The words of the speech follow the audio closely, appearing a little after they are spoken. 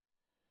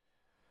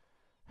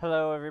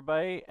Hello,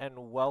 everybody,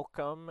 and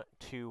welcome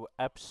to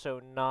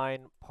Episode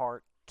 9,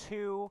 Part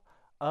 2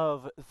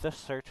 of The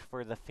Search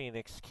for the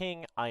Phoenix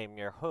King. I am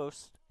your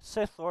host,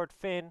 Sith Lord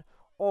Finn,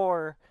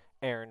 or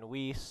Aaron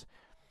Weiss.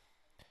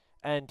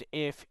 And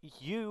if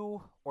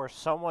you or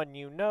someone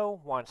you know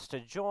wants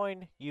to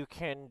join, you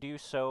can do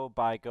so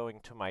by going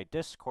to my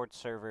Discord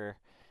server,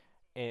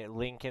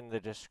 link in the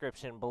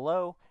description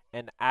below,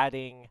 and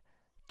adding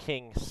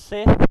King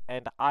Sith,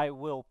 and I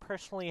will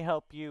personally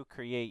help you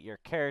create your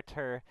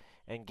character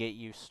and get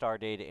you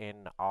started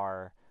in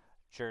our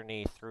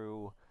journey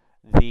through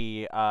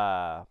the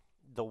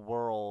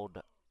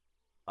world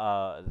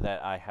that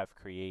I have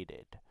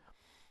created.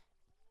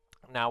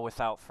 Now,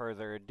 without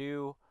further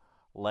ado,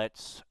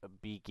 let's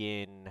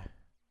begin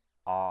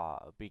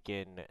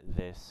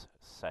this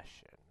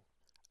session.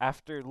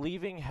 After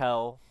leaving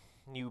Hell,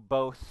 you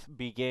both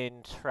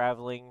begin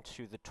traveling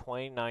to the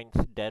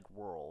 29th Dead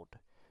World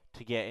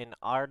to get an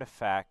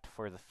artifact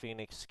for the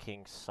Phoenix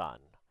King's son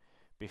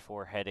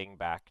before heading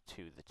back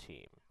to the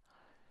team.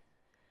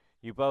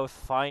 You both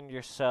find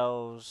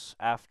yourselves,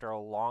 after a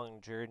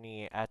long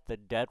journey, at the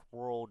Dead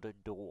World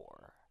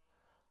door.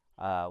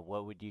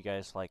 What would you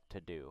guys like to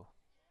do?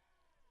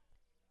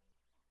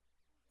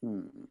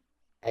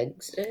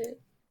 Exit?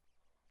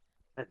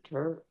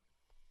 Enter?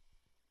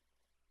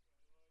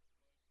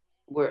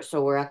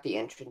 We're at the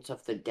entrance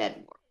of the dead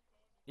world.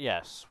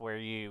 Yes, where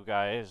you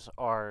guys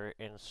are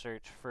in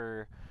search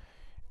for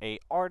a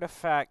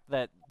artifact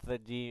that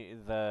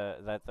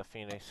the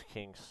Phoenix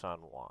King's son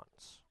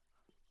wants.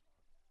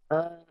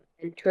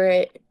 Enter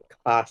it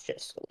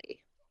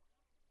cautiously.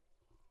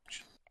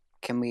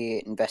 Can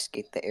we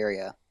investigate the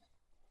area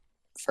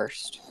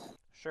first?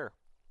 Sure.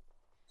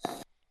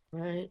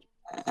 Right.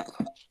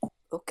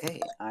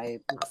 Okay,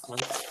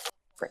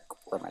 frick,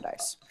 where are my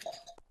dice?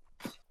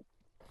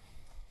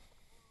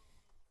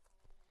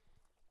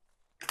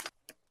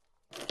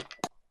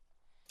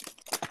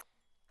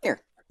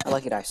 Here, I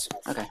like your dice.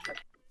 Okay.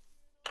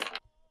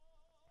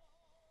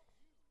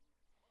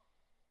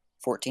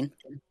 14.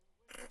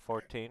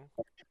 14.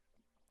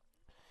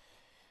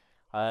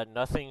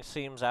 Nothing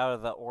seems out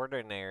of the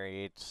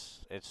ordinary.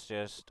 It's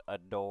just a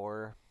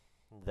door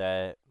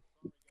that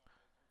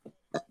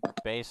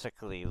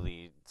basically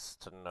leads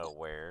to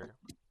nowhere,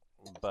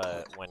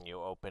 but when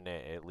you open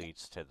it, it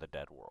leads to the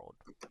dead world.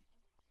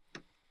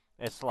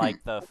 It's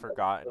like the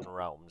Forgotten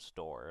Realms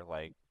door.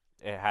 Like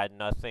it had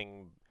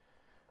nothing.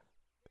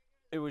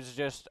 It was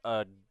just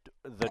the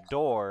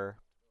door,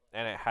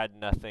 and it had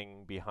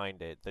nothing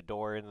behind it. The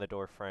door in the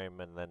door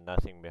frame, and then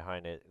nothing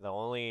behind it. The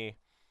only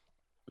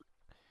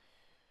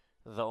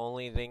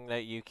thing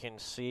that you can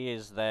see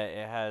is that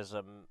it has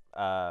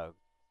a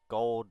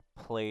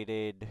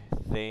gold-plated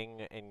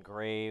thing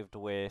engraved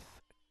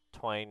with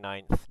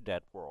 29th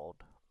Dead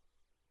World.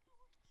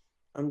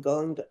 I'm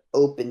going to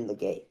open the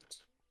gate.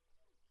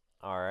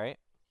 Alright.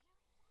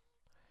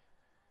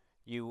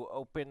 You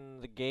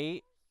open the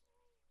gate,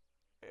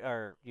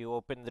 or you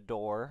open the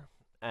door,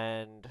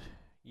 and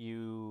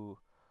you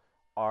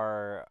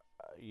are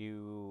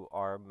you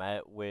are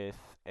met with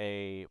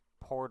a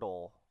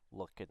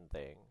portal-looking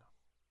thing.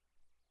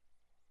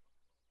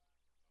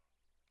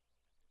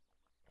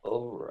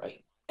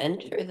 Alright.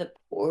 Enter the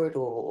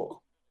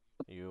portal.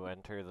 You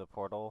enter the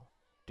portal.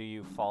 Do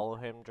you follow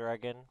him,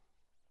 Dragon?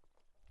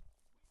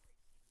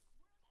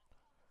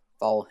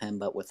 Follow him,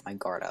 but with my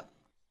guard up.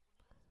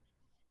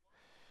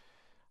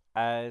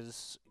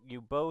 As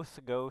you both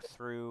go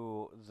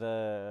through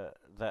the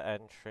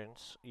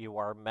entrance, you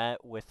are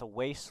met with a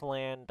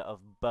wasteland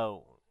of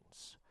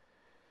bones.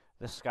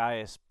 The sky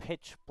is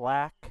pitch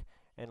black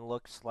and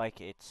looks like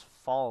it's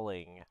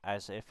falling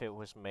as if it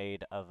was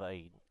made of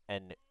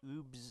an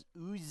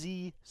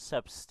oozy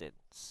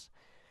substance.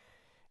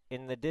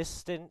 In the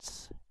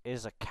distance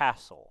is a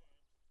castle.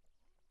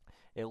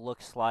 It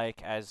looks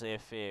like as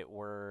if it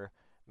were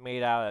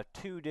made out of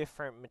two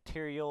different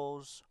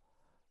materials,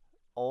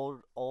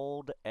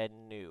 old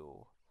and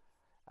new,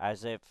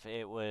 as if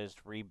it was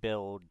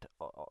rebuilt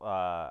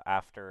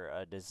after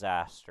a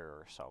disaster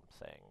or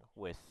something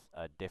with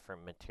a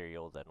different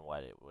material than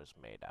what it was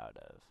made out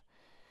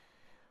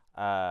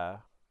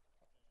of.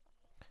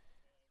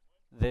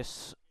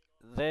 This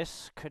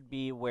could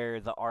be where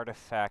the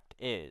artifact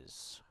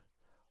is,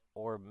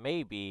 or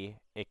maybe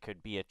it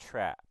could be a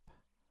trap.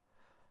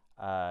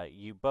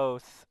 You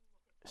both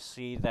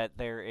see that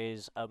there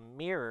is a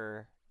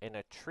mirror in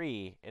a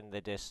tree in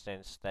the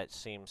distance that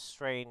seems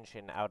strange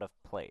and out of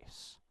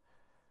place.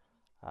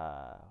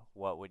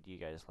 What would you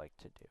guys like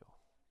to do?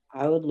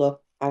 I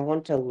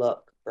want to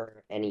look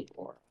for any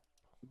aura.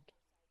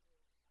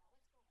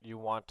 You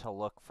want to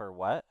look for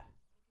what?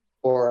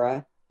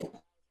 Aura.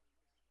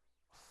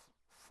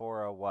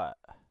 For a what?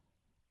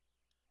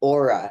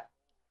 Aura.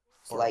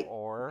 It's For like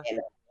ore?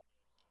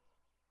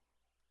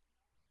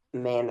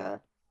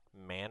 mana.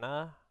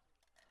 Mana?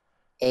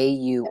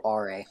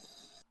 Aura.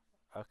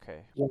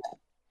 Okay. Yeah.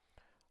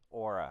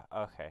 Aura.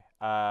 Okay.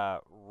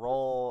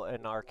 Roll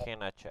an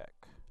Arcana check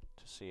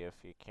to see if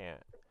you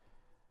can't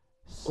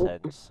Ooh,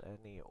 sense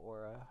any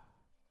aura.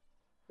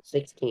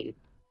 16.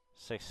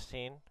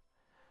 16.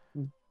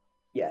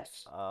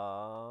 Yes.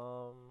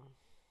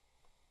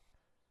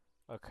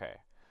 Okay.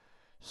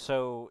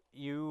 So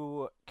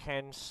you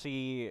can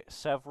see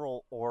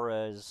several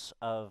auras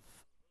of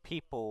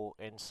people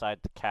inside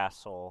the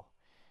castle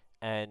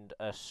and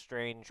a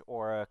strange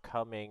aura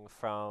coming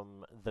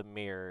from the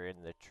mirror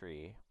in the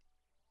tree.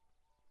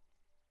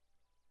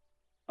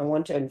 I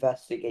want to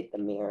investigate the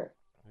mirror.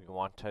 You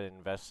want to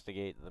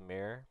investigate the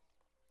mirror?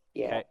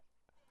 Yeah. Okay.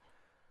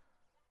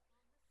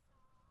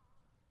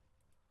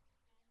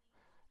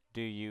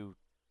 Do you,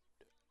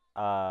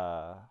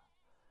 uh,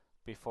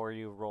 before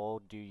you roll,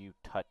 do you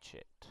touch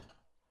it?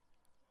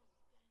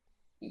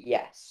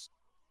 Yes.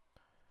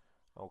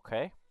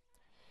 Okay.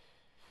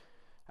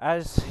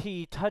 As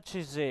he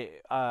touches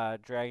it,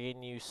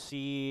 Dragon, you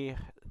see,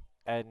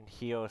 and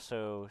he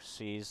also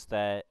sees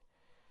that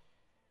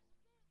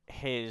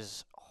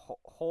his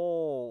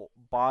whole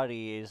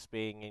body is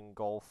being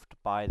engulfed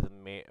by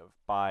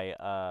by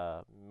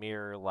a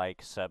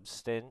mirror-like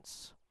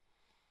substance,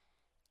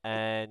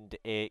 and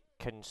it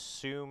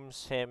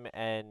consumes him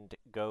and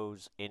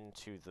goes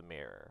into the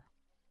mirror.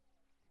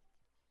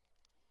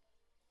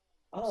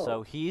 So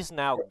Oh, he's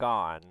now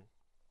gone.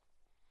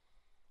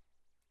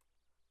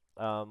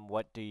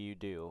 What do you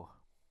do,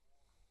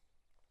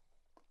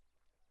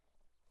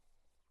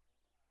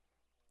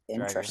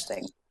 Dragon?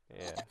 Interesting.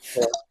 Yeah.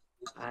 the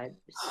vibes.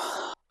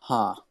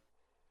 Huh.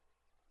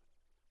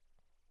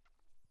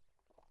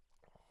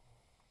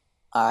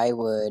 I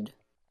would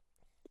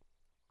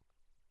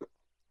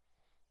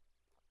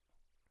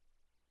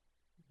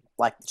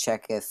like to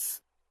check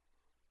if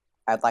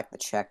I'd like to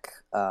check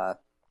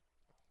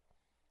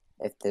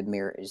if the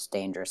mirror is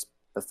dangerous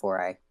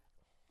before I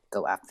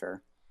go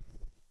after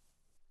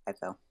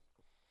Echo.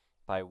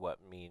 By what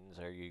means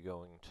are you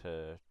going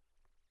to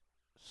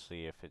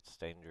see if it's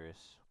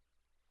dangerous?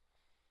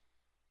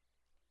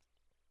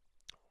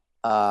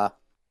 Uh,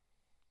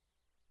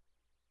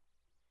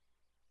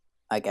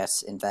 I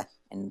guess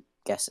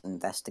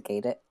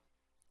investigate it.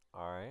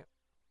 All right.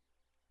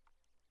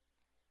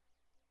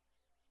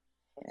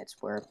 And it's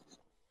where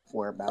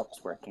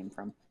it came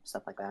from,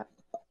 stuff like that.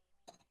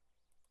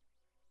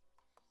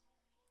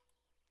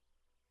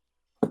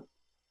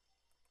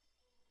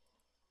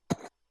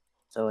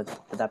 So would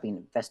that be an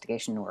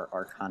investigation or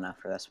arcana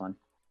for this one?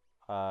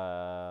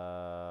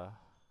 Uh,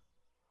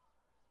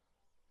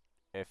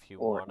 if you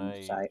Or wanna,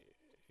 insight?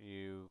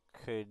 you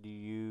could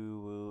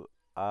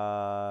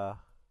uh,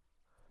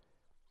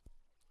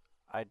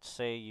 I'd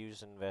say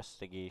use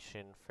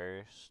investigation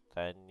first,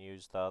 then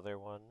use the other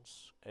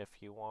ones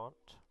if you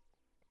want.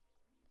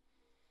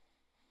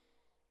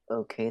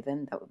 Okay,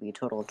 then that would be a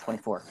total of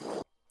 24.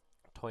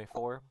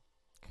 24.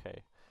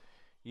 Okay.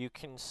 You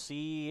can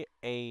see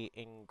a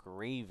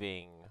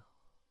engraving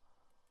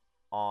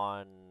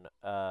on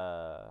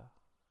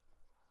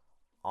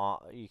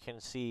you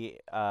can see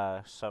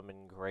some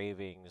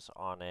engravings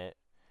on it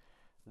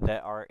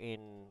that are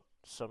in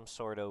some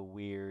sort of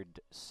weird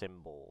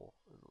symbol.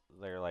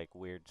 They're like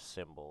weird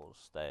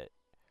symbols that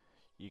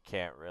you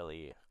can't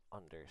really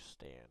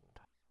understand.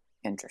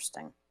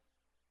 Interesting.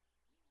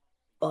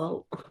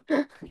 Oh,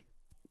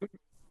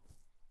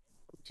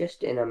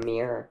 just in a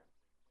mirror.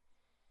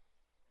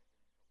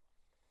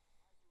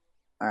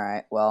 All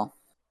right. Well,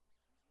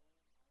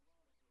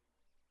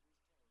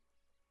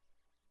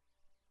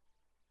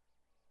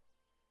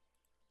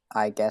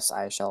 I guess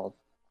I shall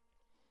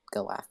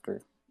go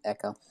after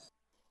Echo.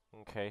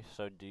 Okay,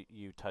 so do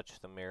you touch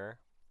the mirror?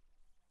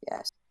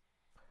 Yes.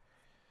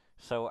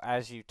 So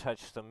as you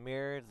touch the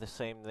mirror, the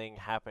same thing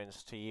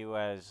happens to you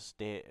as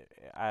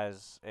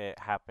it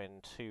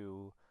happened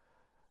to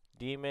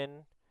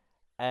Demon,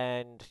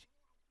 and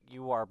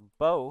you are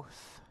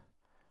both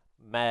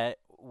met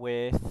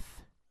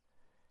with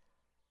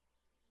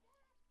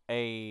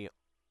a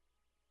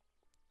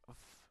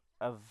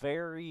a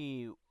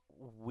very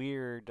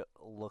weird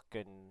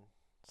looking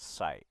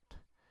sight.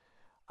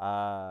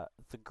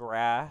 The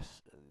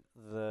grass,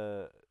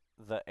 the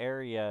the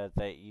area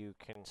that you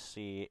can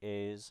see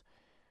is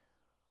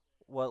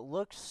what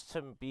looks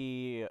to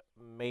be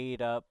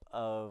made up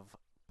of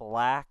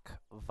black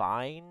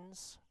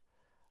vines.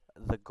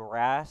 The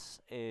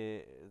grass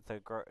is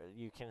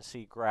you can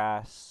see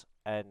grass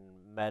and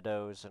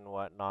meadows and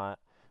whatnot,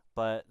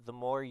 but the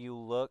more you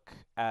look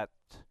at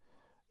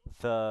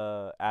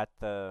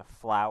the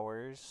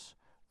flowers,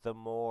 the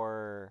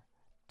more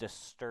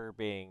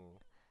disturbing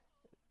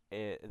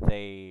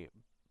they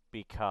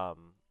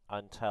become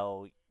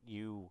until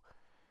you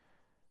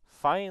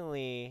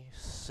finally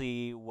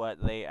see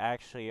what they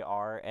actually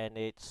are, and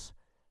it's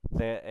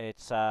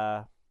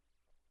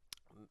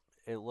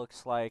it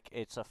looks like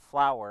it's a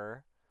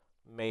flower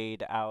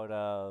made out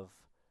of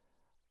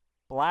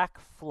black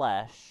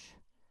flesh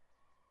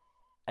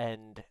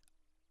and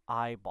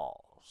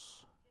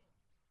eyeballs.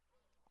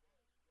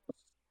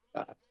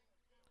 Uh,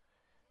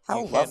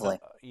 How lovely.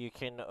 You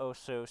can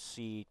also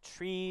see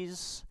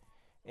trees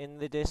in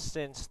the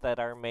distance that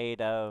are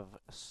made of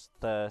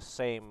the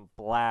same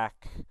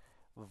black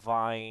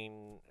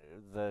vine,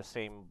 the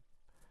same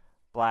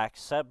black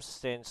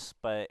substance,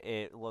 but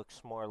it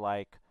looks more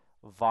like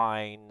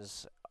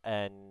vines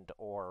and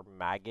or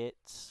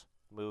maggots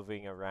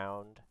moving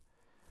around.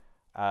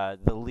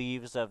 The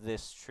leaves of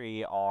this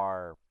tree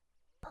are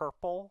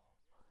purple.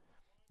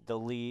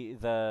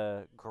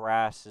 The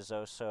grass is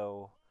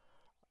also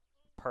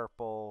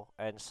purple,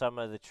 and some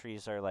of the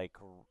trees are like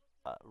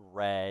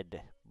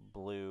red,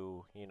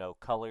 blue,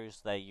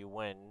 colors that you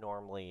wouldn't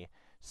normally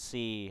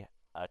see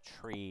a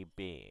tree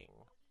being.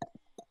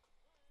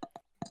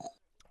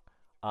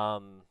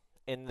 Um,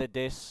 in the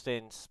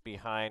distance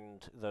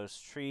behind those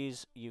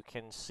trees, you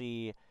can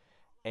see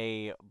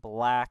a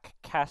black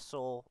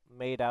castle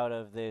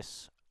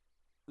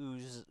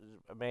ooze,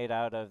 made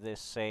out of this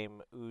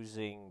same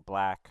oozing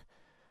black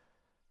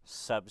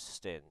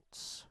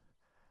substance.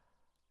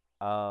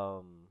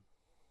 Um,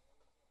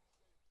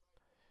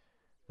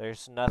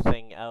 there's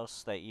nothing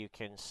else that you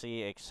can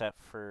see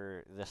except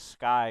for the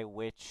sky,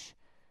 which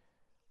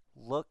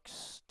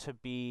looks to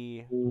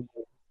be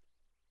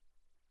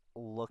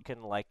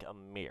looking like a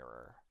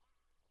mirror.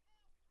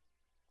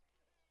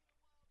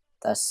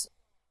 Thus,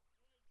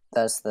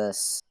 does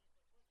this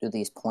do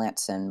these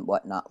plants and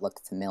whatnot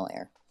look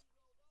familiar?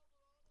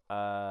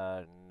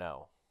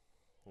 No.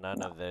 None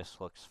No. of this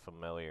looks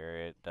familiar.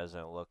 It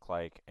doesn't look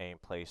like any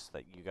place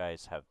that you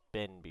guys have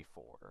been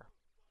before.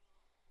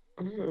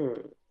 Hmm.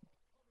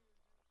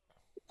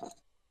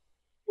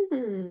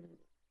 Hmm.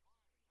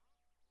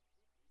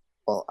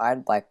 Well,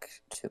 I'd like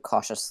to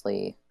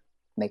cautiously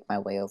make my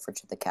way over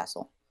to the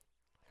castle.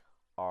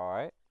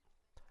 Alright.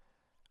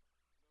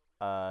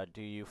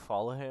 Do you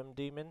follow him,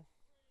 Demon?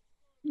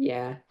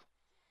 Yeah.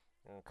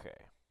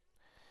 Okay.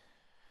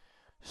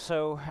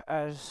 So,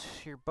 as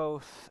you're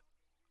both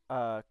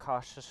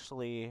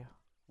cautiously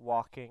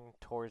walking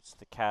towards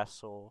the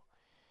castle,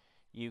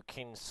 you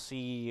can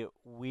see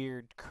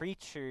weird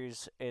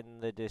creatures in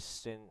the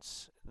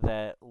distance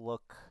that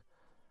look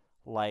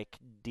like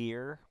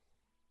deer.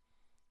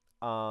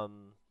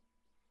 Um,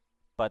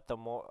 but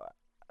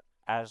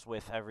as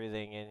with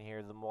everything in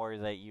here, the more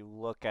that you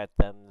look at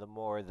them, the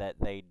more that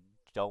they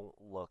don't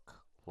look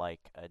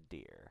like a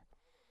deer.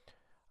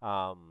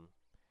 Um,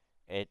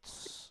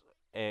 it's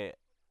it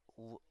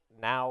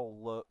now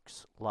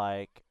looks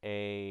like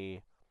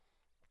a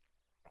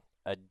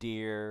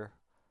deer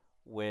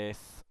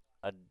with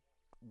a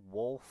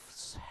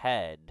wolf's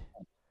head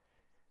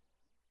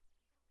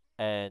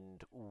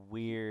and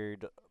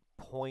weird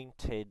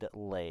pointed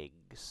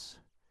legs,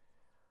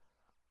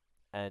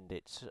 and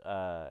it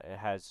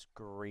has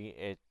green.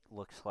 It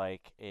looks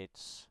like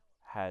it's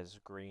has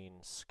green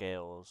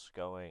scales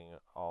going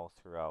all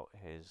throughout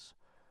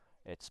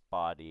its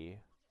body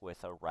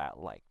with a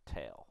rat-like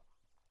tail.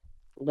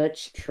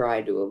 Let's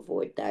try to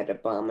avoid that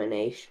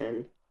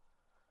abomination.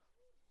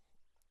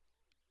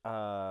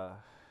 Uh,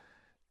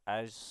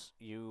 as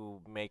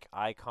you make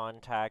eye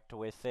contact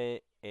with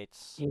it,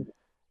 its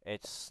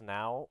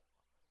snout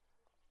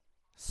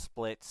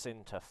splits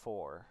into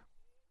four,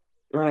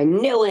 I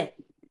knew it.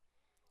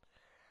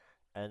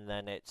 and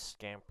then it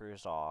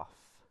scampers off.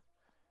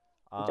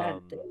 That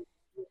Um, thing.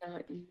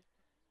 Not.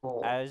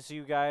 Oh. as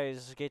you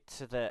guys get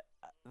to the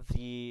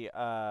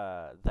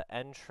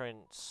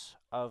entrance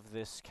of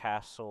this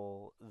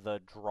castle, the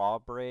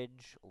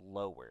drawbridge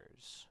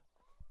lowers.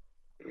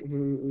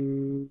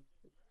 Mm, Hmm.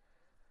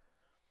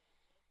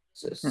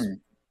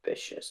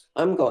 suspicious.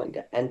 I'm going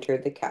to enter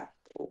the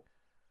castle.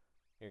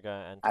 You're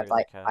gonna I'd enter the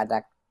like castle. I'd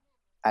like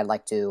I'd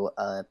like to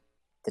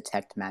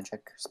detect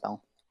magic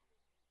spell.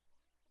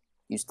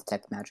 Use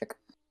detect magic.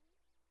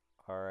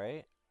 All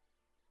right.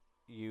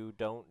 You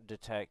don't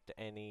detect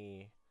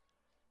any.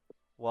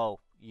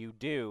 Well, you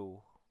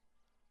do,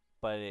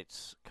 but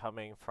it's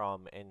coming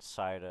from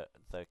inside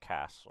the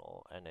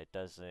castle, and it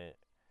doesn't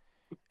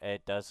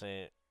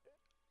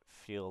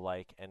feel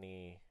like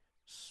any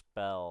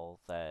spell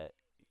that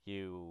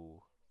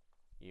you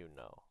you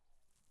know.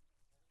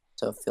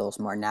 So it feels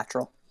more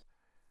natural.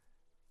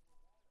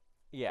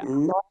 Yeah,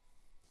 Not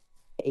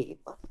Abe.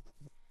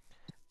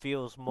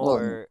 feels Well,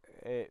 then, more.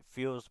 It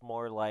feels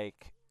more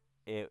like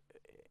it.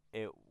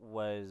 It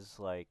was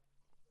like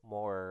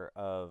more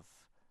of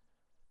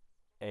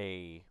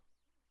a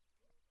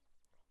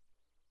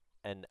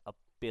an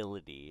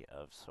ability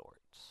of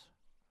sorts.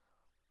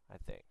 I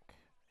think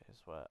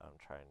is what I'm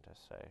trying to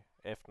say.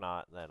 If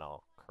not, then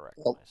I'll correct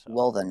myself.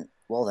 well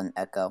then,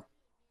 Echo.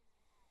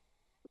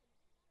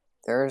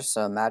 There's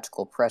a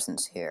magical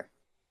presence here,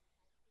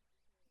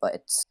 but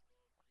it's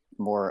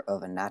more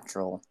of a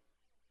natural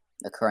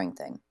occurring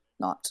thing,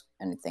 not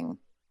anything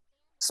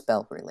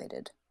spell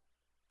related.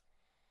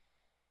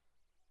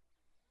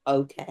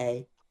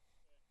 Okay.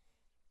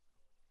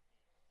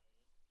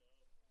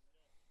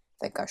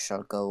 Think I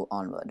shall go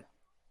onward.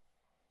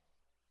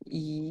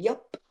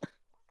 Yup.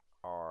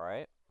 All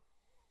right.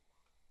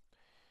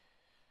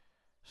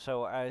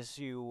 So as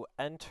you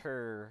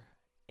enter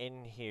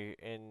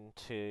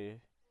into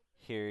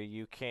here,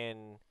 you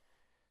can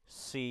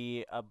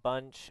see a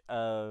bunch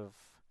of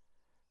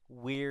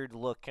weird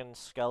looking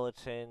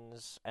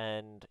skeletons,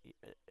 and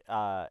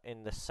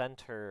in the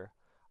center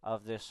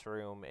of this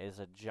room is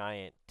a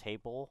giant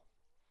table,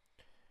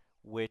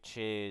 which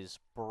is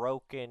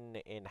broken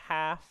in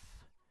half,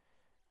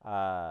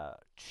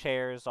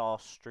 chairs all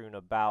strewn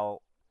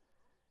about,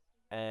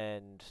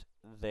 and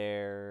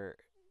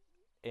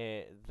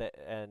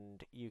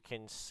and you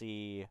can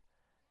see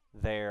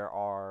there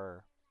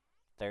are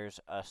there's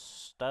a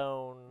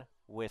stone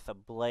with a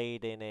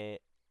blade in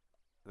it.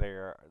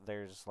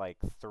 There's like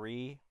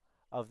three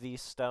of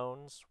these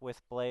stones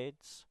with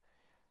blades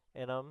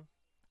in them.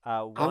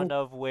 I'm One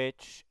of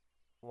which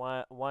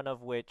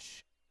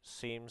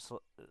seems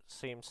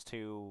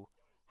to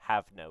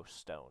have no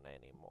stone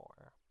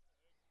anymore,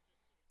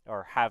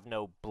 or have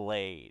no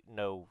blade,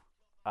 no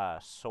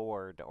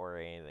sword or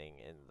anything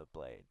in the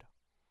blade.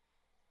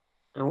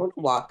 I want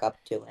to walk up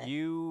to it.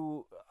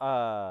 You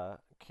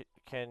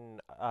can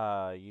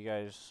you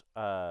guys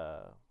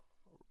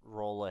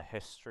roll a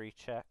history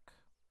check?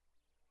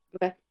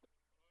 Okay.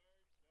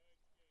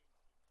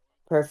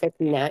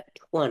 Perfect nat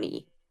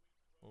 20.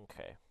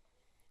 Okay.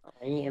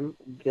 I am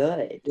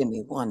good. Give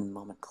me one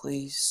moment,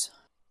 please.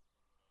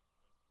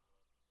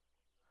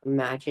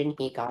 Imagine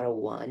he got a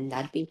 1.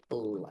 That'd be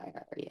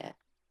hilarious.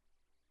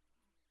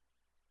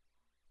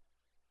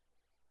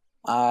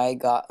 I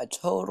got a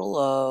total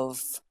of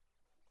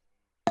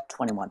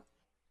 21.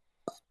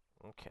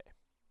 Okay.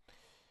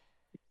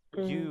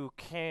 Mm.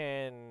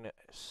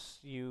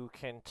 You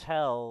can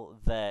tell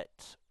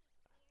that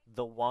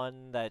the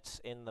one that's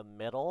in the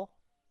middle,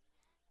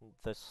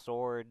 the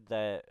sword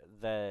that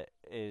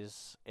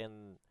is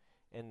in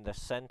the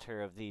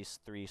center of these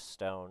three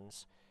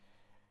stones,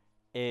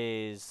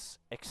 is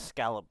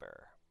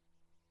Excalibur,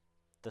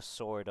 the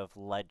sword of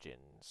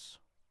legends.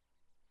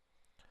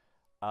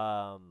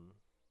 Um,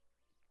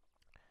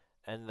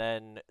 and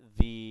then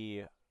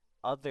the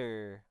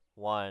other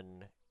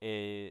one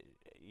is,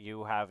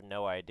 you have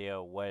no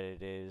idea what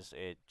it is.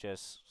 It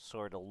just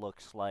sort of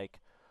looks like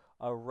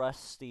a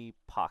rusty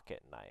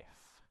pocket knife.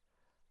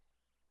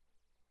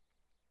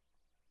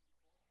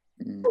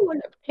 Mm, I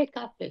want to pick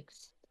up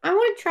I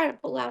want to try to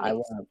pull out I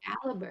want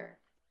Excalibur.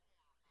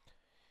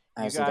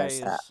 as he does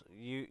that.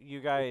 You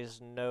guys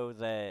know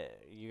that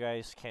you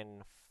guys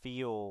can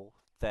feel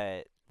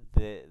that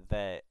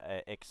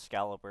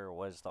Excalibur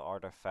was the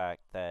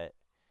artifact that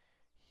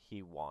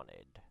he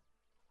wanted.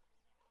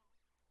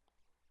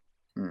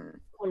 Hmm.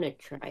 I want to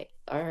try.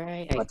 All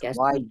right, I But guess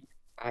why, we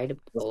try to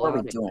pull before we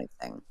out do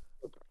anything,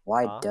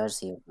 why Huh? does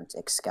he want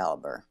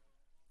Excalibur?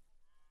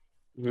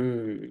 Have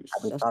we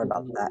That's thought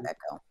about that,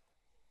 Echo?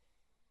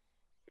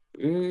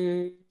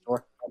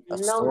 Or a no,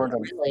 not sword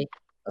of really.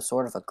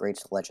 a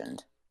great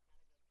legend.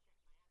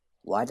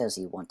 Why does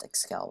he want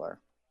Excalibur?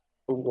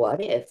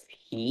 What if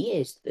he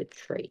is the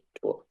traitor?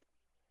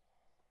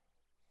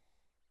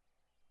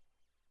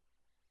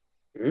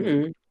 Hmm.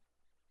 Mm.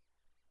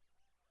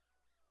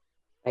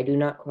 I do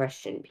not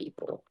question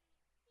people.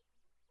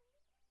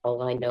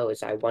 All I know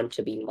is I want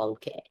to be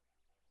monkey.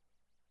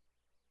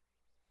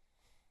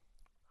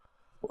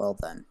 Well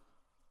then,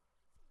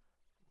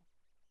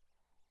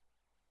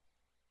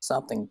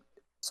 something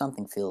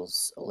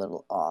feels a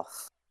little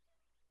off.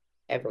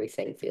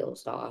 Everything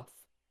feels off.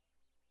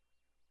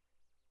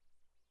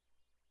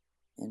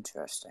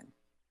 Interesting.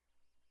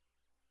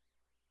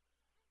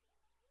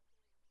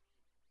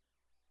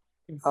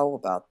 How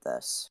about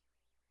this?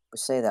 We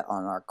say that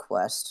on our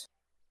quest,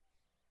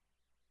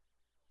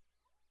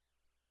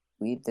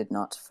 we did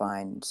not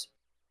find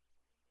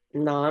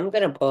No, I'm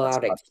gonna pull much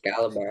out about the book.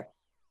 Excalibur.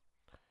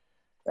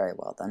 Very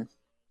well then.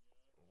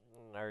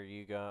 Are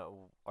you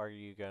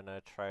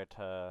gonna try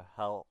to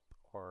help,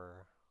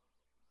 or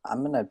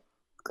I'm gonna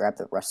grab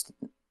the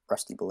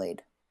rusty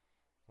blade.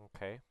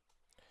 okay?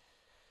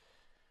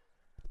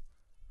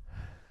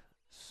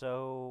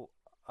 So,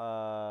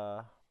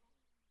 uh,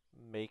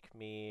 make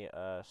me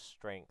a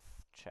strength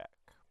check.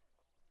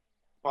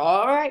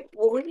 All right,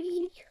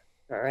 40.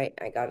 All right,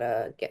 I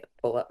gotta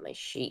pull up my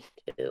sheet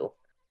too.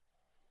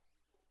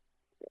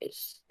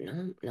 It's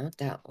no, not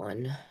that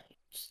one.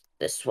 It's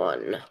this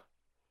one.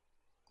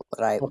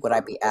 Would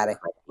I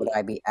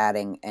be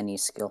adding any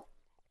skill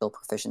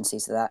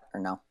proficiencies to that or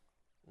no?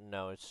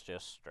 No, it's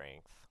just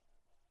strength.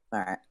 All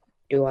right.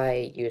 Do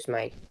I use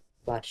my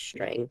plus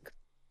strength,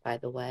 by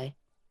the way?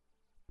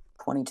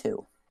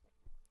 22.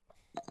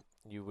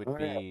 You would All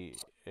right. be.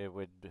 It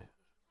would.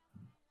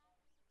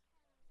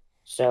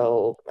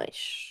 So my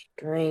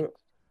strength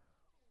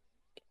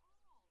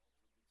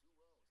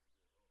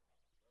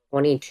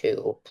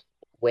 22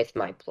 with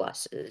my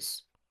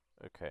pluses.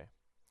 Okay.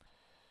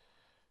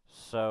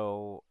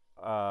 So,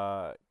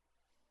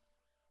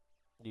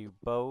 you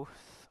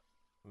both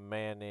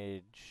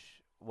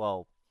manage.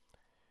 Well,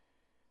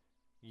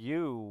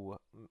 you,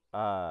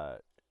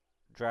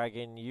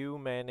 Dragon, you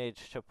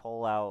manage to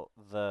pull out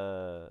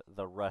the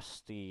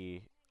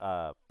rusty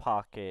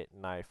pocket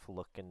knife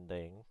looking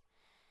thing,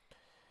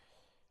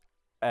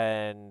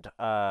 and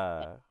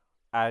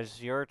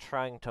as you're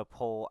trying to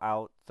pull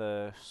out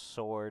the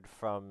sword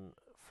from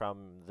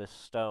the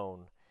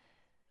stone,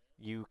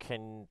 you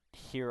can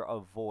hear a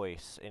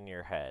voice in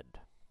your head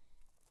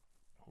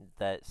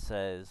that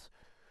says,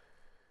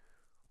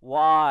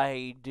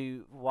 Why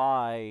do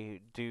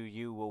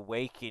you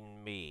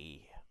awaken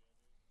me?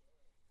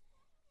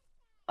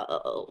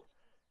 Oh.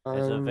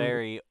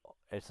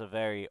 It's a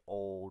very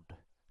old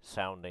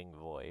sounding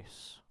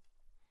voice.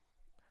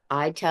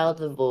 I tell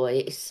the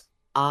voice,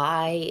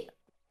 I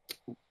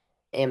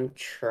am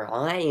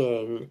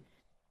trying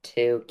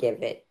to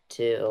give it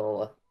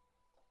to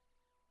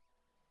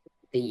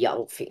the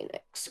young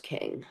Phoenix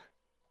King.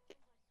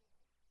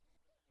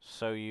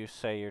 So you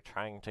say you're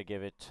trying to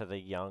give it to the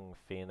young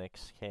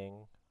Phoenix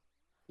King?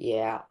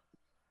 Yeah.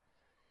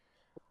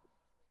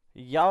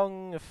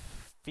 Young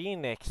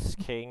Phoenix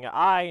King,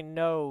 I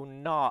know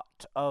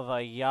not of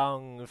a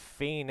young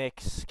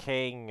Phoenix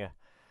King.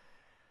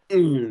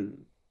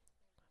 Mm.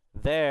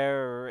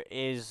 There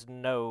is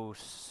no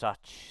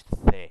such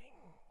thing.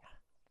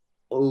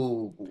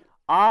 Oh.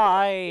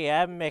 I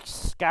am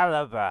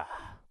Excalibur.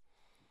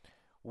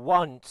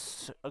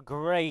 Once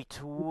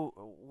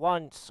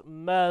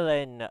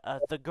Merlin,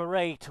 the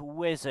great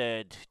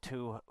wizard,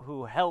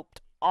 who helped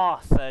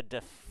Arthur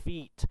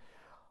defeat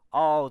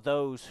all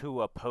those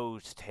who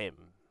opposed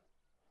him.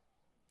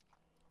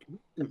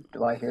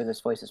 Do I hear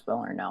this voice as well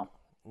or no?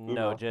 No,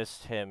 No.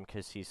 just him,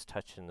 'cause he's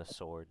touching the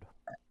sword.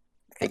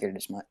 Figured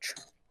as much.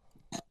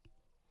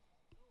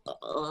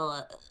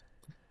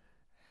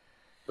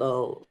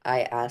 So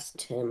I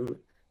asked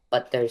him,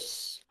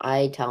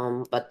 I tell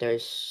him, but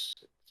there's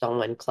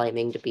someone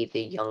claiming to be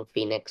the young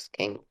Phoenix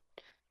King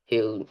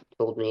who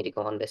told me to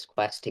go on this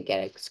quest to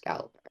get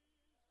Excalibur.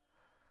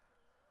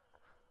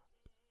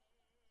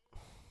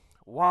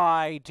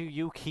 Why do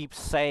you keep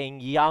saying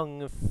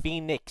young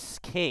Phoenix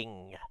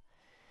King?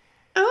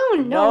 Oh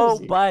no!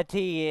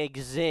 Nobody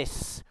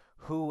exists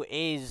who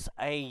is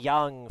a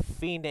young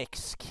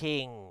Phoenix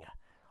King.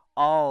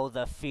 All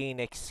the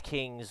Phoenix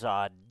Kings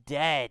are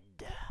dead.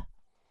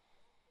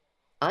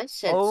 I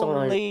said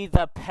someone. Only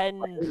the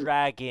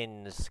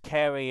Pendragons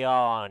carry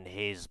on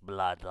his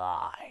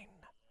bloodline.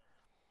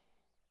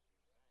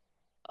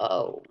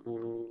 Oh.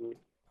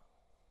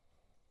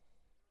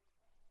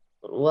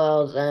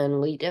 Well,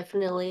 then we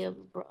definitely have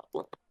a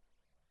problem.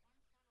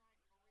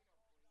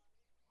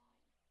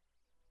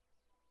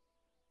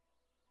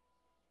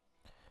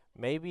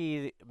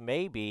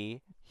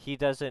 Maybe he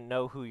doesn't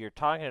know who you're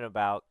talking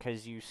about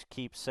because you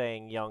keep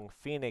saying young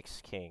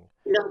Phoenix King.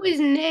 Know his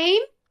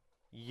name?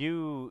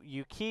 You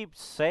keep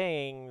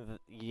saying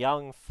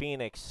young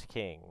Phoenix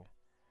King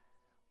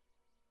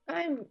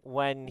I'm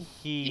when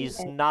he's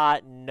dead.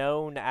 not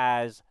known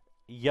as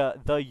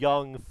the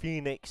young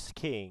Phoenix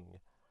King.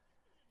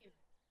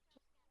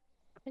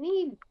 I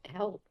need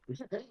help.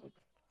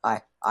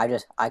 I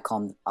just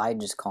call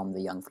him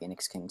the young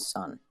Phoenix King's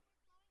son.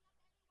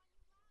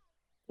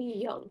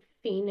 Young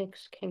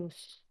Phoenix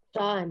King's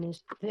son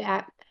is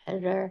that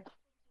better?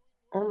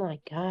 Oh my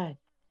god.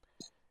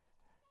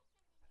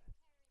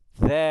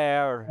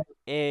 There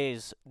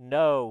is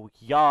no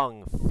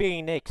young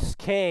Phoenix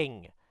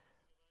King.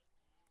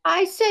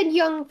 I said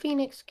young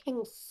Phoenix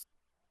King's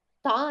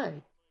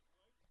son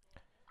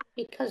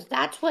because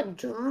that's what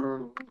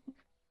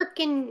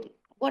frickin'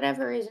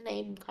 whatever his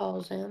name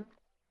calls him.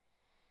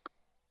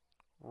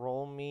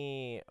 Roll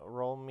me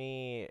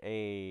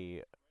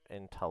a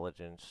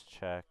intelligence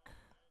check.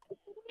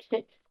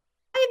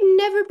 I've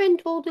never been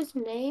told his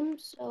name,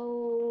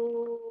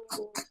 so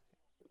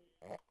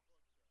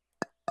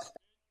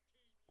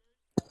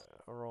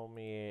Roll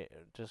me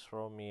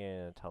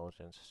an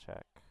intelligence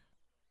check.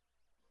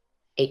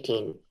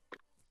 18.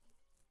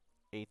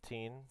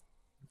 18.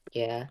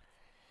 Yeah.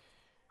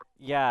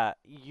 Yeah,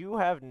 you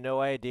have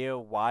no idea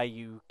why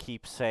you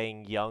keep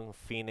saying young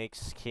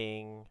Phoenix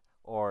King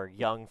or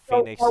young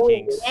Don't Phoenix know his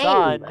King's name.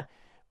 son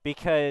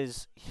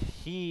because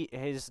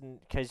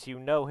because you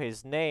know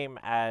his name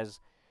as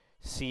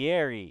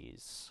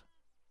Ceres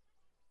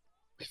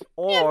Never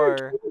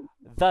or told.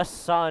 the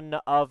son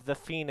of the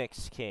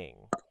Phoenix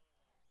King.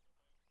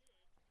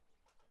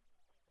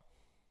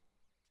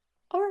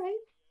 All right.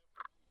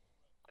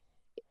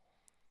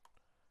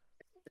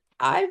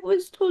 I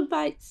was told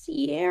by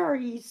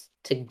Sierras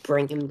to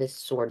bring him this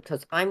sword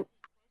because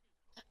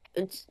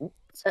it's,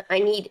 I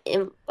need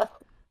him.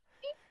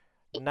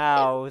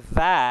 Now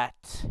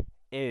that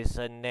is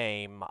a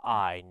name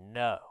I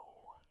know.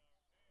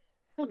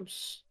 I'm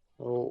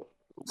so.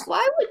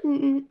 Why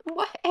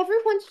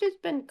everyone's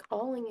just been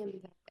calling him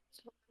that?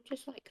 So I'm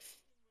just like,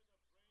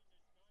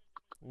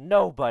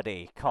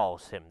 Nobody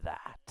calls him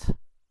that.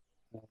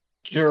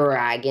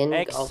 Dragon calls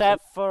him.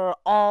 Except for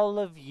all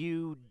of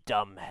you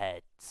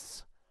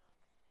dumbheads.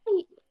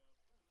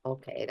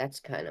 Okay, that's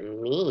kind of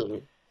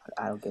mean.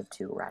 I'll give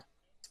 2 rat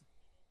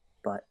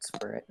butts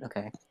for it.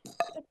 Okay.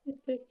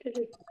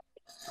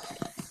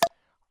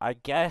 I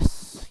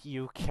guess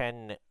you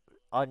can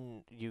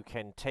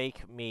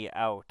take me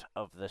out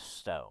of the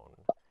stone.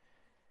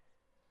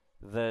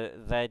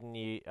 Then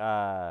you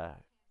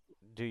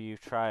do you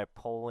try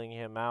pulling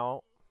him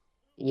out?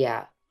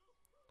 Yeah,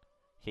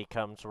 He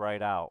comes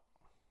right out.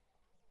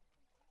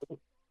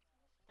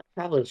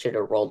 probably should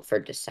have rolled for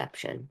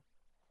deception.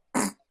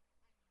 I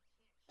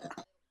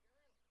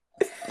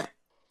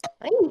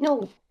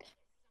know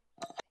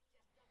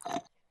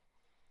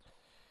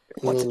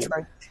You want to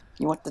try?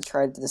 You want to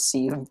try to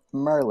deceive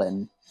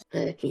Merlin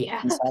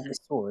Yeah. inside the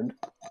sword?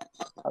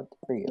 How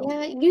dare you?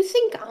 Yeah, you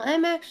think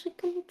I'm actually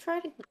gonna try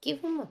to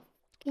give him a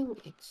fucking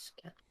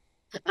Excalibur?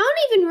 I don't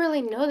even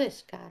really know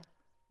this guy.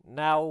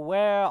 Now,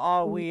 where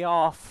are we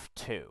off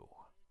to?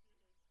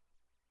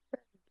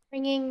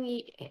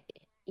 Bringing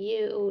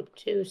you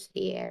to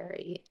Sierra.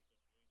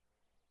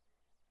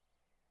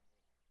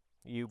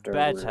 You After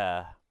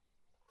better.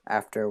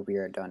 after we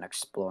are done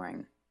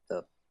exploring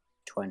the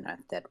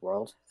 29th Dead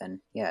World,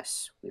 then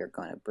yes, we are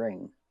going to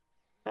bring.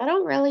 I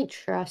don't really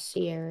trust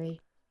Sierra.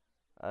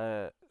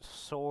 A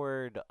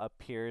sword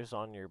appears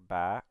on your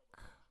back,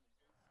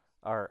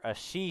 or a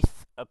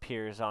sheath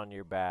appears on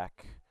your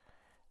back,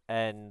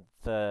 and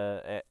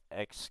the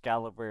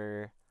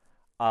Excalibur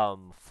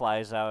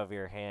flies out of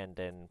your hand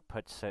and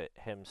puts it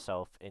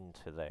himself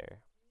into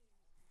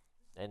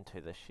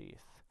into the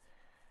sheath.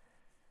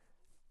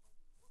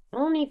 I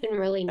don't even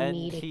really And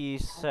need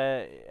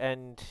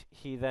it.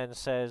 he then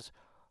says,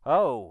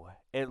 "Oh,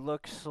 it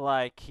looks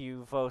like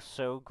you've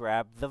also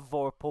grabbed the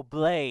Vorpal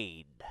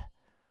blade.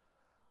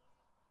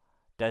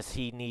 Does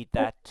he need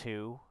that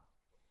too?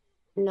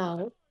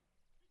 No.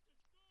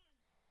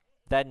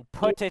 Then You,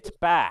 put it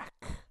back."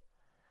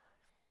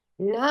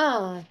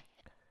 nah.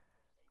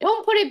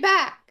 Don't put it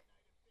back.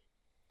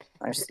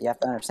 You have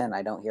to understand,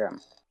 I don't hear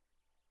him.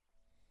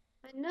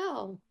 I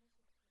know.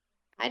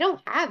 I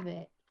don't have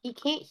it. He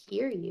can't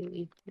hear you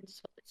even.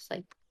 So it's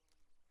like,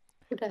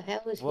 who the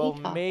hell is Well,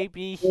 he talking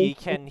maybe to? he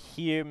can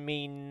hear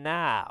me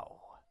now.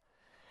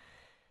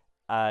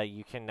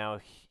 You can now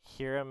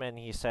hear him, and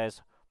he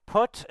says,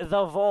 "Put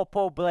the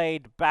Vorpal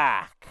blade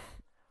back.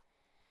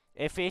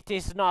 If it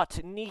is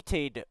not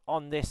needed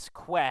on this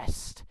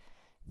quest,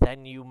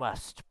 then you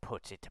must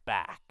put it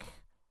back."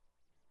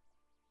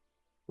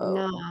 Oh,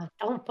 Nah,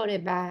 don't put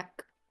it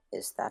back.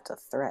 is that a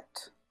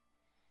threat? I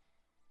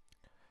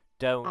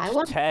Don't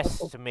want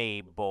test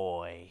me,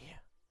 boy.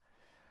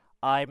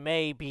 I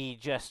may be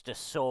just a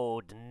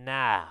sword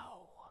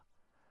now,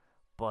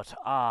 but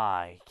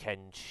I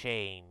can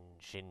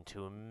change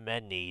into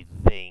many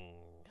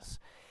things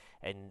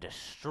and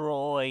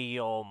destroy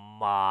your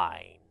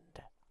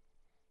mind.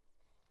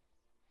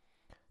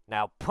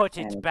 Now put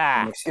it And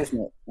back. excuse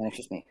me.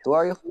 Who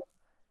are you?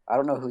 I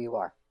don't know who you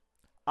are.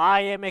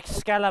 I am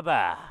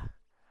Excalibur,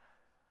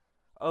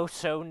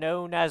 also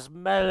known as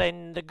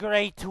Merlin the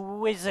Great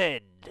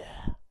Wizard.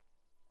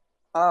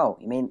 Oh,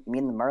 you mean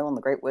the Merlin,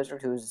 the Great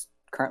Wizard, who's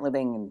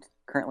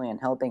currently in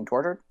hell being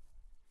tortured?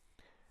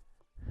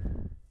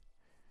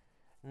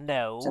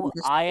 No,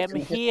 I am Isn't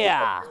history supposed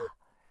here.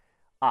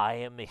 I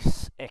am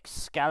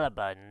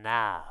Excalibur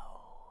now.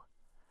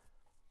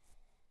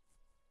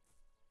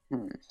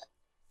 Hmm.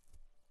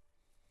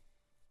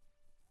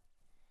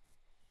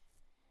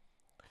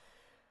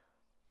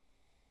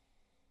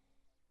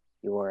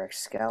 You are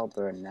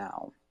Excalibur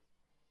now.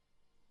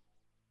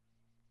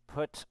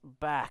 Put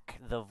back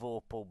the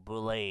Vorpal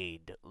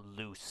blade,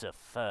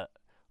 Lucifer's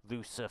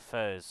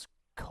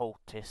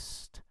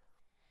cultist.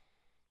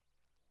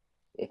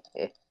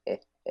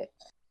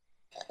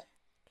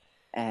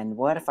 And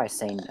what if I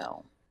say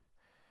no?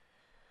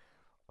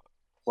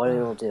 What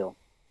it will do?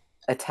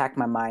 Attack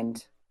my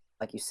mind,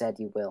 like you said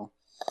you will.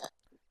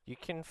 You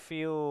can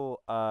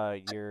feel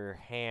your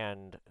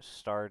hand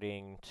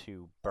starting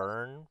to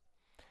burn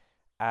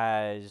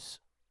as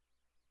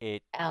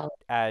it out.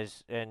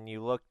 and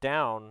you look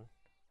down,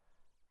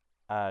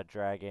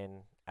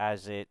 dragon,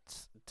 as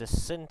it's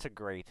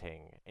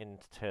disintegrating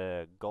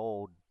into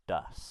gold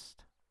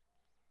dust.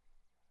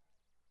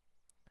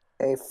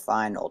 Okay,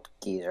 fine, old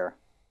geezer.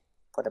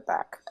 Put it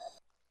back.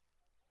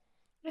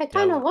 I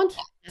kind of Don't want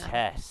that now.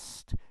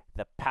 test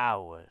the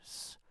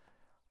powers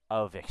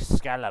of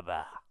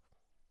Excalibur.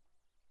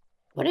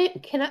 What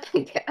it can I?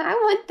 I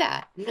want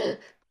that.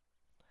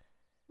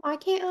 Why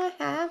can't I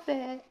have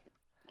it?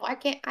 Why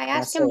can't I I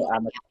ask say him? Why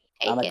I'm a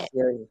can't we take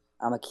it?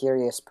 I'm a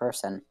curious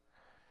person.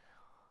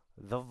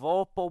 The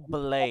Vorpal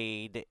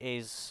blade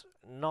is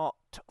not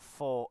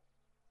for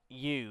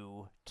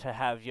you to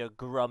have your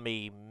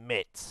grummy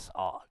mitts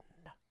on.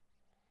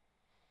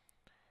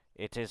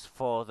 It is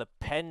for the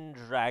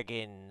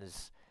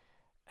Pendragons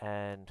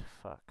and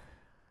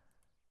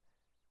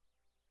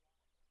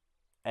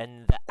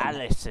and the And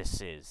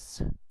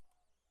Aliceses.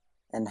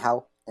 and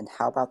how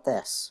about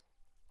this?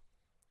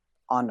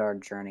 On our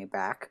journey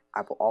back,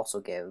 I will also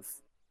give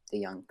the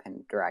young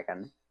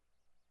Pendragon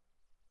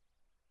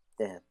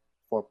the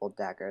Vorpal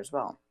dagger as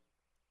well.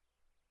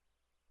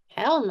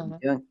 Hell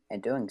no.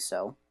 In doing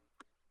so,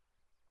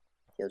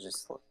 he'll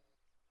just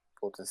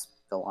we'll just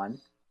go on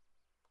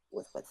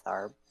with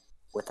our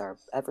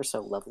ever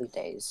so lovely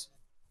days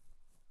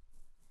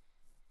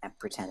and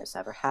pretend it's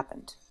never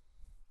happened.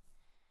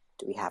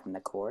 Do we have an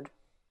accord?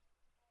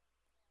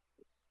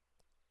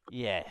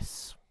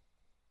 Yes.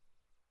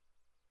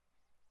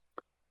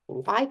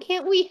 Why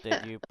can't we?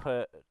 Did you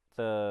put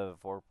the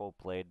Vorpal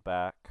blade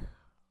back?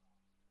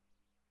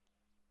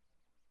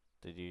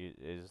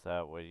 Is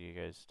that what you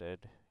guys did?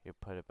 You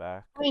put it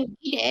back? I mean,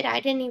 he did. I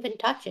didn't even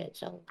touch it.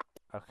 So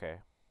Okay.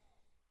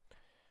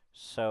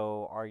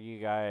 So, are you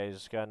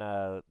guys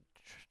gonna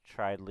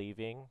try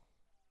leaving?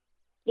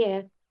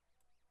 Yeah,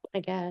 I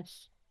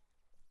guess.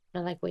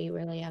 Not like we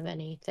really have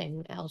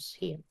anything else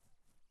here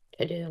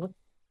to do.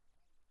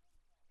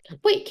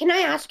 Wait, can I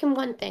ask him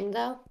one thing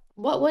though?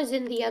 What was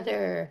in the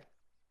other,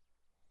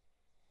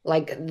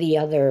 like the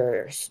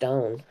other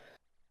stone?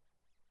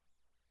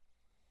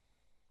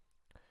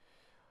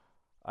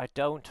 I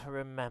don't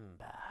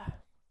remember.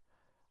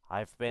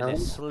 I've been Um,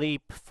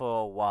 asleep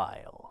for a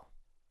while.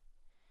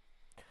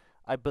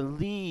 I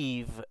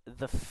believe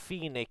the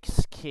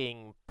Phoenix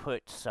King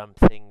put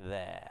something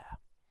there.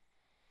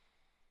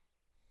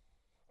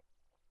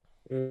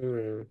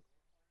 mm,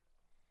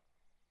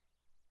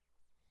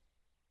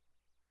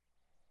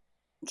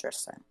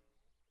 Interesting.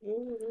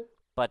 mm,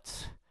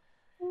 But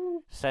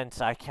mm. since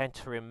I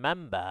can't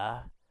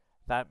remember,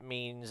 that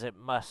means it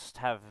must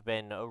have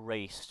been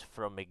erased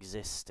from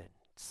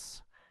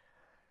existence.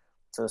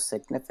 So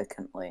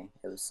significantly,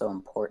 it was so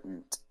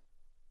important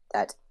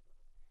that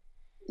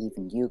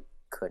even you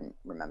couldn't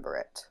remember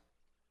it.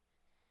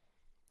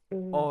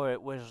 Mm. Or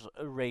it was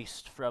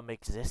erased from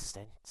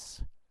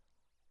existence.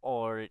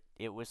 Or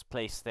it was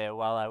placed there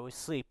while I was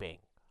sleeping.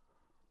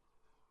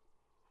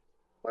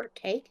 Or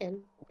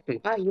taken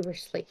while you were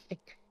sleeping.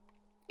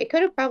 It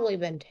could have probably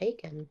been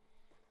taken.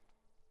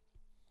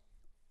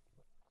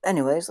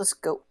 Anyways, let's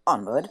go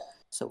onward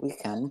so we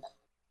can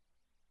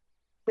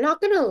I'm not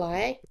gonna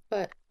lie,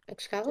 but just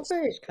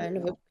Excalibur is kind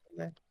of a continue.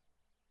 boomer.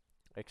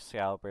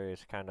 Excalibur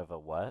is kind of a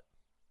what?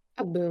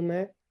 A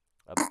boomer.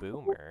 A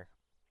boomer?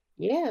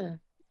 Yeah.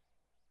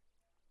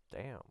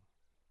 Damn.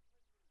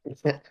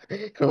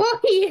 Well,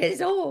 he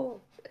is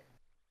old.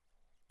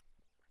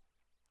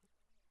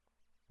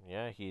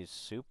 Yeah, he's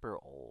super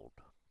old.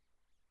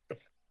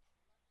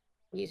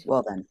 He's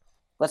Well then,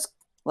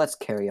 let's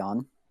carry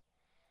on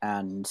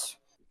and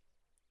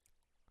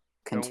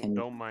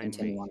Don't mind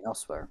continue me. on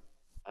elsewhere.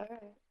 all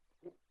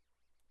right.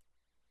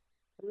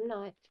 I'm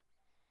not.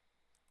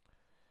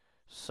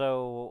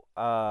 So,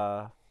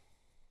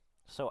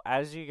 so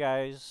as you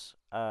guys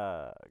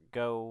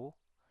go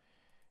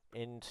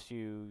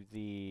into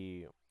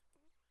the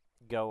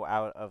go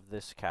out of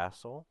this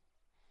castle,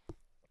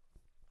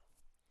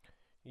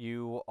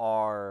 you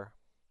are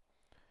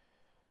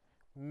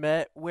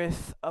met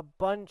with a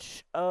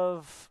bunch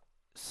of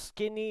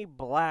skinny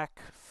black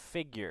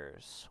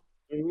figures.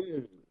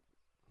 Mm.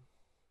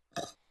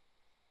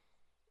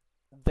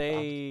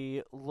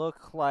 They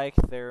look like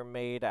they're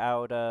made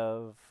out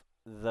of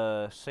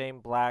the same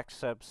black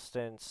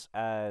substance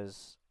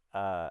as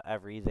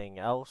everything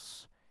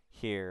else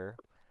here,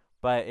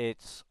 but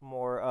it's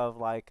more of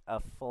like a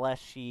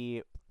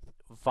fleshy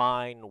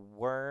vine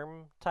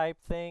worm type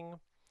thing.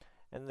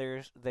 And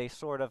they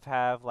sort of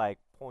have like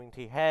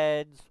pointy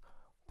heads,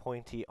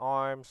 pointy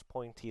arms,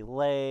 pointy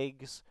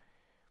legs.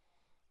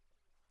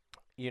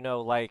 You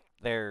know, like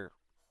they're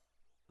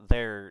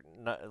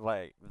not,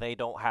 like they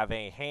don't have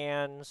any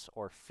hands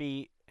or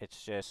feet.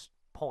 It's just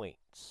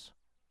points.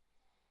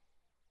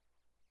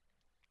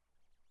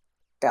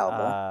 Galba,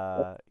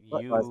 Uh,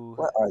 you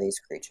what are these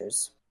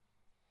creatures?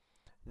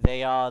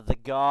 they are the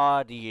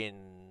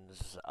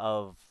guardians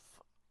of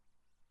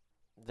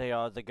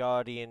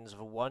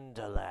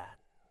Wonderland,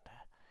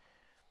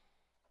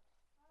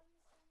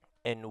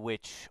 in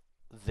which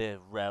the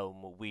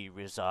realm we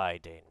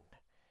reside in,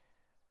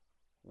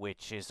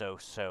 which is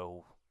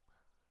also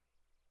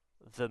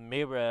the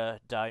mirror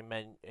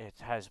dimension. It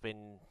has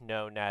been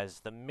known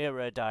as the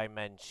mirror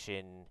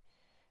dimension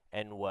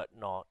and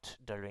whatnot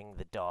during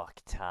the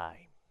dark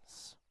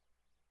times.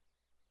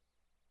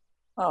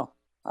 Oh,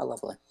 how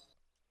lovely.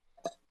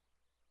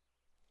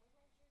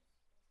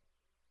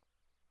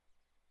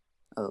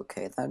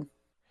 Okay then.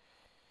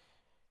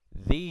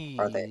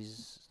 Are they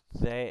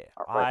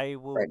right I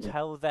will right now?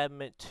 tell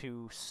them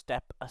to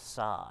step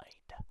aside.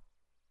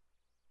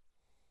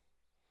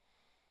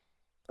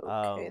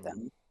 Okay Um,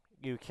 then.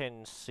 you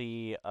can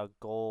see a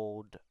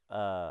golden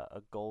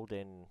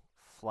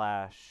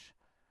flash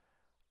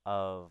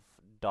of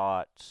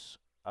dots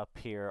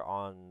appear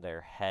on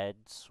their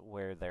heads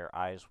where their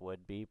eyes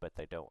would be, but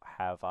they don't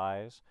have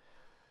eyes.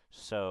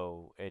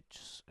 So it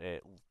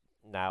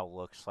now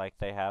looks like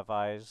they have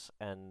eyes,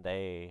 and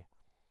they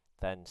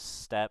then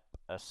step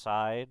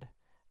aside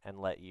and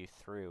let you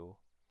through.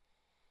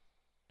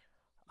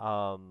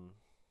 Um,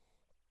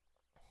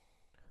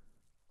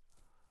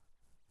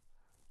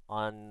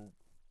 on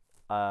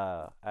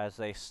as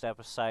they step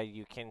aside,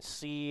 you can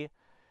see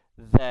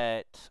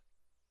that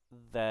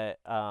that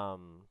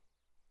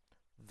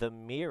the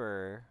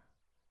mirror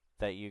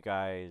that you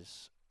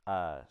guys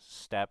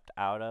stepped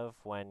out of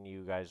when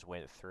you guys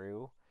went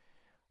through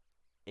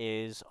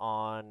is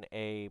on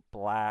a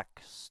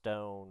black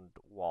stoned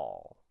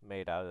wall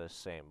made out of the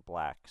same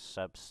black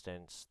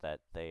substance that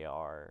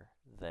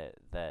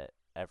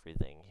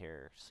everything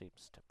here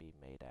seems to be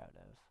made out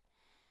of.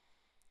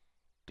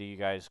 Do you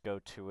guys go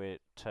to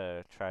it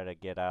to try to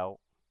get out?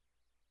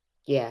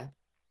 Yeah.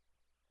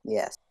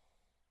 Yes.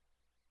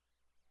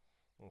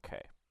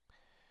 Okay.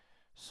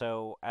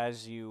 So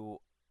as you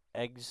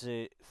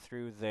exit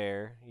through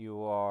there,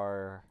 you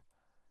are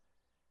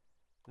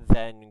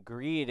then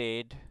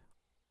greeted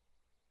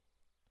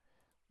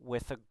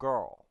with a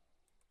girl.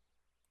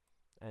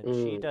 And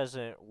she Mm,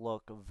 doesn't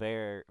look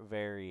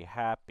very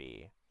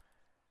happy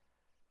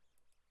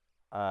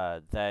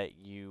that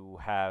you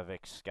have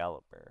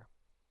Excalibur.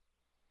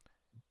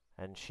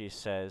 And she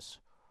says,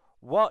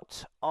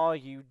 "What are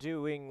you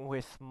doing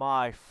with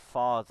my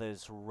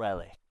father's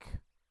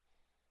relic?"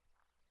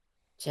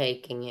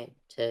 taking it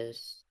to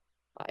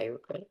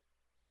Spyro.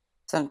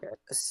 Then,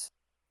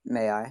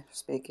 may I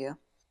speak here?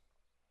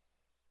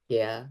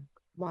 Yeah.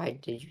 Why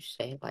did you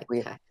say it like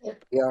We that?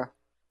 we are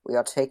we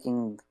are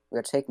taking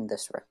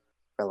this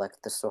relic,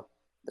 the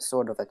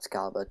sword of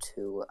Excalibur,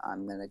 to,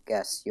 I'm gonna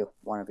guess,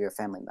 one of your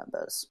family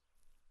members.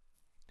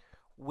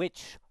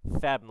 Which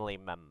family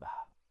member?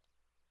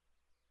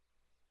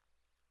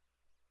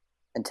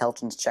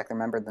 Intelligence check.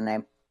 Remember the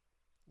name.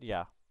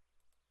 Yeah.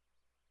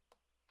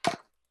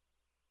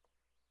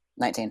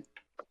 19.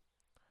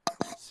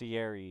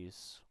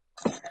 Sierres.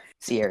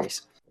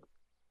 Sierres.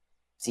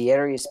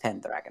 Sierres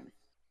Pendragon.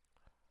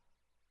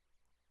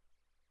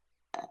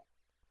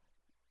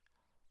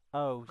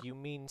 Oh, you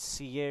mean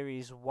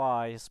Sierres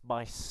Wise,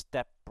 my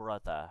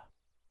stepbrother.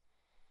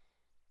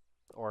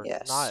 Or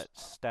Yes, not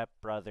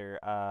stepbrother,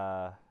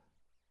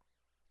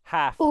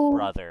 half Oh.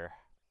 brother.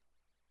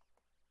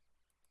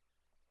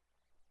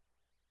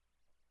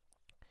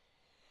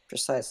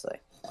 precisely.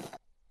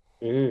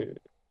 Mm.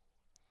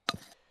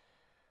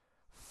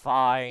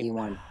 He Fine.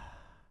 wanted.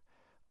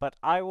 But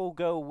I will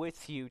go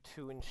with you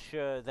to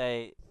ensure that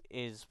it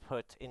is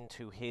put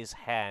into his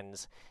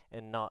hands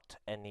and not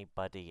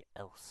anybody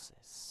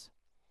else's.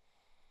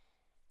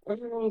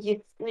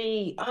 You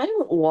see, I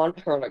don't want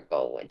her to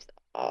go with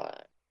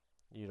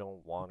You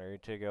don't want her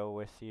to go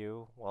with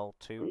you? Well,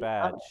 too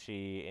bad.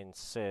 She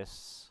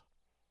insists.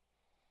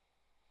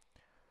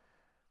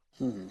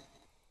 Hmm.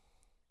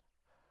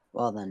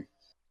 Well then,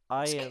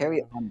 I let's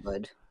carry am on,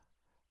 bud.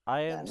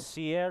 I am Then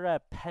Sierra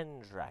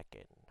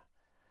Pendragon.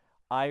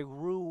 I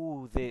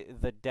rule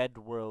the dead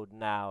world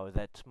now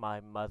that my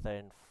mother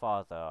and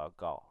father are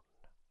gone.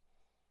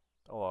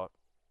 Or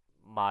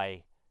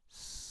my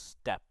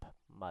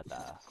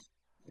stepmother.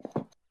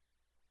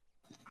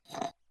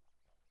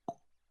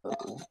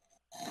 oh,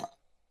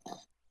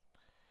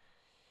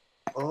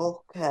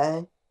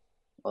 Okay.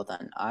 well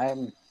then,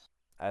 I'm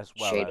As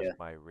well as Shada.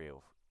 my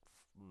real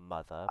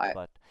mother, I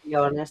but To be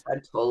honest, I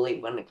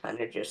totally want to kind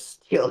of just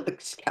steal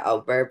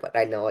Excalibur, but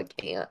I know I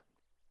can't.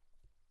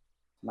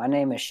 My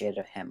name is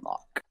Shada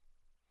Hemlock.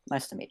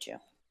 Nice to meet you.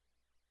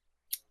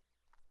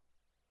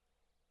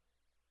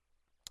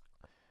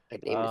 My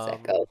name is um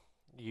Echo.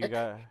 you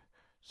got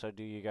so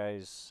do you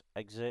guys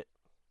exit?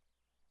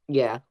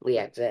 Yeah, we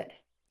exit.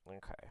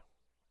 Okay.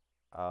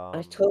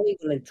 I totally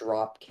want to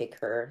drop kick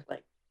her,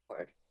 like,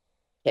 or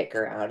kick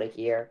her out of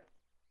here,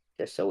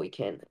 just so we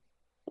can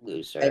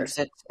lose her.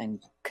 Exit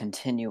and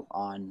continue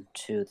on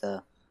to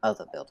the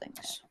other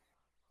buildings.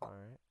 All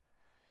right.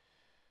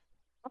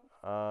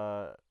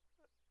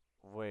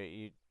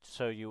 Wait,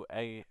 you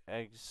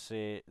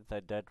exit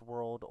the dead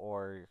world,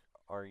 or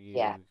are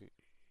Yeah, you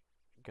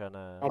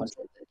gonna Once,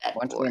 exit the dead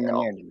once we're in the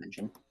world. mirror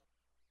dimension.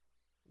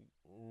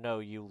 No,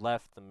 you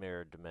left the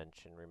mirror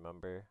dimension,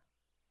 remember?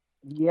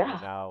 You're Yeah,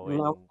 now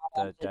no, in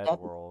the the dead dead.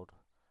 world,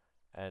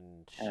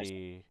 and And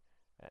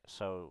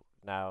so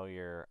now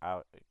you're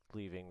out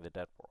leaving the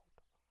dead world.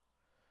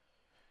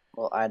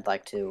 well, I'd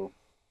like to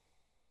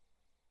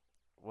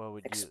What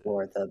would you?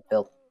 explore the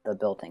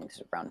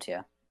buildings around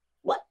here.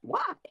 What?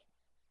 Why?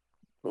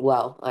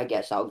 Well, I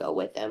guess I'll go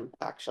with him,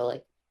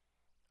 actually.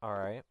 All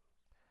right,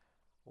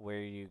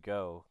 where you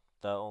go?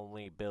 The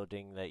only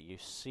building that you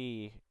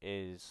see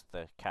is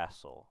the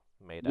castle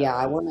made Yeah, out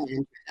I of. want to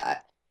enter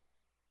that.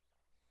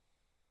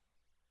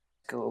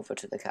 Go over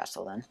to the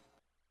castle then.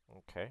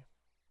 Okay.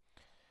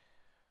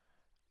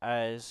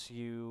 As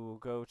you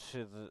go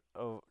to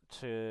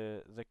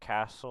the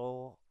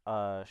castle,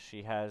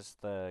 she has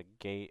the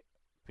gate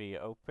be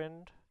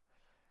opened.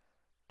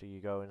 Do you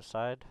go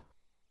inside?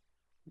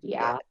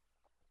 Yeah,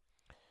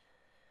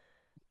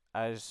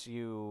 As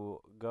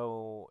you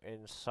go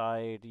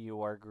inside,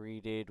 you are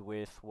greeted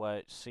with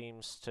what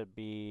seems to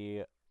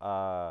be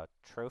a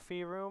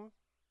trophy room.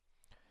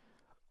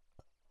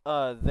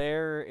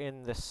 There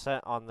in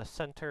the on the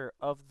center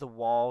of the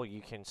wall,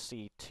 you can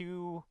see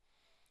two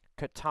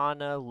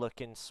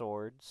katana-looking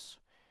swords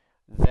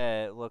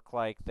that look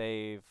like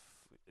they've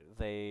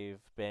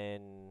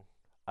been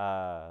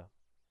uh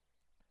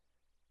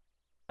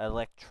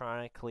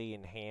electronically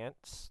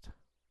enhanced.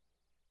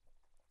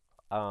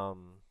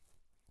 Um,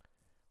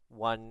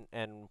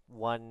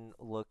 one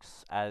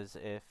looks as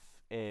if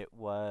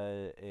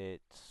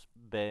it's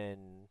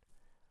been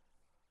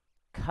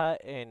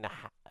cut in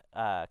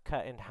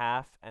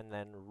half and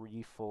then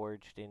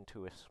reforged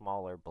into a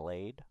smaller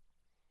blade,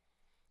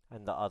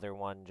 and the other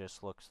one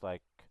just looks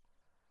like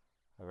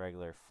a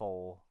regular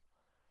full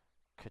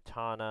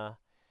katana.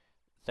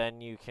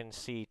 Then you can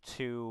see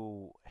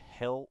two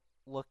hilt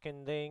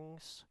looking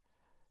things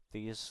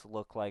These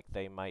look like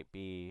they might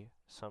be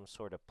some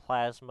sort of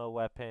plasma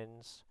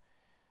weapons.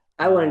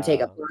 I want to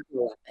take a Uh,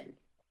 plasma weapon.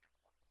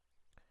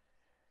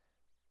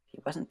 He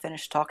wasn't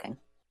finished talking.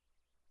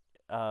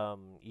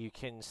 you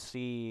can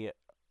see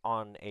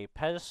on a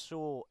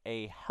pedestal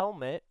a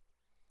helmet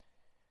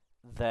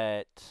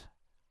that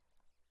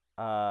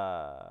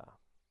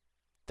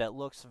that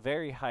looks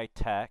very high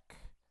tech,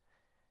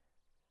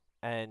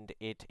 and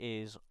it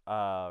is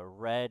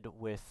red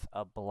with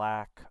a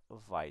black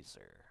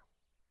visor.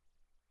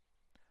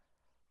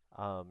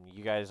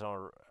 You guys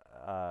are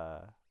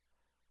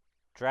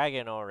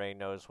Dragon already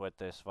knows what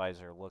this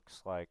visor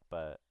looks like,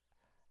 but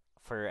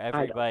for I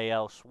don't. everybody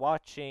else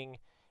watching,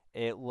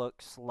 it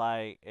looks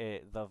like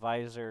the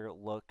visor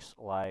looks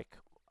like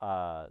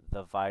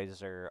the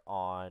visor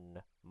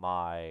on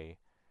my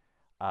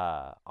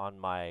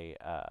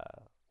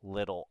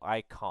little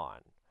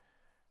icon.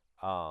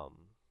 Um,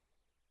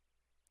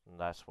 and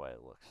that's what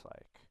it looks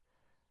like.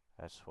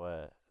 That's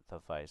what the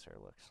visor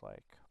looks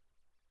like.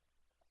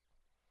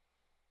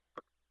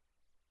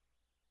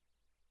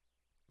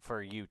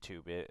 For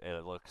YouTube,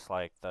 it looks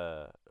like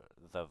the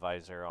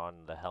visor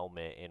on the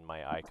helmet in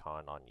my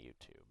icon on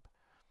YouTube.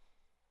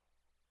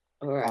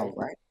 All right. All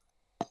right.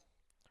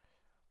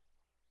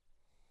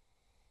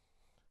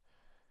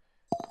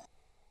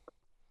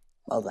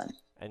 Well then.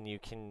 And you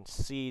can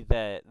see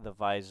that the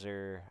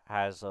visor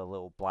has a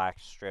little black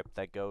strip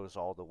that goes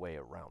all the way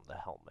around the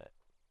helmet.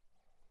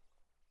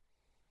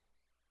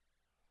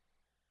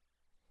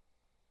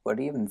 Would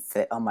it even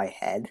fit on my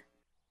head?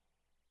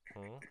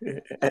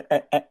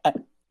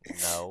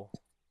 No,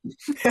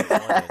 it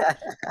wouldn't.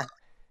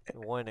 It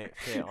wouldn't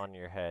fit on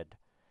your head.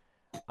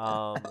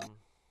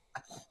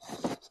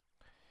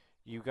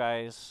 You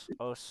guys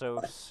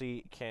also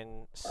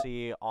can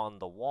see on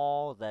the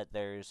wall that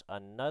there's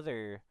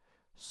another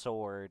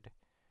sword.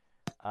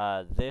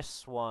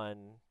 This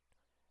one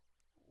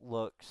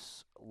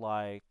looks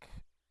like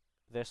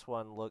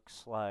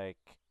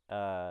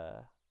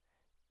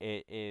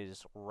it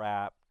is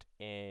wrapped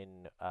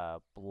in a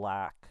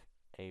black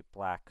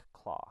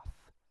cloth.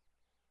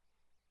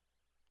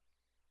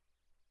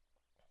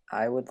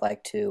 I would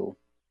like to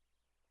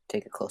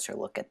take a closer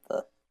look at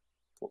the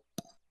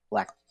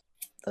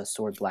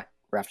sword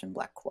wrapped in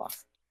black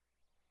cloth.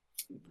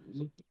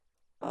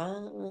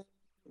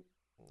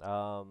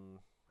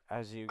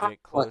 As you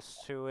get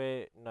close to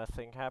it,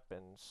 nothing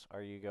happens.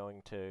 Are you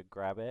going to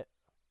grab it?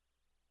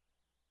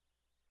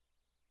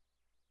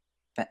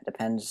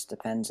 Depends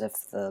if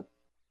the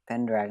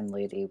Pendragon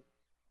lady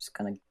is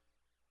gonna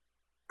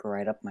go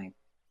right up my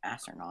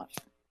ass or not.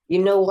 You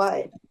know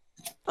what?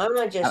 I'm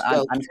gonna just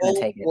I'm just gonna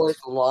take it. You're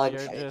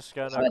just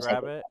gonna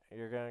grab it.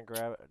 You're gonna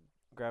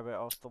grab it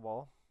off the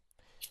wall.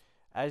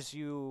 As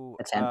you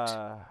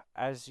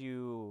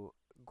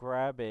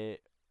grab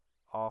it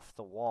off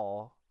the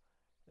wall,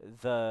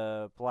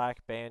 the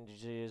black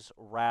bandages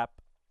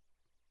wrap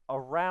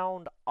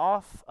around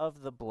off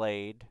of the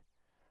blade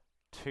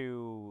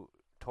till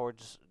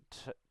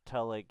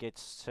it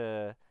gets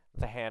to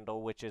the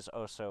handle, which is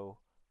also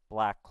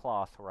black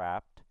cloth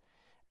wrapped.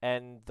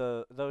 And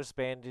those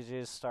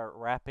bandages start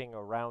wrapping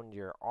around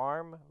your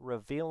arm,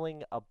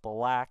 revealing a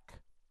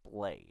black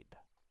blade.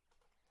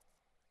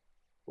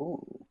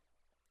 Ooh.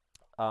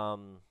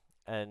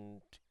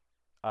 And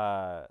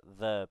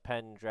the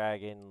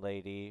Pendragon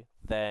lady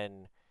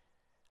then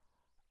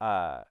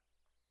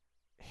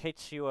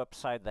hits you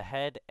upside the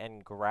head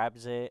and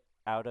grabs it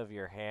out of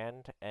your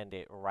hand, and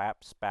it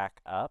wraps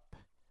back up,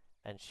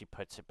 and she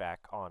puts it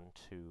back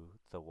onto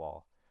the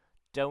wall.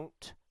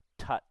 Don't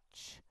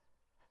touch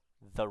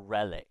the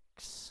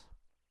relics.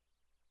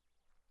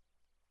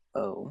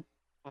 Oh.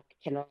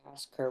 Can I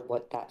ask her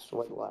what that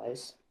sword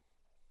was?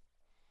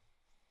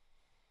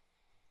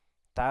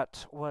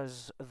 That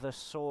was the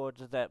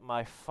sword that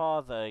my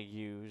father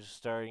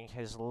used during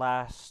his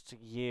last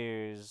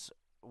years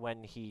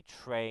when he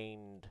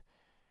trained,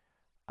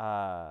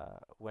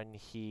 when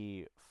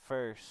he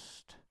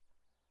first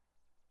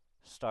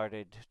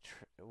started,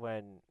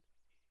 when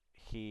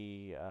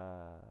he,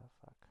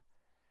 fuck.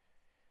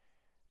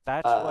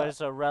 That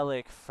was a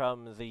relic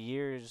from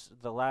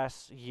the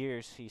last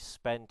years he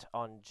spent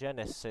on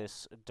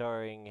Genesis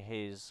during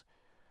his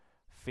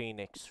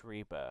Phoenix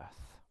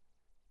rebirth.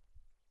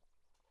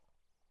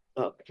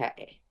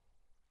 Okay.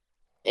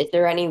 Is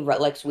there any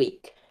relics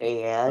we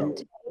can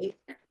take?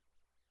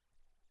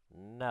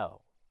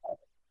 No.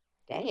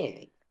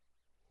 Dang.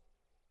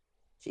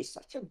 She's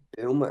such a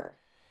boomer.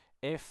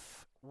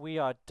 If we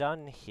are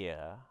done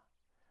here,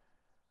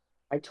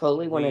 I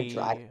totally want to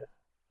drag her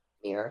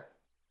here.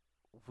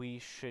 We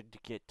should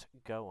get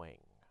going.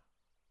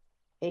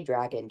 Hey,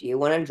 Dragon, do you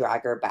want to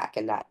drag her back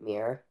in that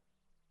mirror?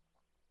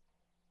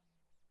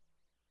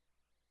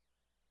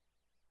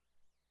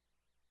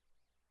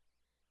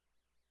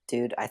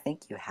 Dude, I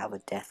think you have a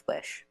death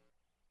wish.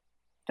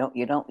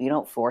 You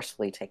don't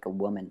forcefully take a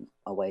woman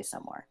away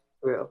somewhere.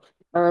 True.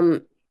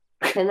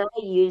 Can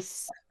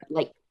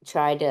I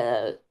try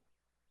to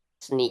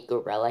sneak a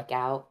relic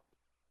out?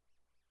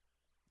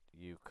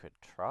 You could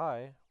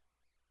try.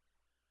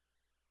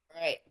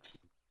 Right.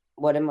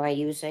 What am I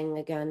using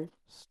again?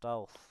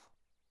 Stealth.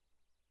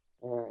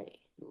 Alright.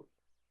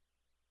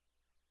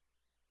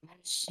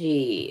 Let's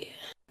see.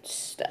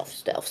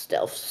 Stealth.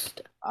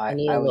 I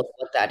need I to would look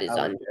what that I is would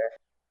under.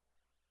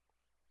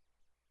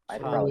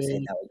 I'd probably say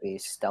 20. that would be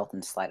stealth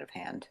and sleight of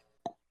hand.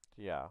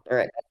 Yeah.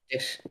 Alright,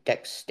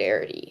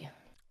 dexterity.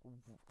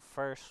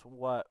 First,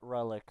 what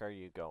relic are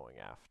you going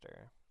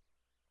after?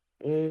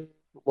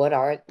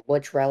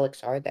 Which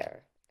relics are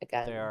there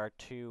There again? are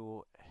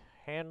two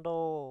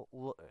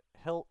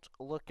hilt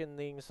looking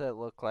things that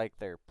look like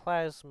they're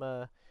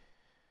plasma,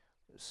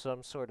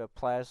 some sort of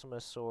plasma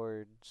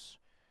swords.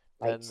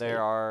 Then there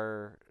Lightsaber.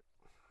 are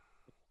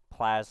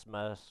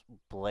plasma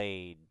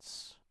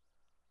blades.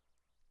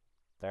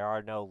 There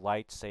are no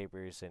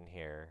lightsabers in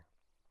here.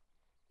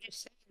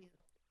 Just saying.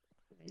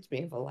 Reminds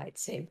me of a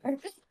lightsaber.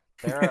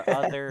 There are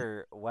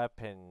other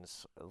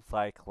weapons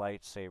like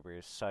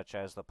lightsabers, such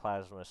as the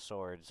plasma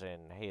swords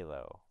in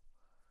Halo.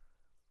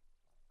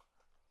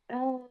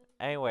 Oh,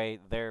 Anyway,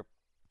 they're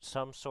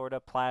some sort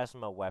of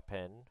plasma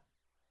weapon.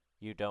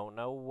 You don't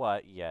know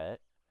what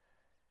yet.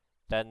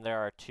 Then there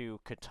are two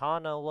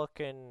katana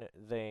looking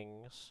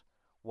things.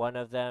 One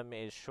of them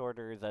is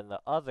shorter than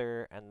the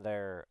other, and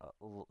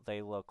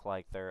they look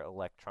like they're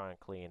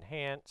electronically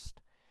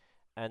enhanced.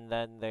 And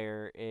then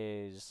there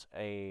is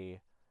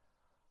a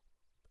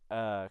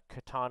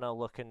katana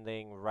looking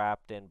thing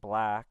wrapped in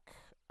black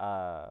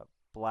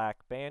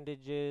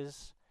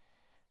bandages,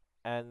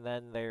 and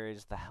then there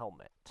is the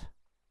helmet.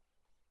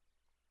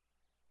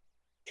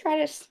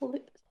 try to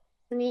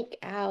sneak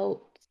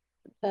out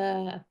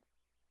the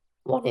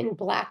one in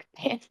black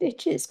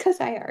bandages because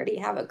I already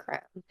have a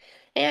crown.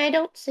 And I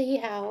don't see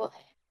how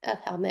a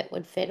helmet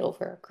would fit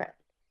over a crown.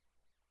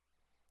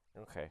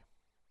 Okay,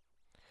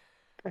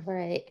 All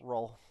right.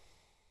 roll.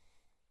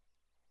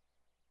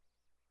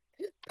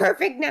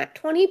 Perfect nat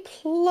 20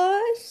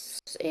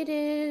 plus it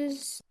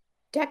is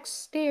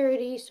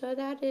dexterity, so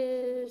that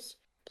is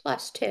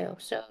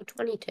 +2, so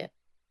 22.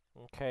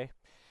 Okay.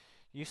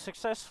 You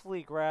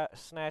successfully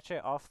snatch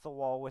it off the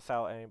wall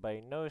without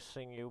anybody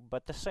noticing you,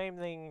 but the same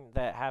thing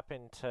that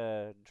happened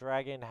to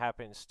Dragon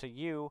happens to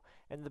you,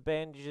 and the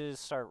bandages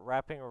start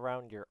wrapping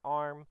around your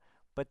arm,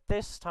 but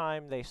this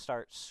time they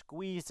start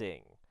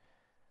squeezing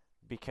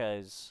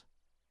because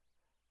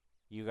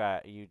you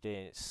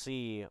didn't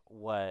see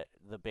what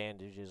the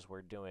bandages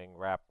were doing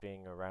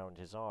wrapping around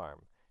his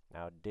arm.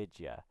 Now did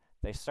ya?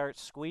 They start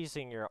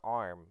squeezing your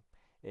arm.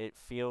 It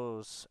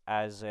feels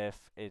as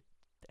if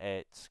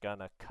it's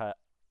gonna cut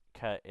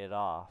it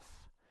off.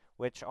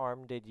 Which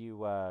arm did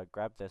you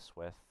grab this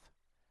with?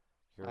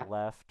 Your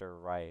left or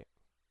right?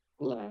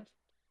 Left.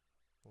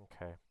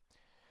 Okay.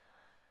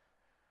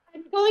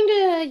 I'm going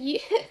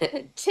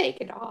to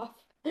take it off.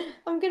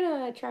 I'm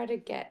gonna try to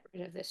get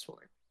rid of this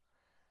sword.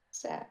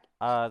 Sad.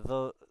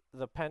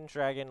 The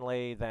Pendragon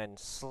Lady then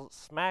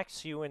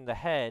smacks you in the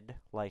head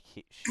like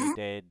she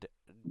did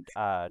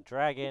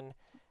Dragon,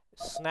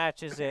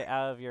 snatches it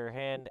out of your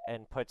hand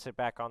and puts it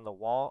back on the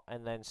wall,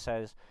 and then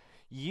says,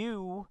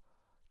 "You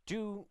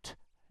do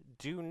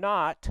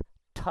not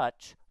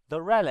touch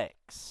the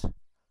relics.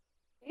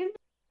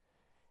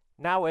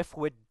 Now, if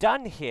we're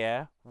done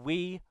here,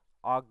 we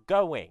are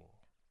going."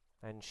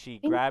 And she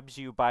grabs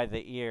you by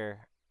the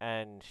ear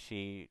and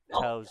she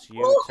tells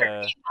you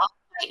to.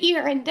 My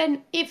ear, and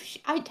then if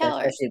I tell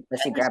her,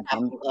 Does she grab him?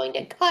 I'm going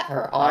to cut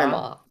her arm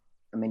off.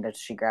 I mean, does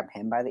she grab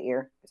him by the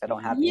ear? Because I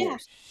don't have Yeah.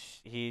 ears.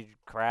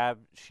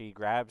 She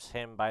grabs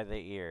him by the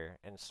ear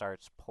and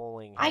starts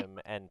pulling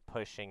him and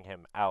pushing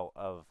him out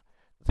of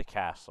the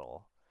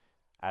castle,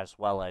 as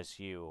well as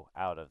you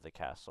out of the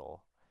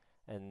castle,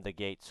 and the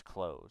gates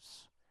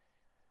close.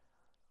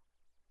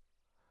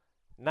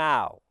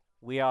 Now,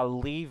 we are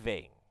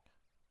leaving.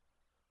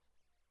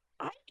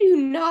 I do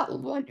not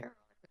want her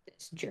on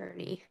this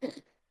journey.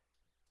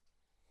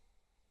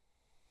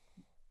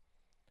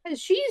 Because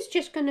she's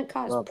just going to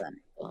cause Well then.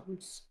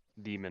 problems.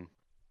 Demon,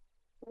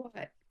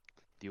 What?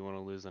 do you want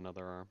to lose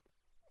another arm?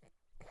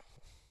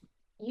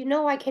 You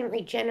know I can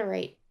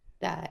regenerate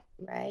that,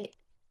 right?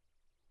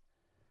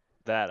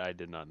 That I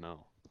did not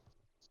know.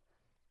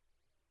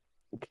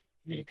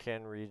 You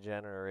can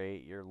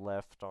regenerate your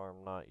left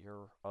arm, not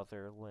your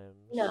other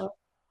limbs. No.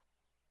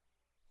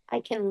 I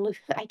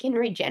can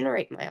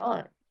regenerate my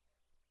arm.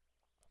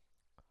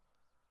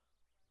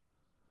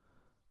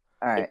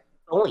 Alright.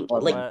 Going to,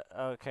 like,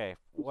 Okay,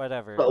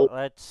 whatever. go.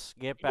 Let's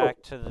get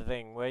back to the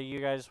thing. What do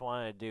you guys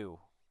want to do?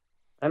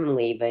 I'm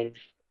leaving.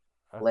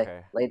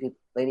 Okay.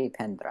 Lady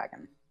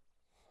Pendragon.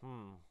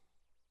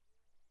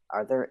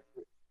 Are there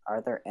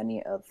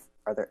any of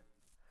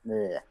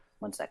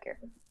one sec here.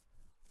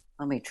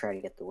 Let me try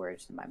to get the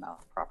words in my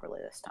mouth properly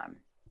this time.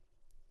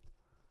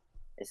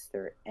 Is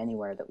there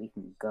anywhere that we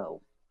can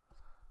go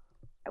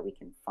that we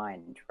can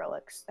find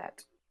relics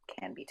that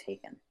can be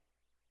taken?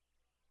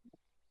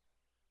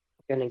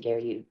 I'm gonna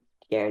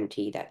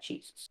guarantee that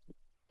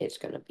it's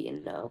gonna be a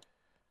no.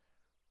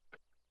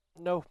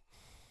 No.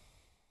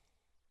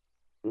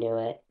 Knew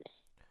it.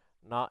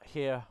 Not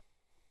here.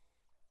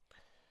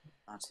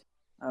 Not.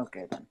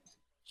 Okay then.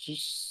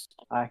 She's.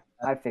 I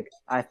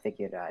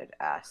figured I'd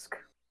ask.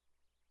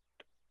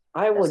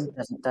 I would.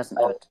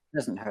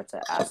 Doesn't hurt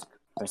to ask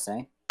per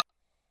se.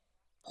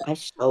 I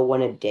still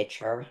want to ditch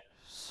her. Well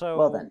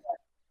So, then,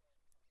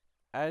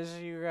 as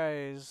you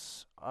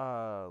guys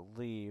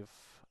leave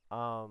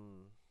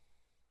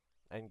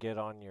and get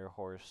on your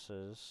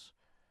horses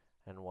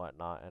and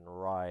whatnot and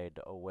ride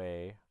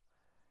away,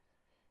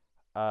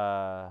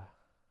 uh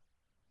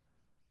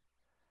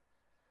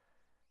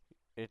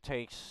it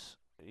takes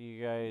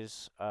you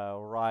guys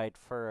ride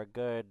for a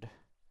good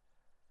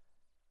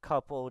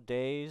couple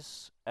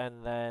days,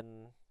 and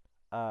then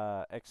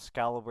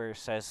Excalibur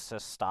says to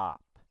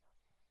stop.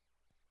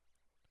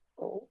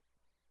 Oh.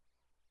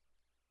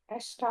 I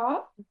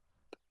stop.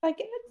 I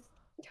guess.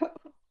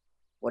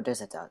 what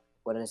is it?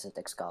 What is it,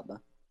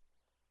 Excalibur?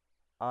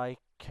 I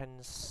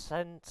can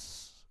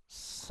sense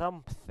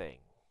something.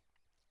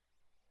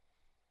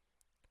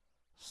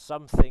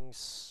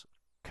 Something's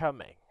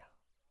coming.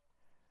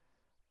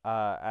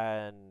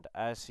 And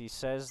as he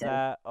says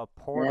that, a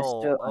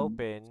portal Sinister,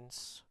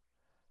 opens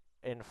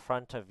in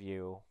front of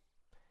you,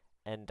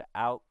 and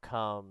out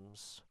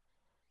comes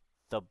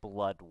the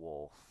Blood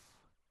Wolf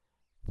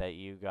that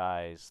you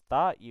guys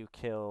thought you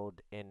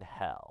killed in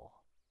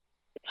hell.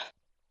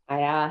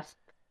 I asked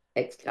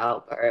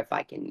Excalibur if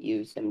I can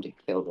use him to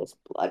kill this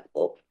blood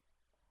wolf.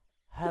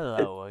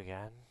 Hello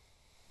again.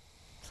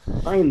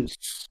 I'm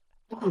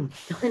so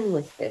done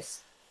with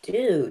this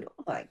dude.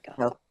 Oh my god.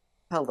 Oh,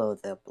 hello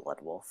there, Blood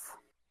Wolf.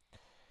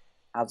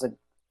 How's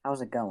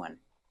it going?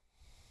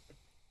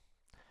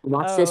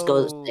 Watch this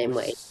go the Oh, same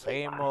way.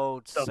 same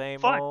old, The same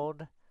fuck?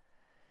 old.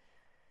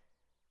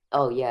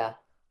 Oh yeah.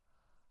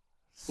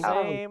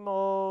 Same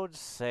old,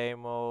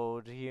 same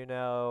old. You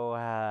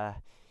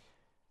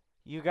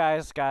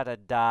guys gotta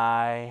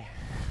die.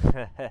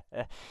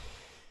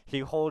 He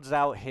holds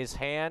out his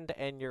hand,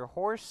 and your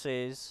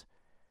horses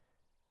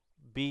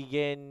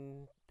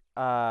begin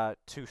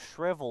to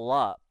shrivel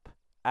up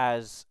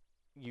as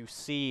you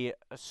see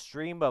a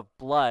stream of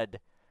blood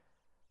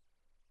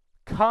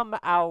come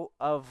out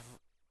of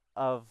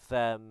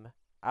them,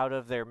 out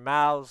of their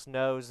mouths,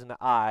 nose, and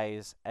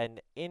eyes,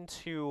 and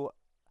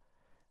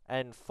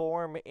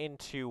form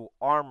into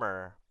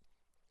armor,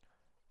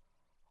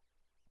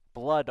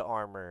 blood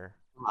armor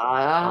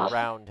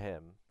around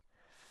him.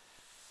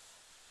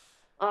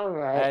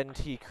 Alright. And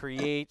he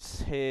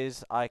creates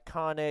his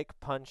iconic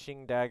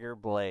punching dagger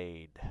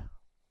blade.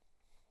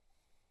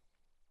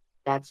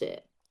 That's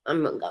it.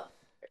 I'm gonna go.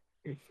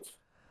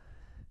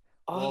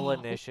 Roll Oh.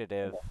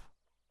 initiative.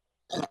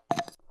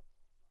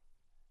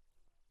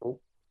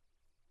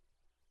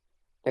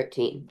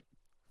 13.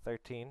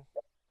 13.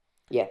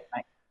 Yeah.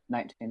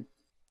 19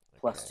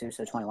 plus Okay. 2,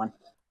 so 21.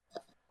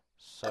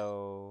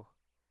 So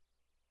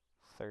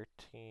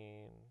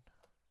 13.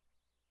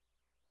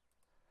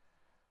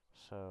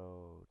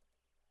 So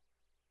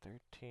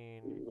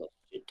 13,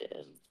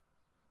 Initiative.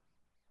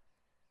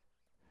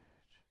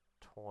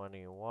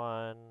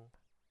 21.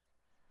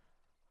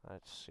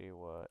 Let's see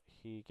what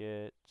he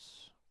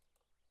gets.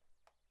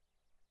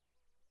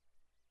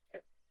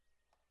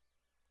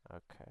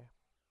 Okay.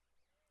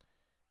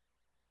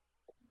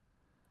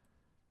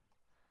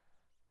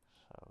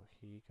 So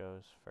he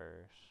goes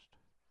first.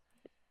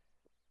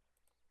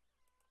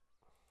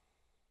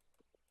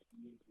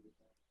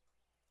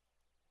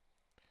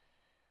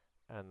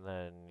 And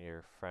then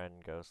your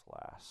friend goes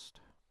last.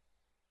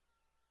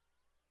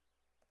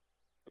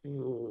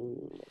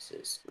 This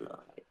is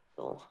not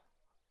ideal.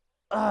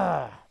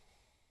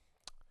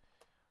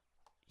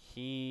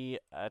 He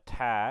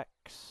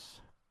attacks.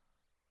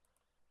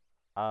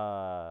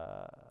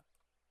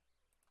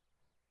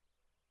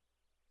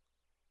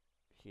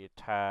 He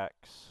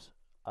attacks.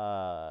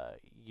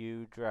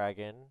 You,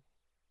 dragon.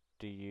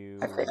 Do you?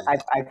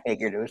 I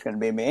figured it was going to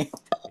be me.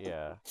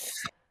 Yeah.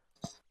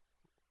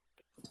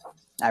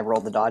 I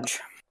rolled the dodge.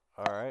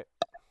 All right.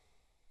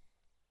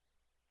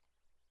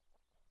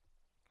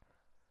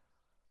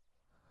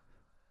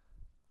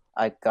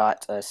 I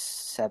got a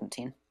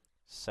 17.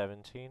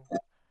 17.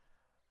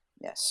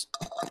 Yes.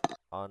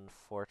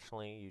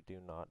 Unfortunately, you do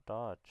not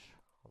dodge.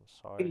 I'm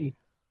sorry.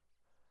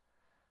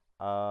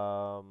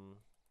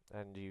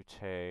 And you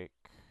take.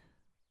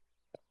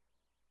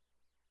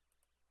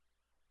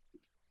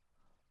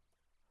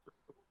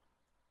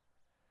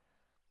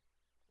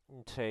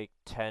 You take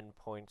 10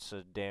 points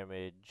of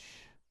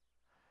damage.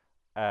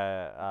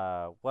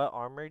 What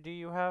armor do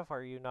you have?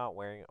 Are you not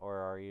wearing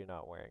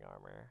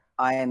armor?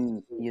 I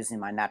am using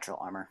my natural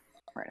armor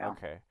right now.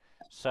 Okay.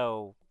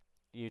 So,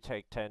 you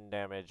take 10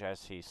 damage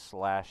as he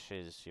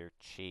slashes your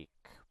cheek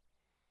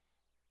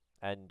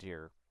and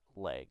your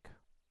leg.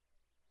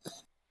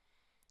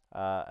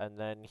 And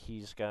then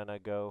he's gonna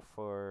go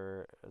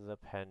for the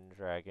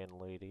Pendragon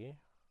lady.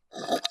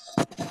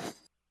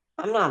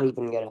 I'm not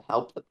even gonna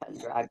help the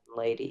Pendragon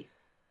lady.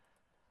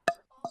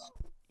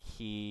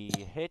 He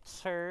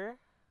hits her,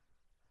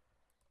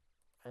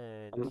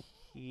 and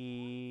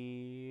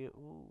he...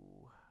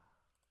 Ooh.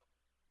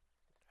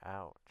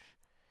 Ouch.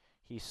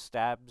 He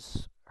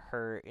stabs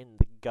her in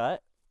the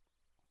gut,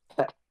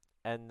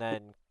 and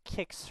then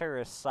kicks her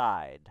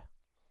aside.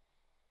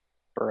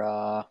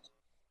 Bruh.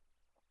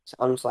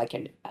 Sounds like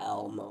an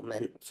L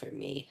moment for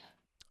me.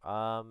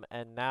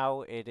 And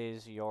now it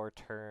is your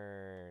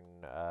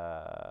turn,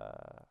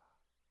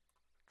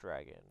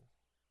 dragon.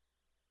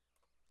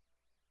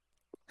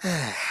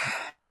 So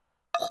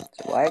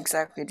why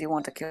exactly do you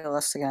want to kill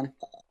us again?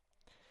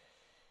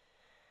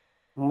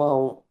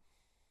 Well,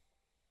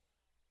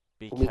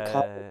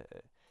 Because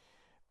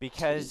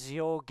because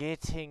you're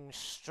getting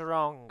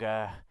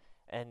stronger,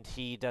 and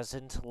he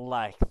doesn't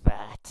like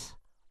that.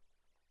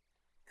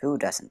 Who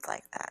doesn't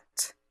like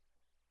that?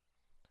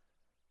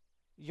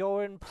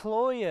 Your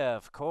employer,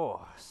 of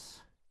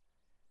course.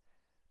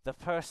 The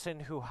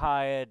person who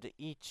hired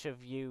each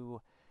of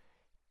you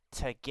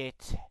to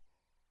get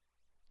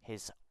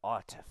his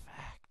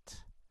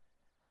artifact.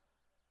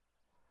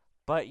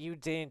 But you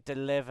didn't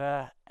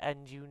deliver,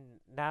 and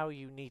now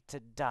you need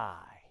to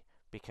die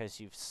because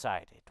you've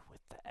sided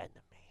with the enemy.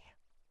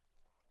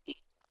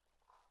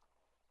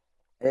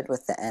 Did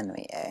with the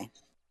enemy, eh?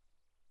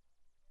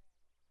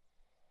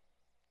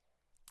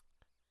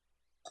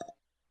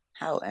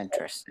 How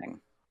interesting.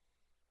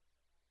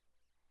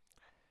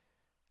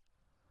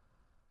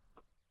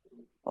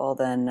 Well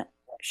then,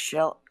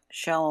 shall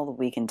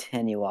we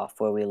continue off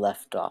where we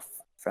left off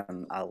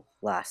from our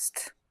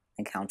last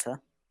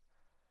encounter?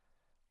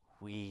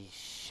 We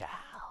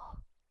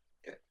shall.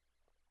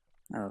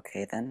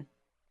 Okay then.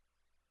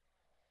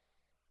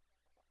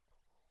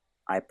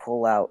 I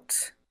pull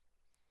out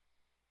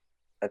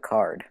a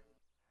card.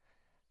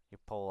 You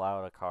pull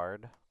out a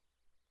card.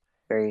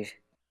 Very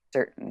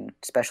certain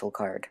special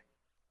card.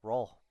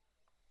 Roll.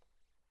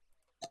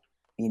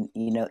 You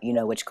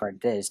know which card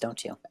it is,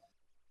 don't you?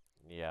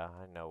 Yeah,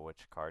 I know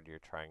which card you're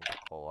trying to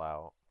pull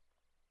out.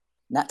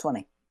 Nat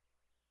 20.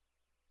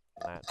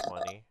 Nat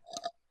 20.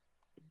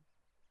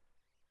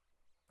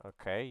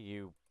 Okay,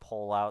 you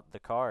pull out the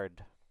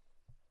card.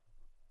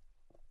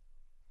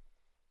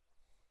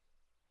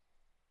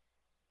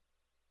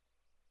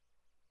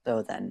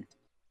 So then,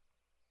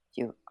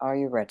 are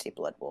you ready,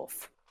 Blood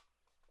Wolf?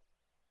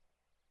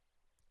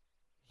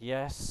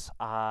 Yes,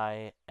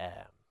 I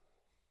am.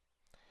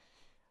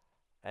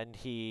 And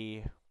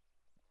he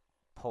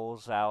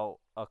pulls out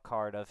a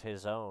card of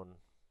his own.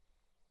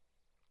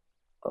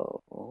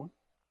 Oh.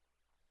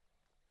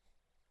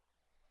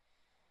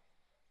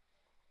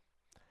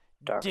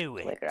 Dark Do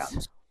it.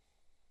 Playgrounds.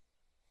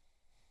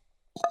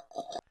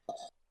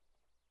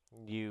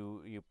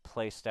 You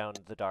place down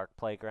the dark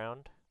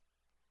playground.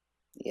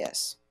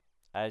 Yes.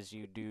 As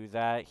you do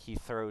that, he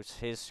throws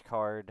his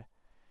card,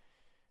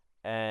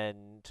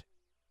 and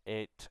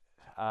it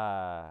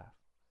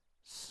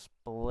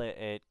split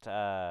it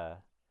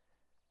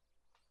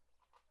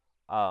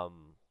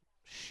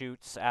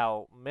shoots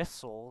out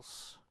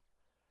missiles,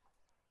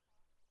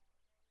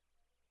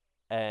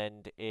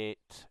 and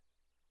it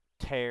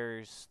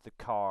tears the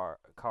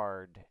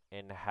card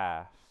in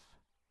half,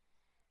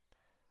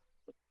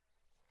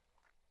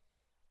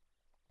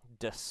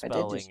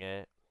 dispelling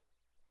it.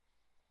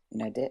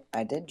 And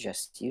I did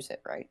just use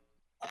it, right?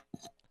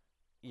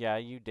 Yeah,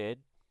 you did.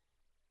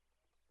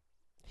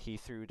 He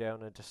threw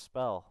down a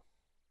dispel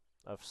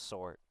of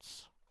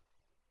sorts.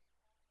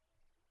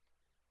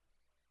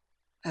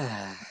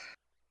 I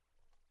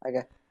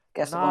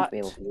guess I won't Not be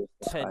able to use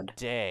this card.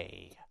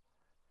 today,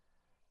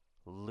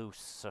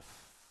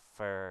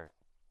 Lucifer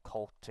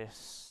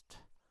cultist.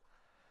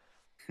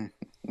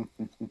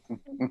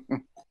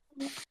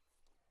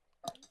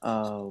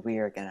 Oh, we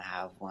are gonna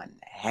have one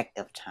heck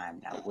of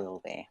time now,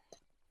 will we?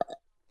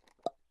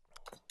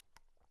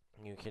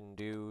 You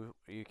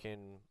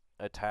can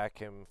attack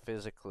him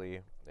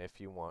physically if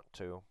you want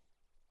to.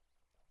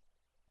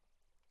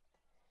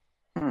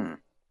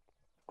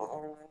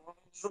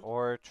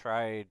 Or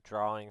try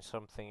drawing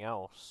something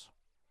else.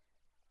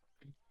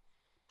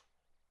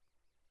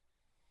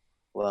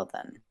 Well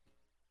then.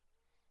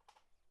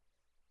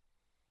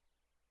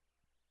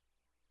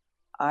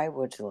 I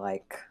would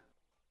like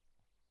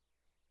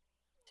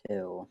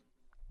to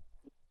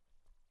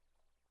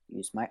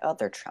use my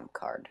other trump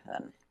card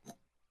then.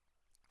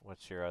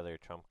 What's your other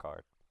trump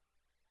card?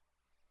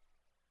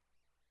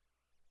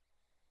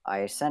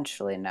 I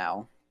essentially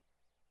now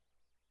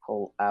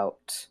pull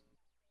out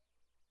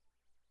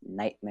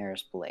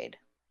Nightmare's Blade.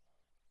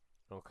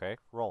 Okay,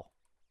 roll.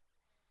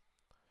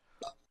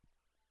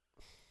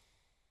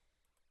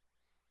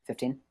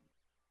 15?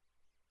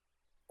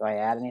 Do I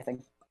add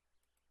anything?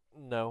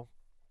 No.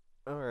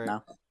 Alright.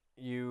 No?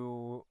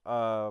 You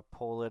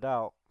pull it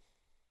out.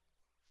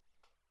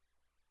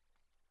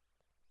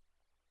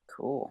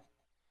 Cool.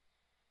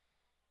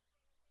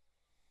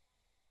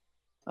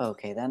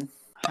 Okay then.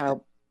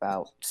 How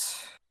about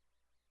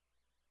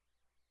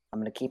I'm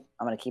gonna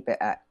keep it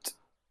at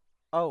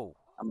Oh,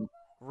 Um,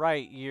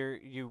 right.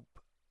 You.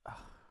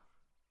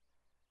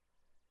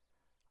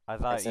 I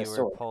thought it's a you were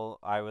sword.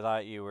 I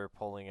thought you were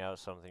pulling out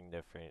something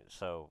different.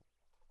 So,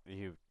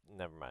 you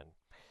never mind.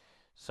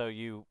 So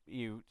you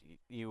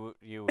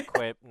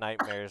equip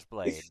Nightmare's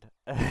blade.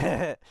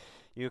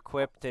 You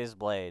equipped his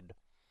blade.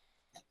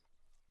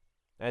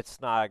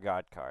 It's not a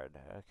god card.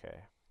 Okay.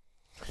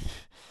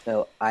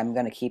 So I'm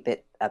gonna keep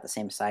it at the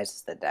same size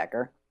as the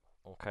dagger,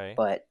 Okay.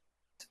 but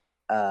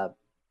uh,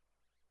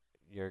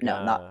 You're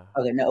no, not gonna.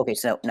 okay. No, okay.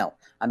 So no,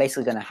 I'm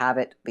basically gonna have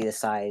it be the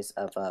size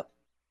of a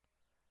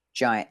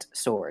giant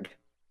sword,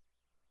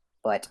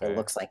 but Okay. it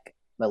looks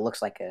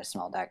like a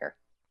small dagger.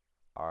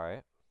 All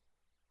right.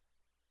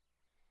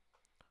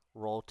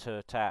 Roll to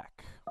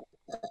attack.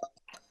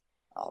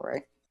 All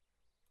right.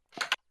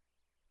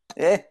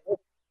 Eh.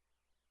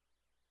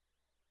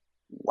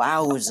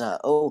 Wowza.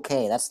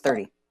 Okay, that's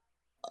 30.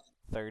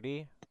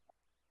 30.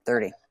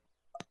 30.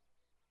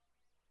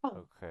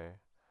 Oh, Okay.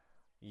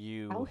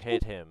 You how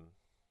hit him.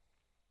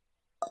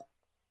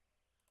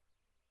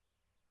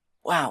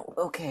 Wow.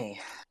 Okay.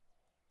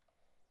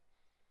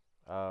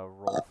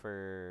 Roll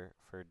for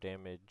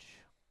damage.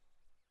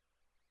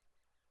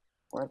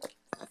 Where the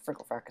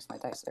frickle frack is my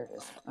dice? There it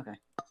is. Okay.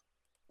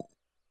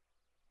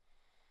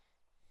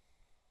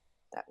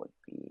 That would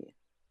be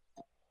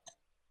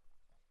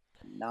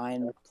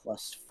 9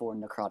 plus 4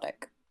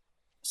 necrotic.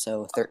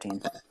 So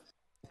 13.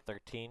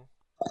 13.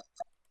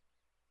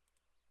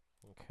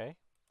 Okay.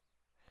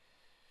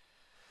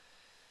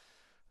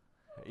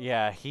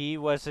 Yeah, he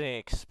wasn't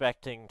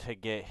expecting to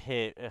get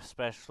hit,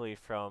 especially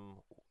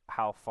from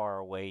how far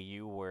away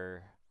you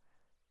were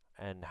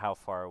and how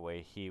far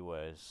away he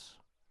was.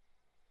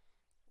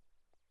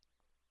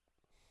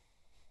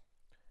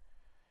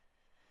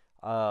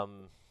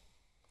 Um,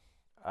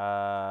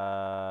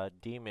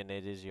 Demon,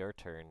 it is your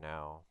turn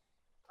now.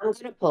 I'm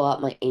gonna pull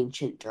out my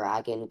ancient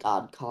dragon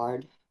god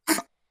card.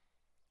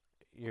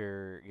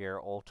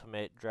 Your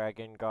ultimate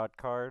dragon god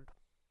card.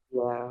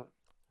 Yeah.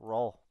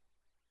 Roll.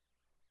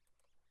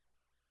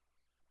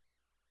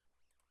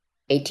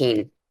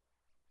 18.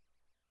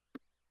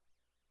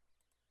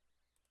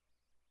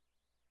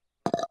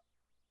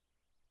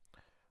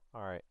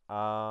 All right.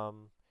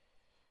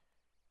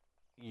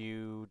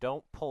 You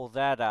don't pull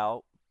that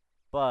out,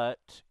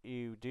 but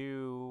you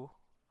do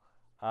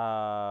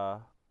high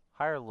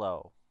or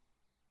low?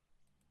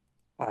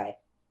 Hi.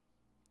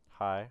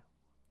 High.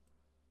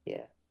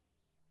 Yeah.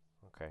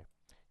 Okay.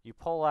 You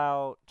pull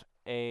out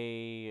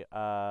a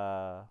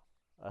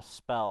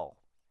spell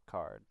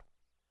card.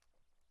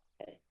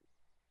 Okay.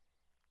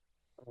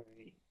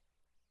 Alright.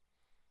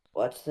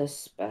 What's the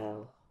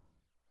spell?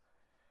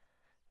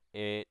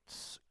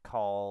 It's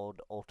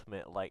called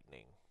Ultimate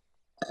Lightning.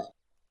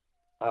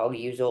 I'll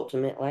use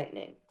ultimate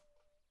lightning.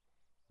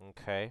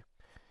 Okay.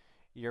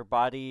 Your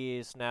body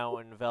is now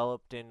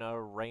enveloped in a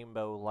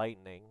rainbow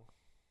lightning,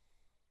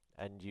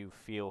 and you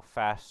feel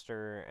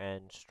faster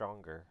and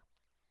stronger.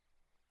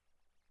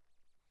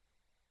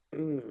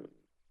 Hmm.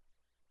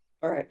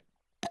 Alright.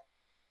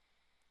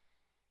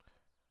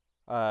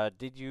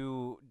 Did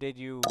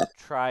you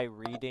try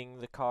reading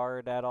the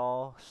card at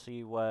all?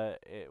 See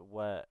what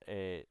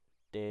it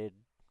did?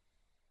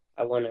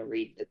 I wanna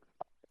read the.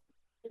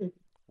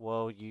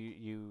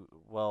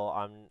 Well,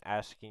 I'm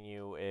asking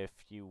you if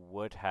you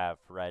would have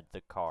read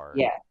the card.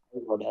 Yeah, I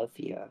would have,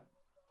 yeah.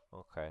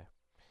 Okay.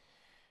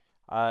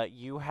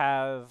 You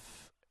have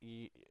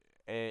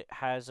it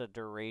has a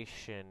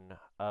duration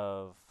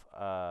of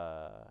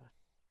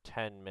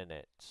 10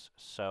 minutes.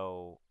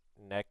 So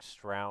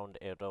next round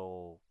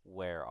it'll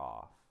wear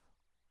off.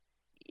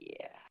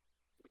 Yeah.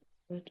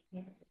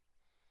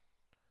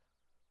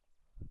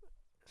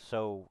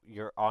 So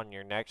you're on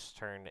your next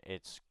turn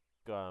it's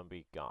gonna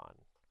be gone.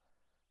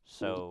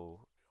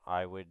 So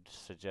I would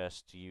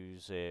suggest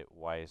use it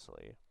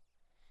wisely.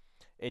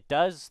 It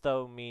does,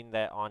 though, mean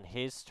that on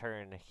his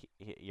turn,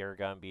 you're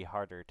going to be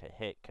harder to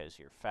hit because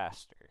you're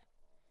faster.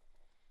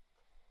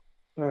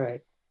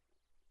 Alright.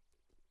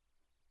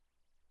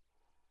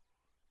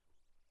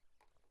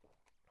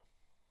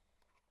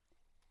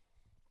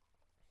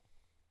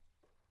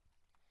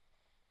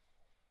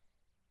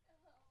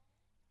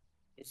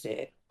 Is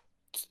it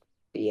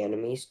the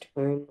enemy's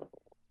turn?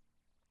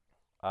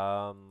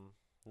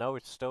 No,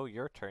 it's still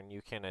your turn.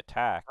 You can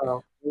attack.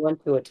 Oh, I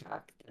want to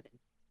attack then.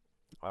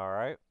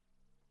 Alright.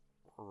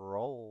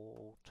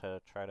 Roll to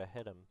try to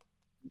hit him.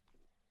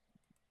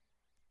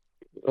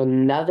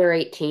 Another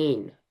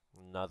 18.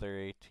 Another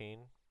 18.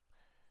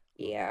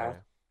 Yeah. Okay.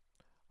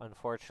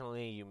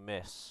 Unfortunately, you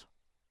miss.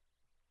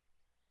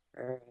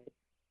 Alright.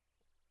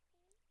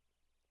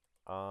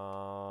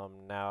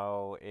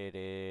 Now it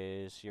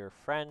is your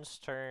friend's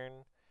turn,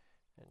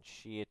 and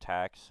she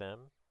attacks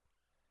him.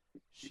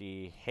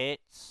 She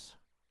hits,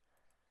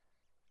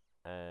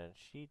 and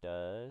she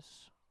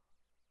does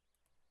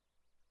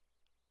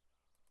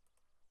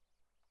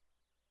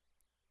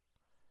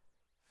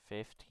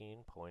 15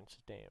 points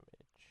of damage.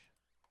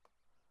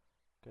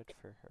 Good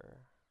for her.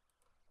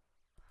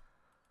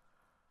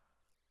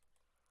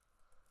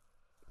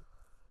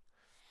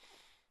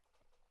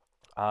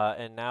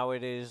 And now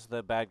it is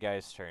the bad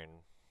guy's turn.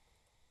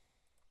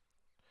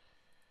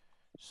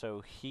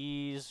 So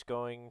he's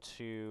going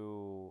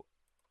to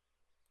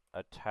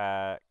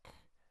attack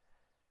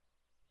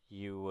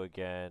you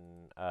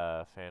again,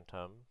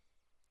 Phantom.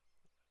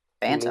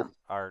 Phantom.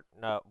 Or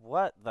no,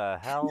 what the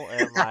hell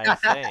am I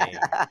saying?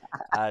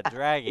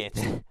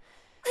 Dragon.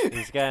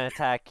 He's gonna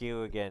attack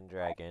you again,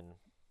 Dragon.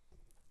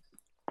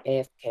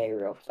 AFK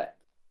real fast.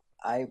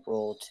 I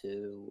roll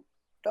to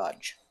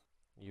dodge.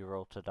 You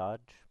roll to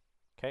dodge.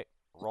 Okay,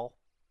 roll.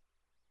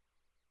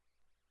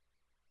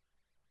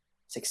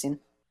 16.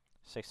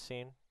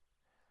 16.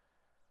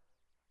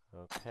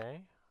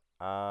 Okay.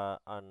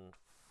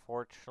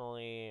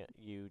 Unfortunately,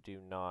 you do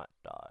not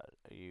dodge.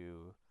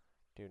 You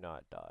do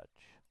not dodge.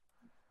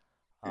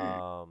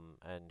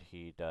 And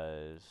he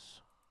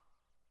does.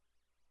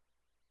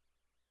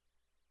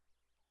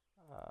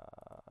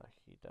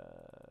 He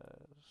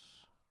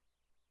does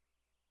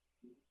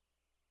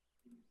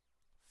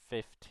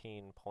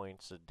 15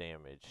 points of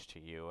damage to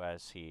you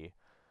as he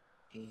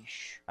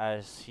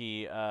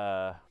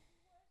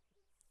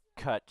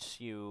cuts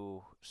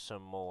you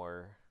some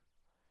more.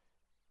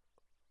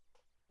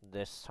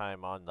 This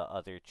time on the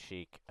other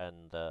cheek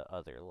and the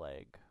other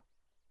leg.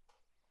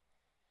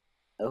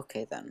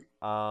 Okay then.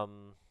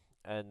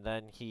 And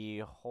then he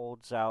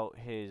holds out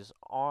his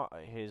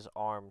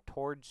arm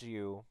towards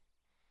you,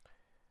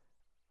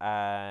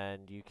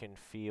 and you can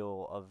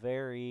feel a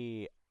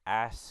very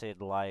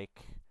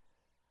acid-like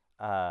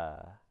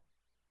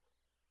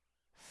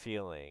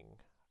feeling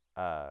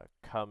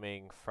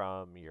coming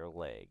from your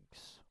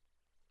legs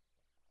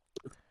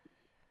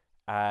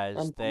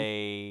as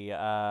they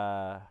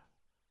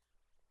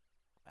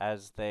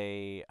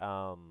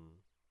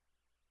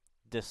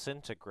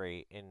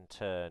disintegrate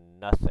into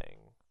nothing.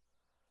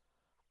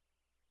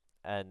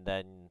 And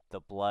then the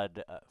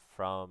blood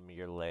from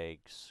your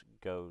legs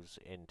goes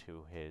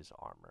into his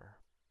armor.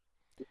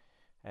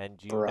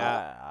 And you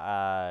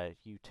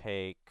you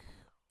take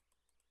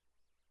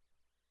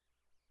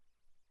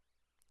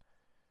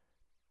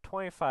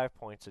 25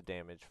 points of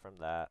damage from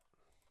that.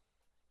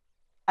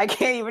 I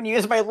can't even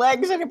use my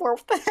legs anymore.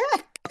 What the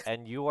heck?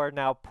 And you are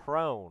now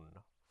prone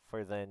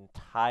for the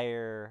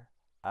entire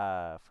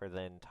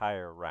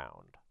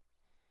round.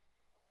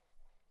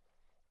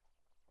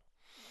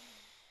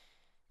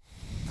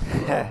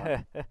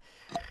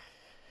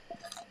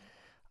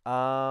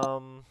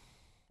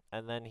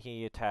 And then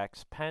he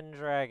attacks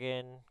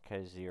Pendragon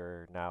because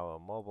you're now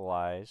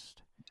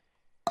immobilized.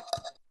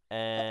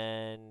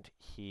 And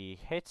he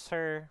hits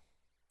her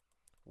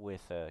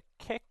with a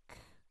kick.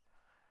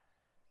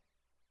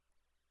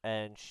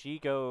 And she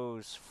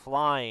goes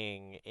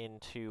flying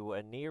into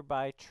a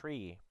nearby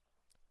tree,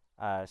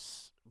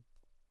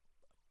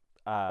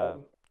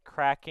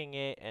 cracking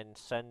it and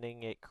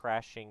sending it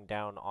crashing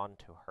down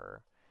onto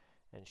her.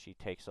 And she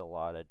takes a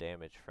lot of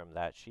damage from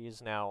that. She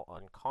is now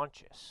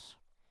unconscious.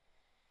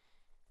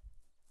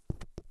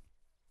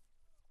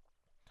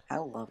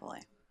 How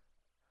lovely.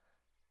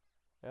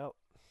 Yep.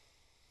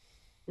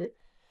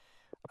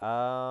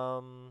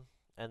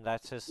 And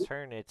that's his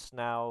turn. It's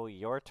now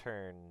your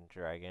turn,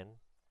 Dragon.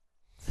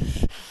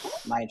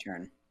 My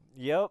turn.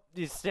 Yep,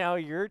 it's now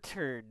your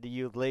turn,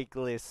 you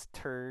legless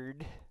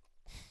turd.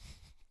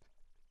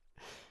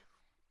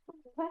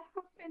 What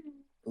happened?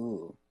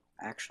 Ooh,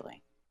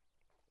 actually.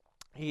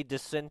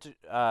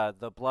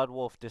 The blood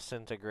wolf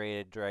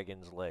disintegrated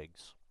Dragon's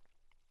legs.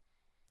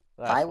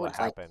 That's I what would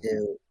like happened.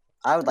 to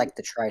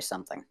try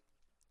something.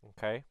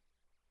 Okay.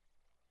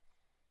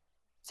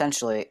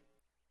 Essentially,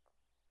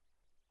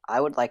 I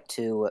would like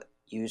to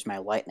use my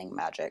lightning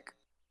magic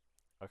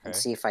Okay. and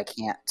see if I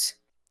can't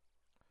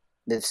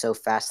move so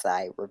fast that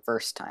I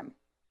reverse time.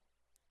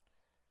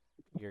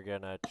 You're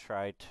gonna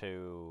try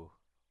to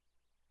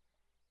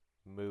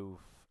move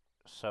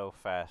so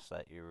fast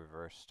that you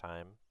reverse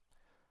time.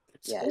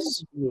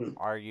 Yes.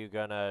 Are you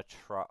gonna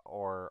try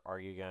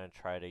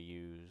to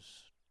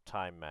use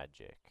time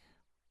magic?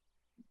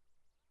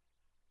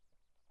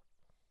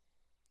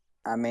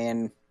 I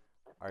mean,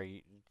 Are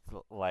you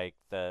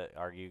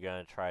are you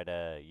gonna try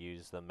to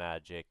use the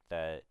magic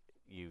that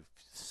you've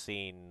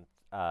seen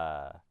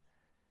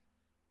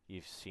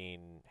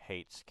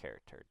Hate's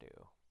character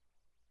do?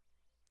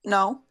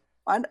 no.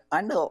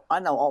 I know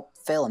I'll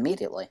fail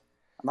immediately.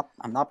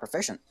 I'm not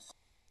proficient.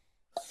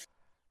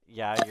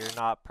 Yeah, you're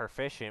not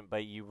proficient,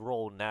 but you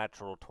roll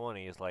natural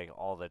 20s like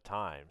all the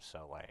time,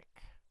 so like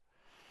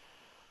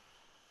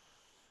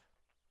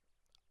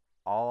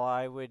all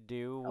I would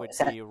do would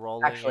be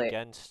rolling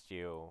against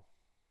you.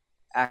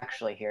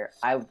 Actually, here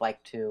I would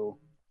like to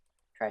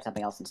try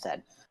something else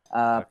instead.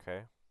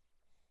 Okay.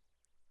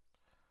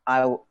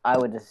 I'd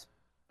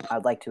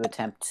like to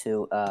attempt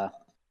to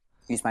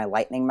use my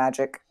lightning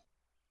magic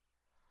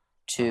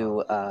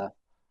to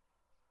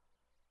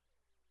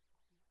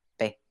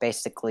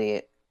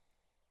basically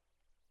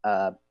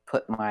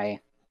put my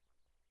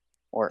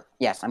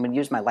I'm going to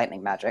use my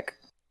lightning magic,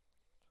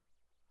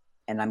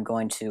 and I'm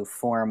going to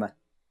form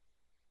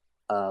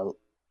a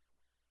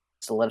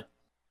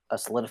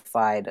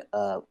solidified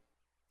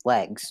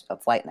legs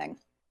of lightning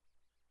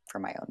for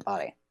my own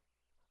body.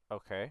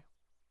 Okay.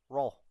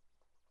 Roll.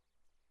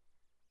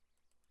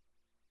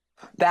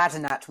 That's a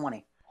nat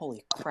 20.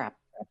 Holy crap.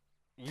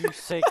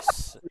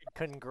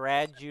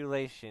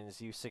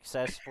 Congratulations, you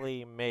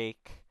successfully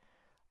make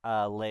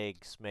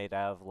legs made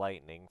out of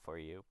lightning for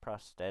you,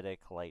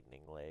 prosthetic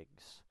lightning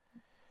legs.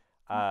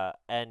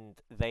 And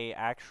they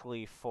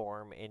actually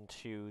form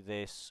into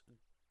this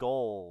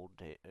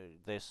golden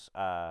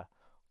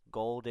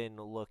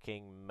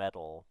looking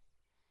metal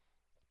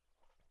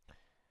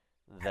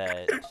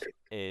that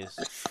is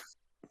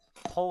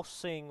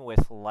pulsing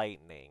with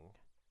lightning.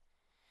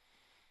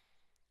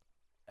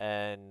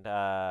 And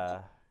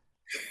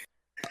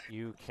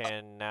you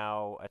can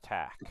now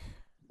attack.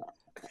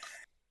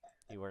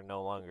 You are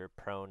no longer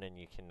prone and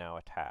you can now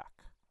attack.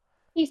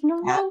 He's no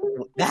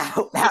longer.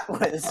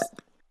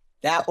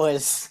 That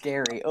was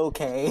scary.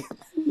 Okay.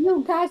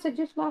 You guys, I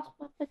just lost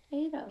my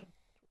potato.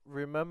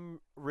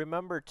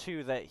 Remember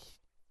too that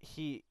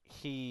he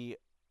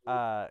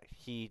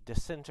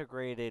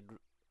disintegrated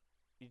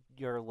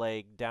your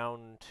leg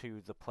down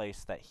to the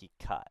place that he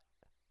cut.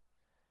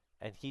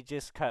 And he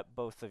just cut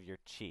both of your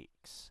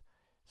cheeks.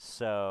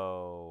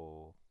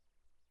 So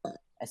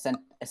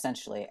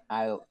Essentially,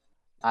 I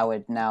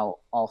would now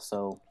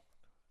also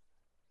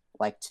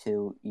like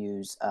to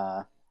use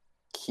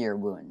cure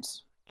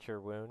wounds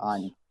cure wounds.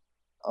 on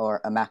or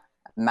a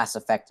mass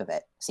effect of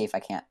it. See if I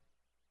can't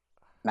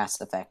mass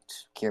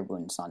effect cure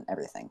wounds on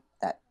everything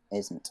that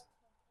isn't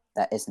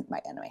my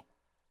enemy.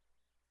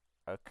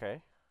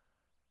 Okay.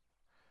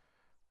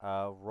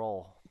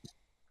 Roll.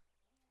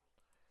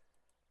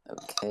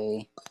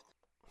 Okay.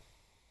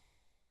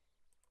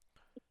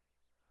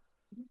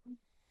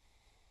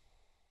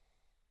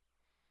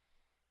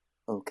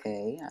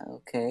 Okay,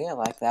 I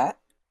like that.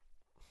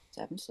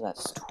 7, so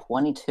that's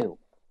 22.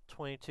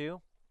 22.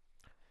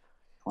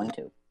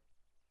 22.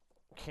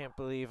 Can't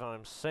believe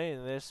I'm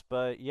saying this,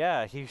 but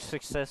yeah, you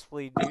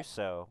successfully do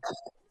so.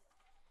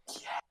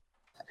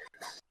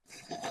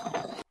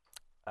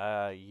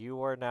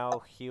 You are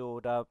now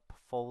healed up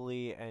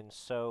fully, and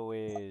so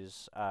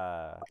is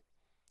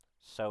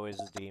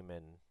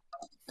Demon.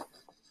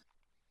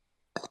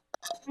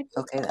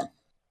 Okay then.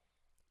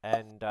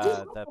 And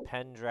the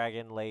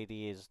Pendragon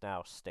lady is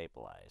now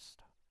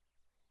stabilized,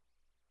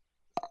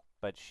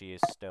 but she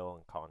is still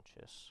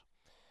unconscious.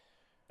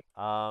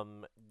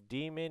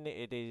 Demon,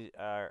 it is.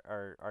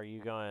 Are you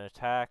going to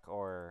attack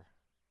or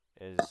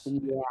is?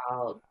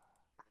 Yeah.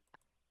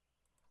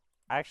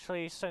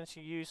 Actually, since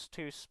you used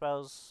 2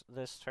 spells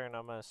this turn,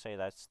 I'm gonna say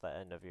that's the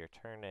end of your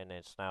turn, and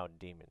it's now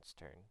Demon's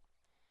turn.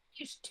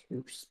 Use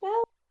 2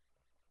 spells?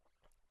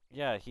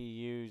 Yeah, he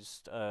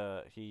used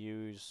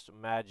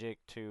magic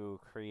to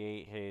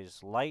create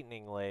his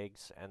lightning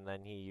legs, and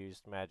then he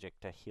used magic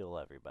to heal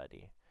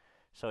everybody.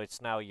 So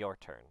it's now your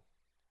turn.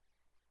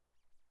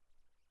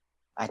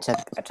 I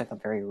took a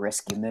very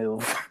risky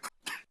move.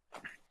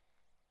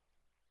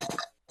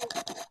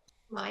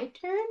 My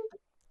turn?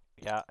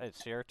 Yeah,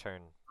 it's your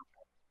turn.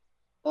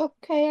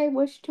 Okay, I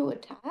wish to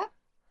attack.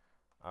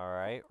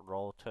 Alright,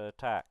 roll to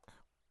attack.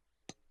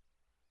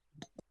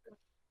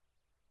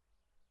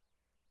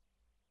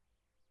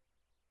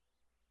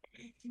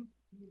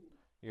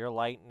 Your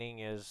lightning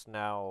is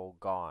now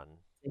gone.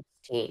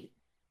 16.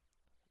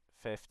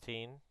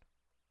 15?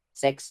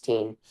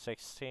 16.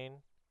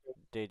 16?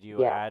 Did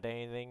you Yeah. add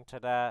anything to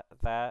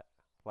that?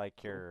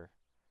 Like your...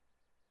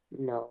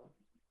 No.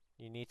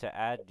 You need to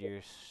add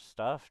your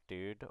stuff,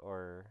 dude,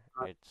 or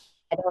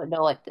it's... I don't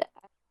know what to add.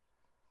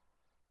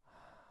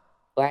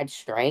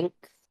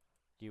 Strength?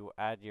 You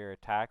add your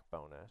attack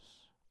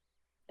bonus.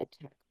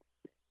 Attack.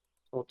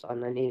 Hold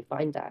on, I need to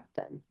find that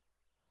then.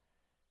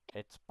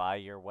 It's by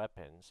your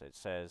weapons. It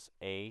says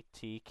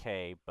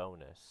ATK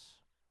bonus.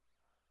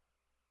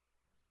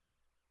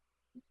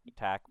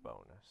 Attack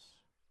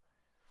bonus.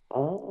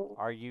 Oh.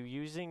 Are you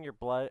using your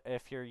blood?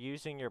 If you're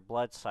using your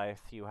blood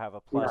scythe, you have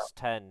a No. plus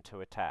 10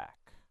 to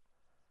attack.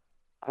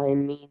 I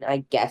mean, I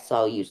guess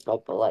I'll use my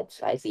blood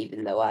size,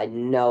 even though I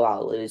know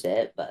I'll lose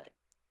it, but...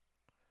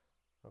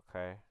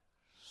 Okay.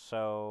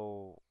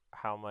 So,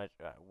 how much,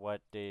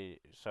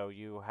 so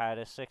you had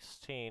a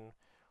 16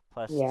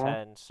 plus Yeah.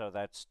 10, so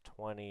that's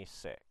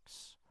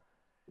 26.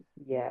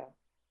 Yeah.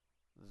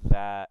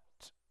 That,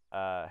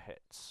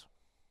 hits.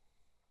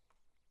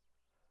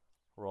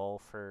 Roll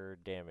for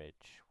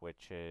damage,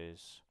 which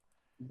is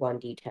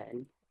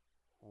 1d10.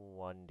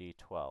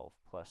 1d12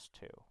 plus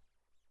 2.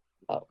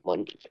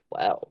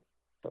 1d12.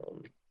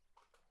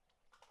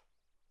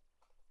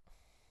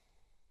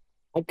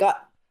 I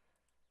got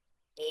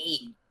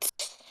 8.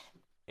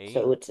 8?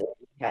 So it's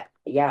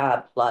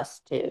yeah,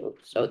 plus 2.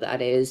 So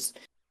that is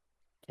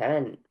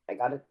 10. I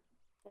got a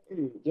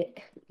 10. Yeah,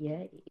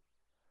 yay.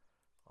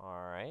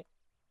 Alright.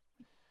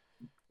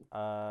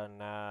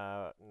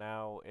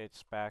 Now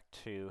it's back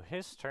to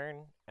his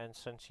turn, and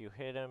since you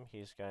hit him,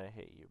 he's gonna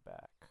hit you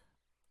back.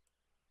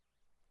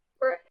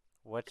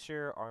 What's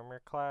your armor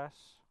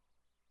class?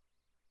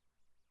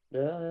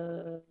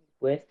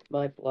 With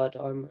my blood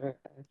armor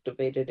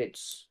activated,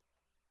 it's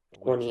Which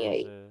is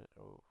 28.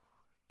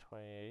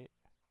 28.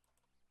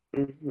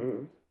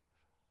 Mm-hmm.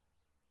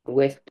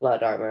 With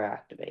blood armor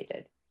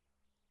activated.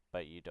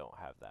 But you don't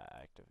have that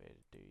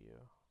activated, do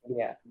you?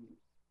 Yeah.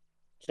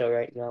 So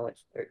right now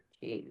it's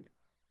 13.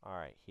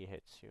 Alright, he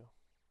hits you.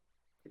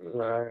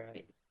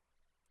 Alright.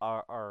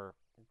 Or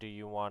do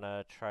you want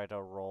to try to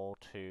roll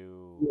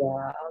to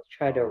Yeah, I'll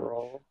try to dodge?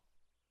 roll.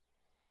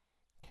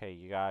 Okay,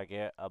 you gotta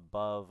get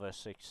above a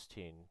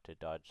 16 to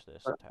dodge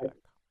this Alright. attack.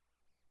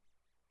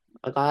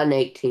 I got an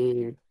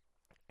 18.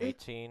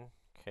 18.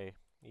 Okay,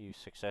 you Yeah,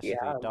 successfully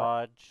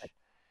dodge.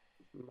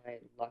 my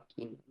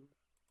lucky.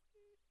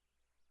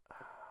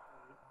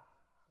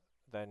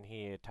 Then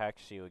he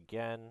attacks you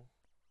again.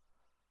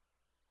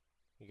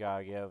 You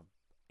gotta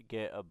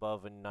get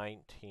above a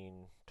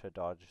 19 to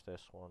dodge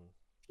this one.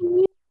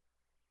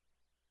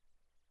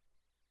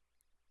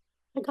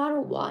 I got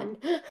a 1.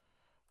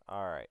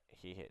 Alright,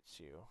 he hits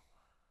you.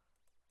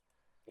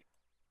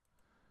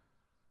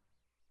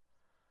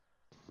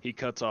 He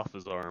cuts off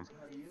his arm.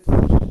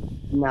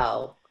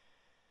 No.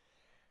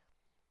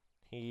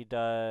 He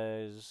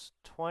does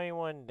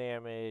 21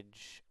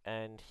 damage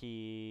and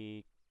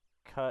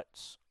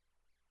cuts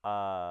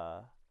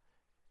uh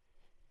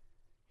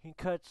he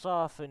cuts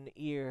off an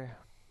ear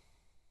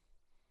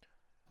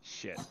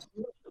Shit.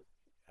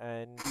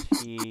 and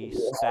he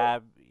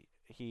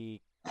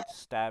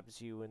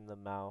stabs you in the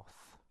mouth.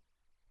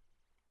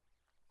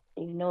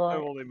 You know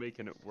I'm what? only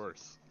making it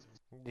worse.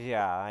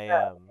 Yeah, I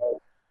am.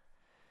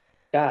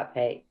 Stop,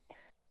 hey.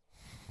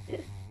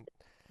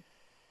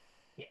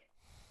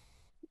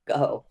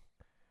 Go.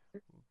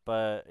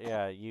 But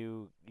yeah,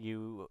 you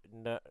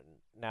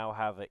now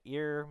have an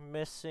ear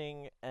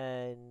missing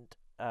and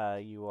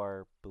you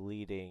are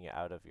bleeding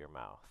out of your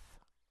mouth.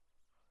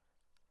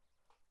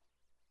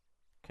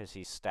 'Cause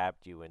he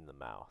stabbed you in the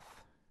mouth.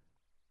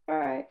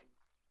 Alright.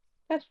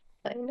 That's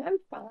fine. I'm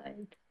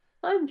fine.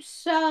 I'm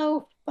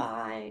so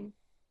fine.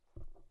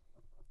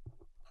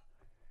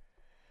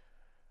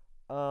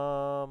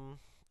 And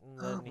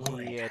then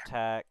he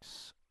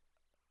attacks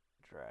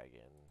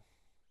Dragon.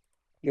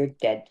 You're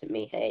dead to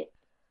me, hey.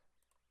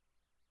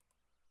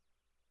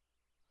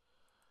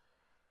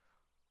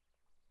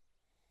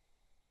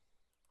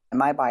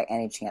 Am I by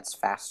any chance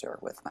faster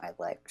with my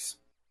legs?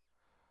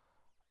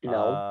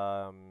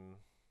 No.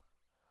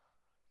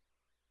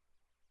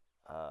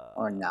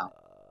 Or no?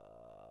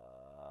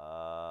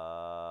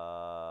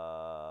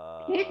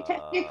 He didn't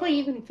technically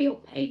even feel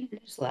pain in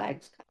his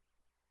legs.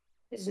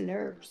 His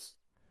nerves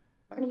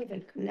aren't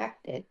even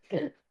connected.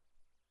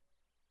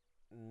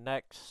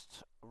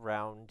 Next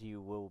round,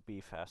 you will be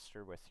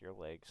faster with your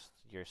legs.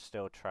 You're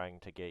still trying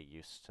to get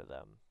used to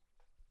them.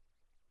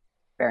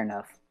 Fair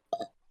enough.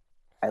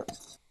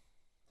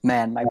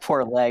 Man, my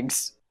poor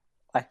legs.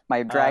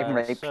 My dragon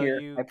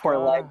rapier. My poor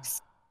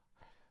legs.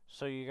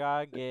 So you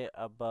gotta get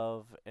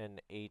above an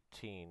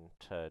 18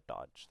 to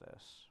dodge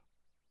this.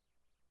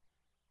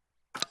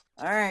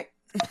 Alright.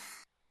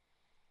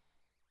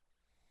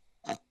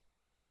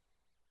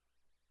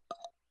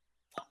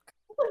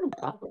 I'll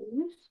probably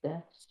use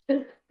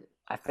this.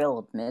 I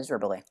failed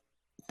miserably.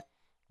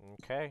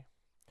 Okay.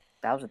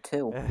 That was a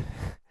 2.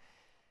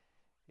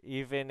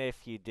 Even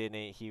if you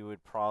didn't, he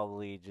would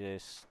probably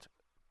just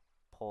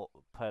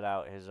put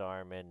out his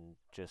arm and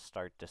just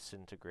start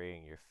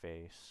disintegrating your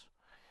face.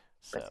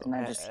 But So didn't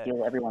I just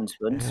heal everyone's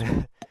wounds?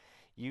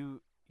 you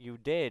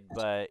did,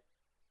 but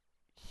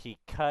he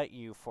cut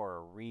you for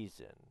a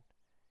reason.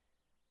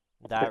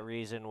 That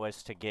reason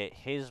was to get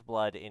his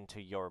blood into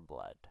your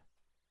blood.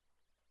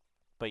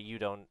 But you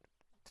don't.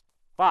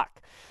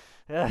 Fuck.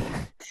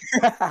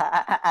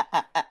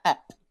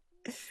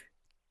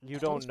 You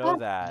don't know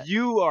that.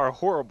 You are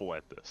horrible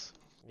at this.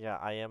 Yeah,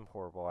 I am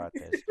horrible at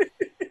this.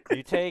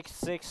 You take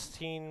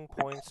 16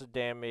 points of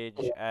damage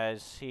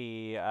as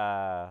he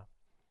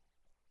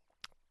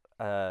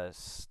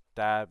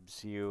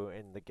stabs you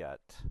in the gut.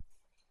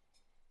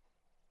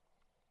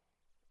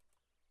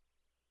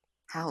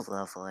 How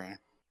lovely.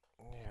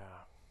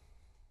 Yeah.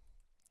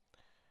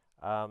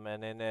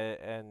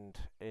 And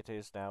it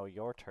is now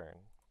your turn.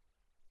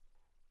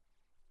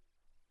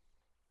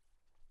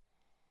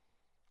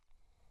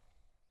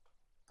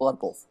 Blood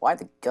Wolf, why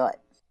the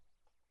gut?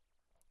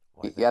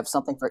 You have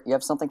something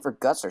for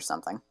guts or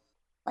something.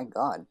 My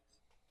God.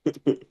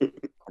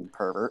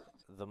 Pervert.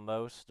 The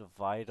most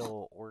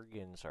vital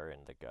organs are in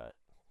the gut.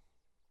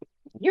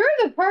 You're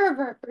the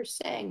pervert for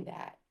saying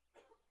that.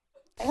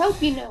 I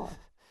hope you know.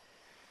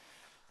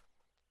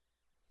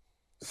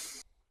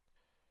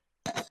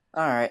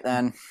 Alright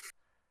then.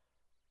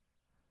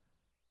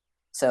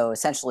 So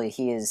essentially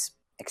he is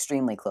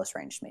extremely close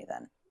range to me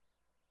then.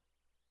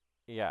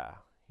 Yeah,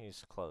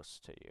 he's close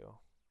to you.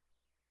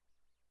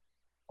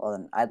 Well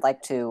then, I'd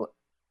like to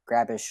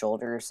grab his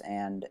shoulders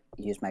and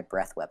use my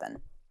breath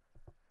weapon.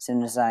 As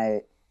soon as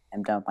I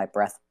am done with my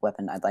breath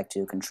weapon, I'd like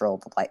to control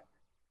the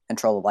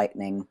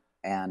lightning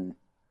and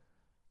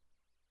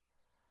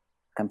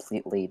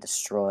completely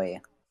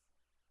destroy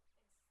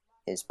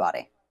his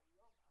body.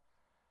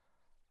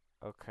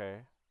 Okay.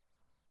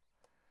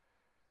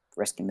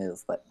 Risky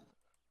move, but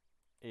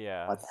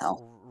Yeah. what the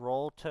hell?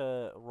 Roll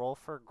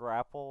for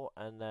grapple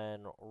and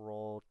then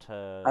roll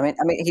to. I mean,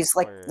 he's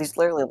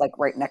literally like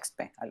right next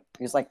to me.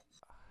 He's like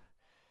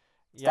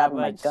stabbing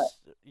my gut.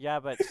 Yeah,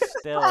 but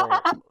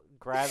still,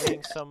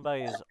 grabbing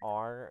somebody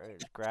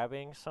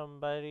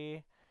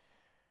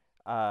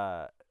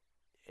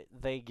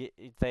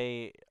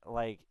they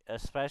like,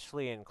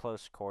 especially in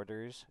close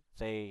quarters,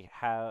 they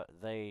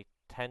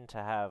tend to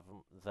have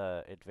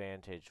the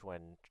advantage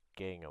when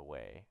getting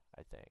away,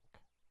 I think.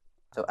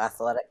 I So don't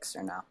athletics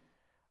or no?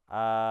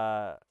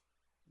 know.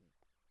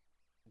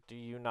 Do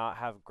you not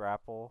have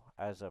grapple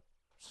as a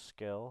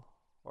skill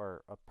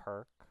or a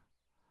perk?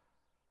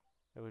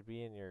 It would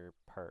be in your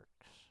perks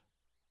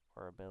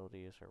or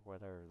abilities or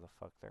whatever the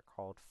fuck they're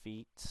called.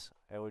 Feats.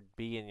 It would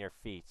be in your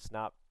feats,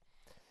 not.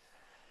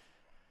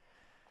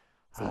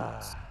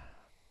 Feats.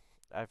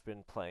 I've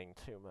been playing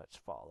too much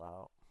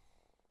Fallout.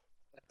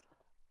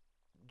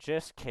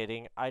 Just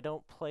kidding. I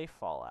don't play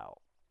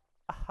Fallout.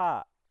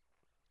 Aha.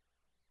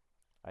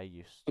 I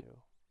used to.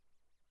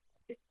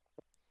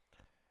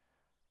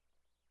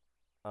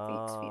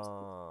 Feats.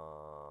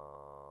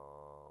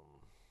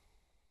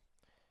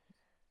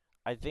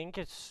 I think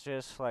it's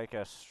just like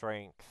a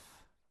strength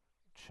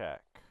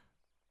check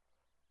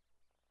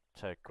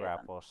to Okay, then.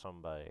 grapple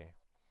somebody.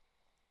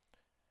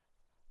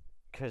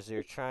 Because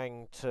you're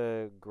trying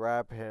to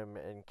grab him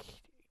and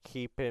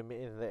keep him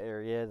in the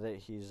area that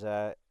he's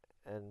at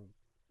and,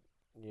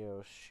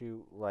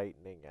 shoot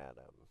lightning at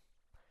him.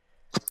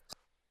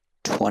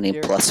 20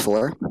 You're plus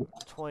 4.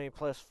 20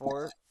 plus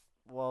 4.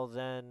 Well,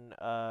 then,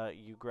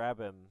 you grab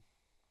him.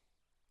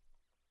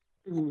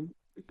 Mm.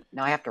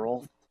 Now I have to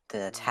roll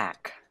the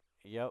attack.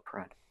 Yep.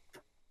 Crud.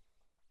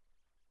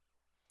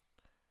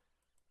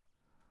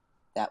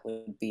 That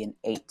would be an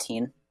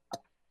 18.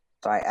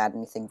 Do I add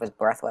anything with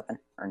breath weapon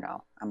or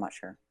no? I'm not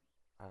sure.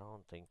 I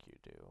don't think you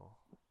do.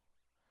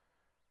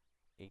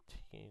 18,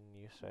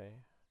 you say?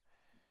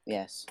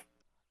 Yes.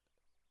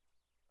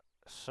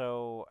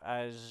 So,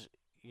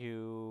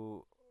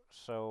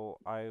 so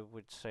I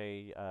would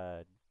say,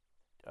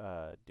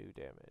 do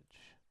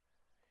damage.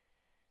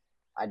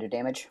 I do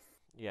damage.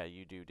 Yeah,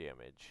 you do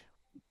damage.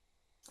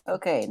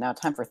 Okay, now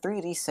time for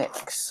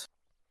 3d6.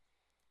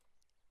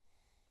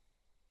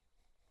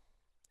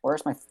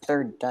 Where's my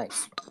third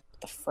dice?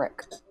 The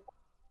frick?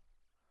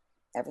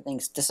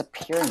 Everything's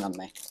disappearing on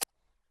me.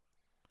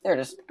 There it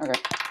is.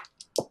 Okay.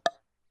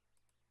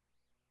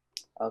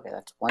 Okay,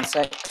 that's 1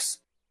 6,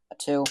 a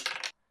 2,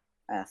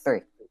 and a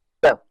 3.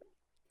 Go.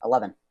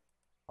 11.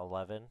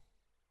 11.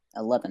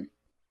 11.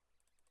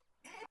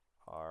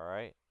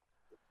 Alright.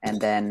 And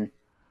then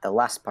the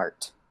last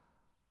part,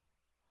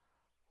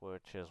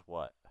 Which is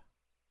what?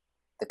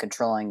 the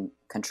controlling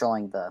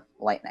the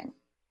lightning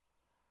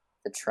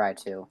to try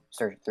to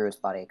surge through his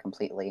body,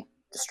 completely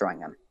destroying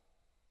him.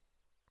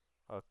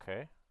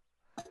 Okay.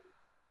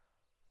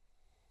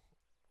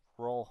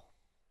 Roll.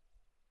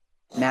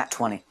 Nat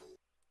 20.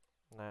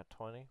 Nat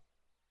 20.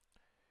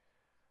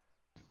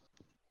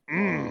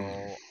 Mm.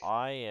 Well,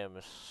 I am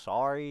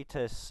sorry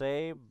to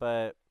say,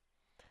 but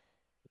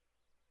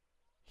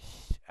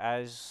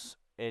as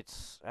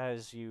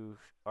you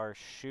are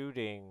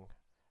shooting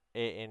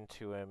it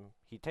into him,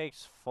 he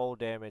takes full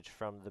damage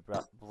from the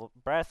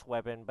breath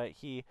weapon, but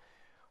he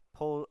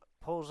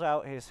pulls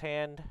out his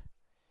hand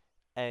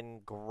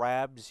and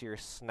grabs your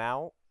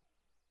snout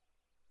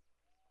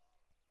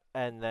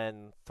and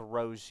then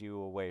throws you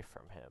away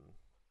from him.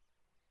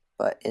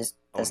 But Oh,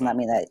 doesn't no.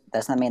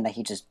 that mean that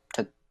he just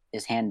took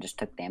his hand just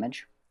took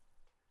damage?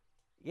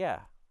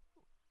 Yeah,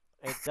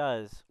 it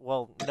does.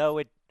 Well,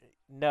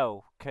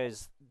 no,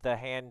 because the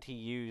hand he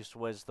used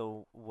was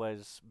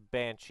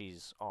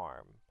Banshee's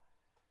arm.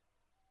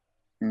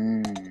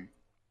 Hmm.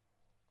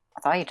 I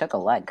thought he took a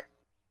leg.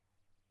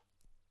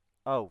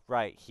 Oh,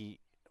 right.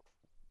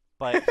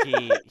 But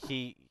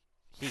he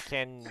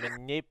can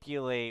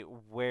manipulate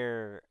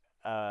where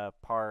a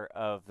part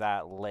of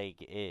that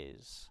leg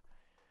is.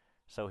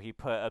 So he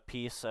put a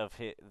piece of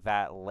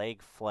that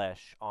leg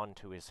flesh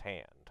onto his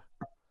hand.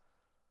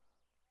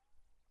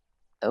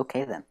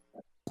 Okay then.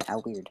 How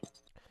weird.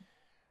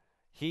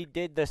 He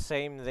did the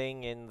same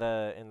thing in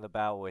the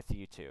battle with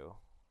you two.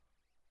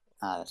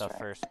 Ah, that's The right.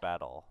 first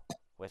battle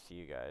with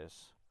you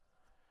guys.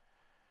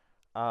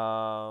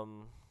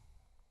 Um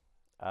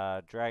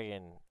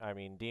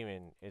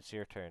Demon, it's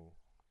your turn.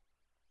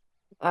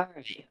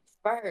 Alright.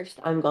 First,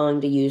 I'm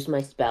going to use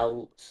my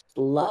spell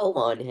slow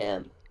on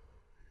him.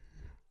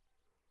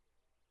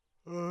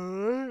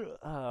 And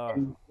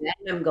then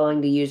I'm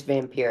going to use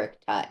vampiric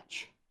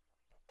touch.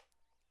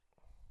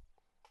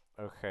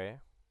 Okay.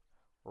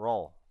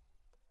 Roll.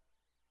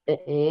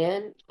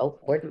 And oh,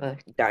 where'd my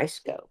dice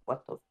go?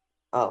 What the?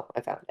 Oh,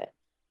 I found it.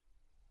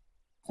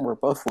 We're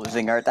both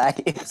losing our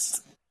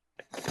dice.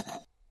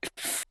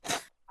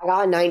 I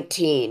got a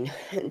 19.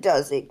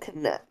 Does it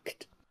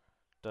connect?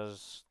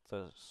 Does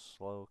the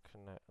slow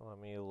connect? Let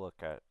me look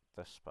at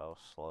the spell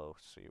slow,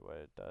 see what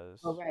it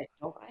does. All right.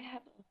 Oh, I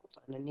have. Hold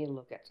on. I need to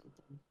look at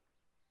something.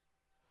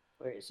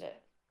 Where is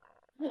it?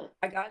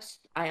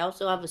 I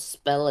also have a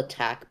spell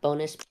attack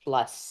bonus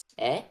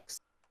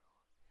 +6.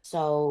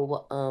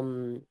 So,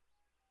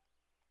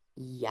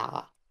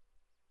 yeah.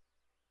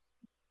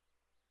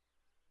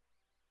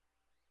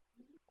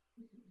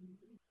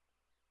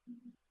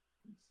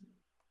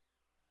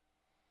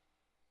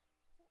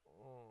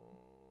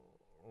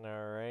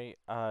 Alright.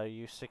 Alright,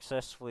 you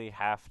successfully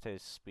halved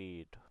his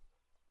speed.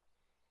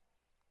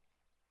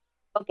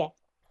 Okay.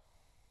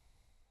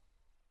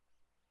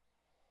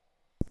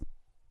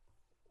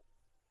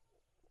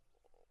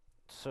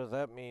 So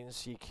that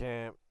means he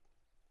can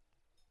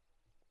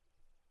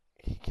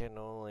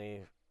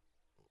only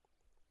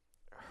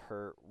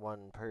hurt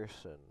one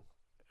person,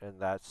 and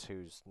that's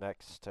who's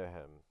next to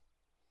him.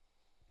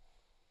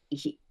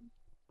 He,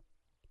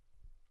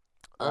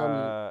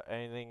 um,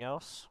 Anything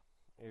else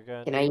you're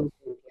gonna can I do?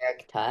 use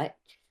generic touch?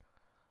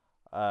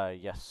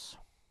 Yes.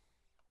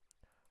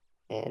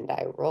 And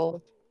I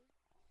roll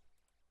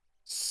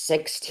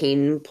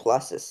 16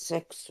 plus a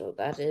 6, so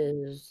that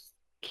is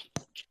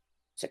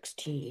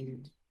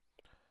 16.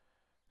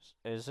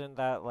 Isn't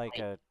that like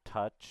a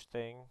touch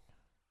thing?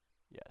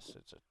 Yes,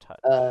 it's a touch.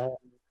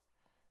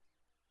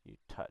 You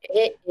touch.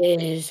 It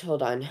is,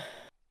 hold on.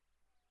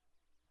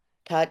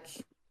 Touch.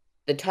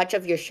 The touch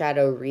of your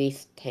shadow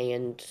wreathed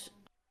hand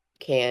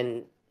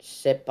can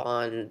sip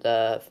on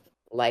the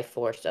life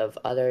force of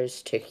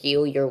others to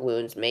heal your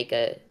wounds. Make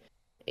a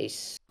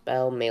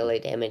spell melee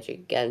damage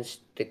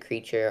against the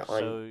creature on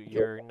So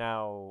your. you're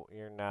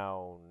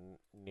now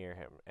near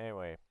him.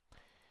 Anyway,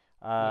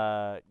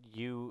 Yeah.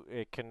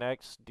 it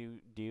connects,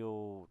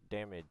 deal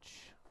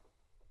damage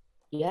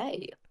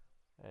Yay.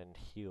 and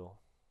heal.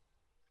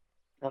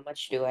 How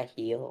much do I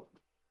heal?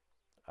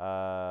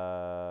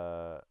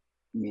 Uh, I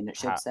mean, it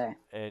should how say.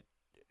 it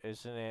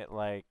isn't it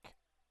like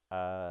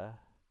uh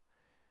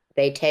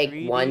They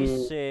take one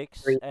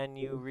 3d6 3. and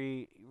you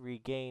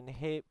regain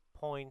hit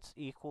points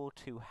equal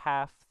to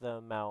half the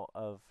amount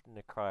of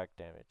necrotic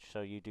damage.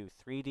 So you do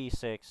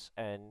 3d6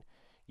 and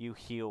you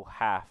heal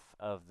half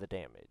of the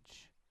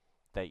damage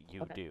that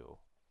you Okay. do.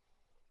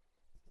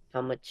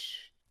 How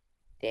much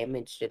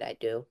damage did I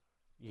do?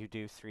 You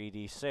do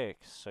 3d6,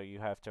 so you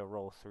have to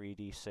roll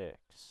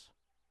 3d6.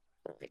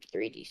 Like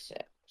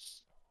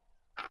 3d6.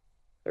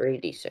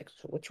 3d6.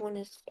 Which one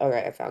is?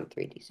 Alright, I found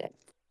 3d6.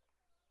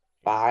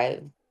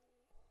 5,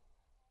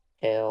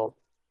 2,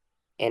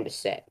 and a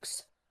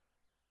 6.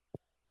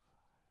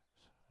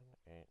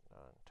 8,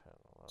 9, 10,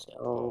 11,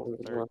 12,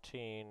 So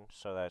 13.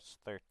 So that's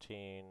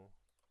 13.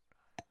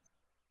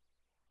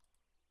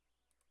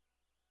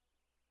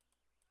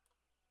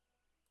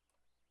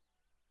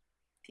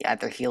 He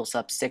either heals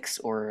up 6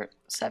 or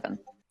 7.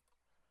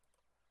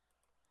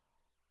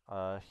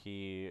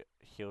 He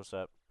heals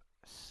up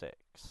 6.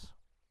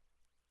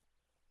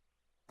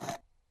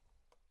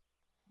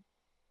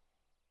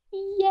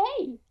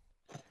 yay!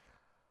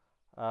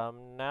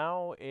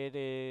 Now it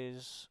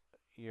is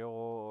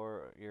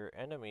your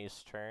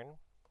enemy's turn,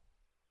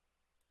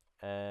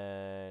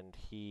 and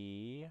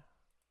he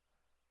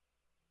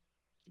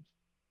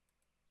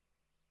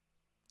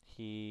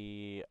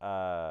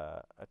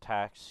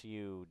attacks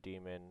you,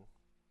 demon.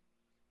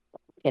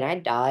 Can I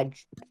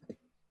dodge?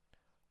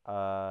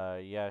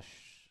 Yes,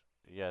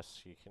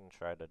 yes, you can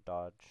try to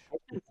dodge. I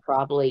could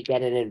probably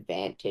get an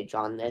advantage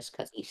on this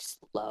because he's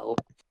slow.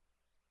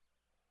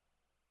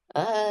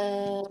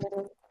 Uh,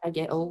 I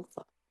get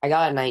I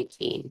got a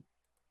 19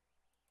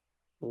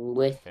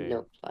 with Okay.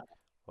 no plus.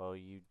 Well,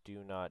 you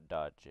do not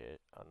dodge it,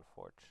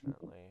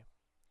 unfortunately.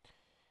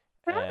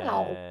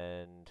 How?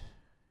 And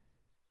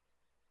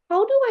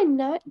How do I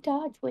not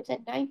dodge with a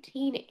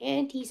 19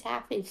 and he's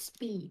half his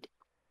speed?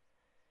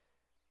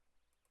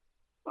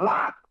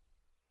 Ah,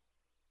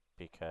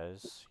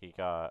 because he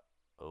got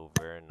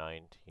over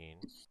 19.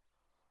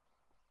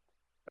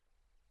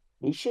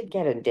 you should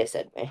get a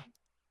disadvantage.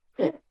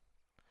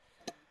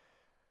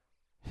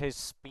 His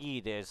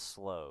speed is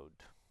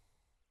slowed.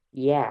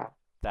 Yeah.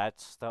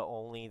 That's the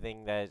only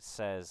thing that it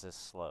says is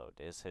slowed,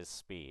 is his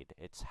speed.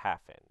 It's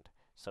halfened.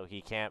 So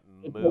he can't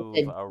It puts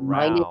move a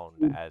around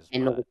 -2 as much.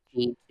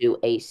 penalty to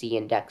AC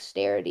and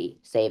dexterity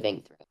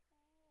saving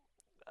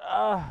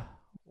throw.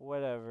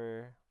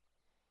 Whatever.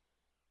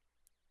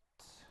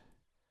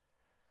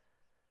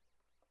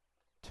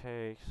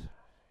 Takes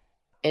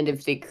And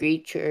if the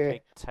creature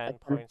take 10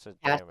 attempts points of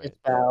to cast a damage.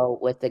 spell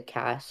with a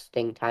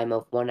casting time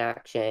of 1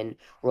 action,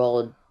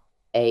 roll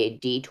a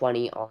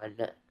d20 on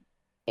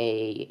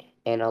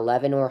an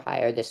 11 or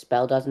higher. The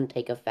spell doesn't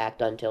take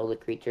effect until the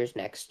creature's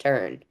next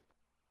turn.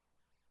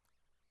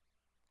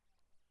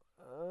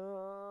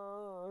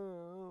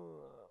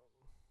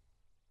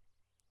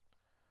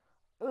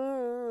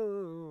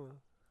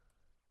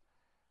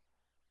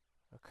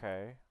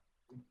 Okay.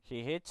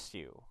 He hits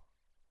you.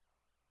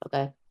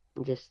 Okay?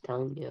 I'm just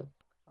telling you.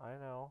 I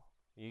know.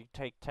 You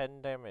take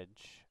 10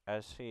 damage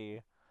as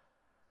he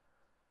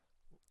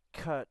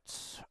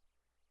cuts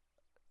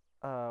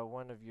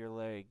one of your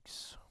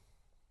legs.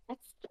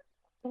 That's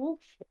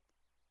bullshit.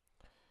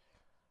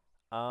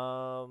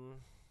 Um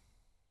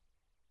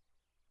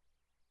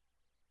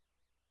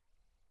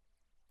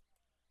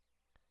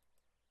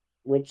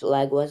Which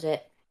leg was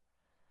it?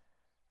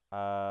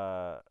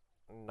 uh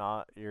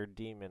not your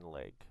demon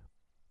leg.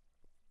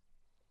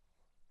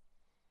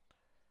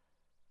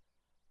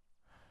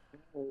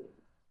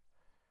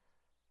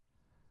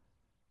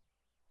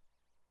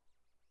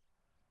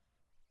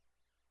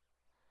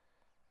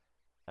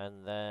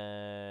 And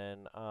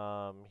then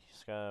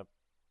he's gonna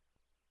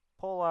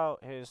pull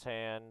out his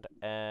hand,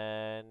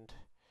 and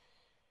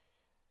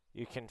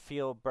you can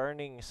feel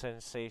burning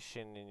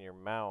sensation in your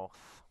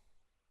mouth.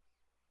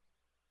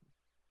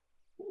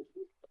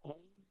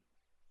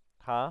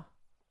 Huh?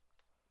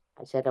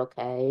 I said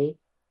okay.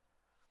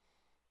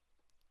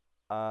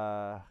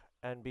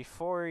 And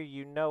before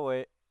you know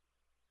it,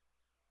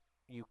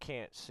 you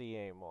can't see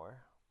anymore.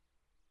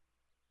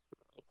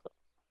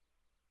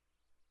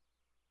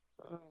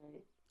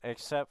 Alright.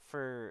 Except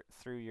for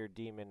through your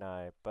demon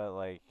eye, but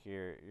like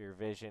your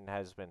vision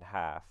has been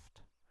halved.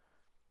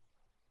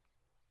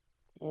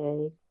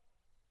 Okay.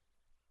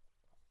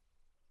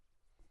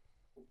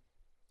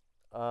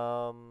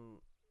 Um,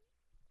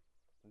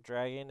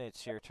 Dragon,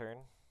 it's your turn.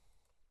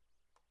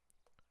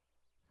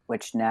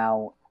 Which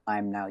now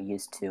I'm now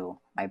used to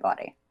my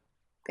body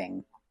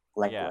being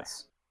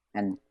legless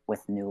and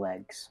with new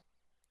legs.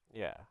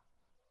 Yeah.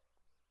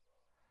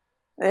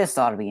 This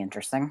ought to be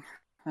interesting.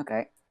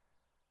 Okay.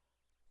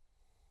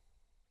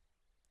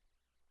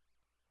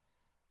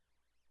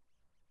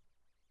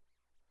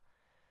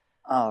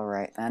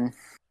 Alright then.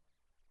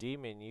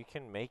 Demon, you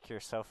can make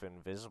yourself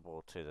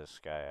invisible to this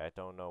guy. I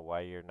don't know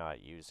why you're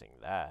not using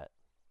that.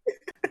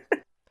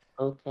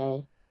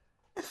 Okay.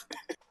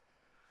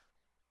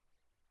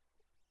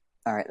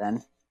 Alright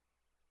then.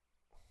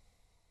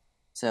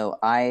 So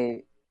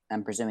I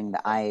am presuming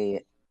that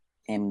I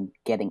am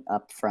getting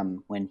up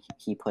from when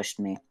he pushed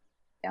me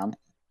down.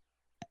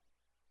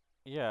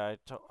 Yeah,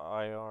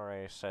 I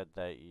already said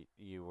that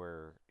you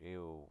were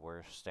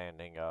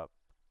standing up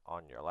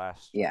on your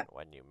last Yeah. turn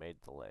when you made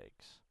the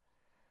legs.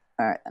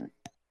 Alright then.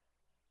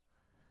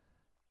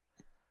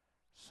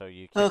 So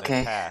you can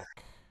Okay.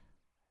 attack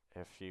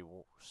if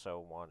you so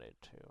wanted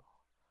to.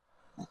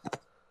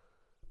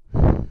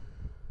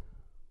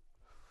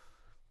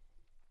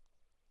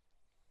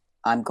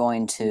 I'm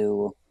going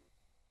to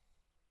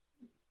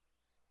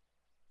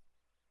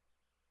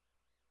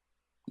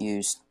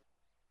use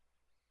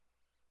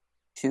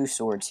 2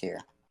 swords here.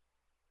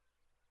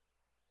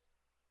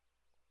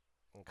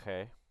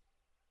 Okay.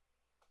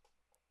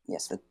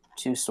 Yes, the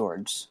 2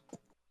 swords.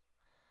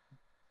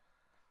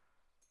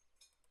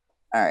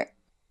 Alright.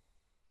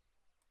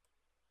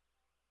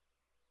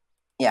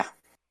 Yeah.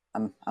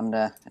 I'm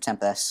gonna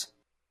attempt this.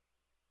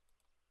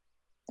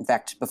 In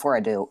fact, before I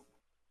do,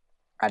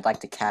 I'd like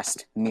to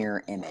cast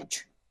Mirror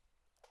Image.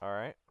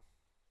 Alright.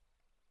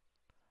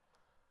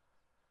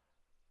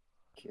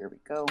 Here we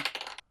go.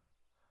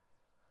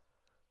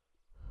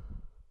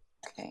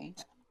 Okay.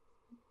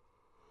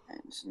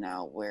 And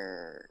now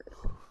we're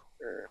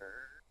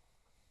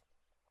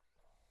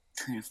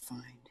trying to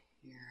find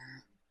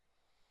here.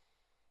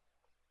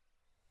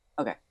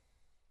 Okay.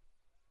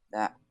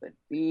 That would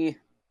be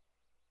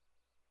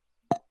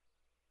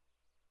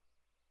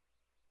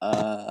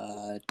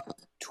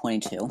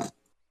 22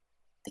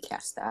 to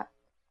cast that.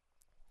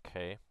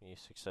 Okay, you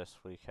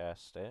successfully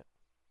cast it.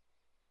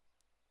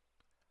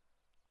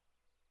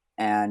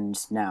 And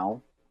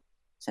now,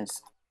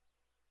 since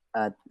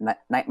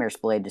Nightmare's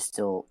Blade is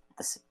still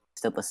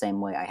the same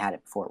way I had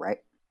it before, right?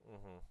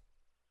 Mm-hmm.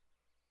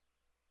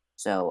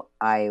 So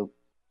I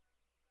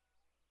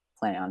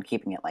plan on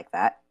keeping it like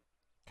that.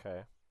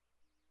 Okay.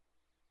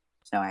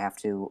 So now I have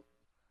to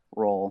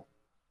roll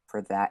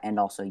for that, and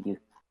also and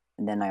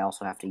then I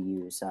also have to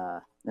use.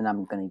 Then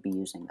I'm going to be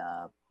using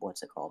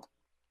what's it called?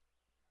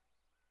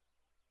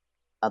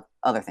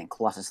 Other thing,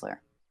 Colossus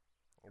Slayer.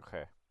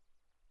 Okay.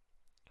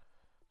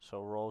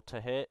 So roll to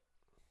hit,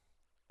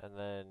 and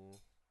then.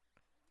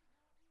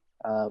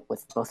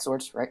 With both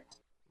swords, right?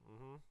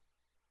 Mm-hmm.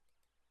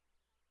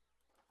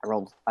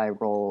 I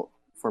roll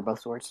for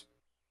both swords.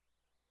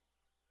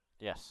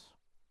 Yes.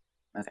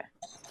 Okay.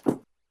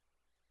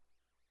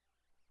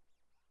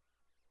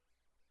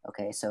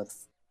 Okay, so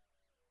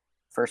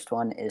first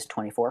one is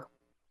 24,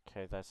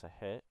 Okay, that's a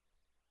hit.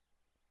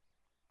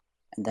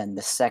 and then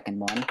the second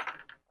one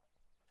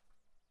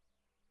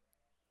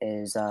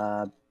is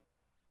 30.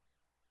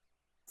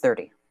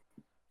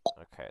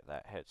 Okay,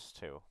 that hits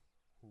too.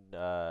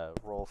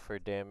 Roll for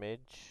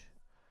damage.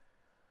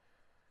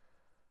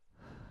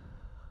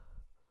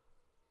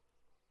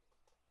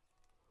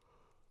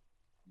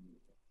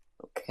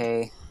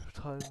 Okay.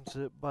 Times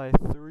it by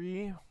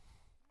 3.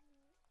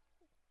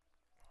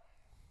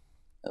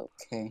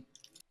 Okay.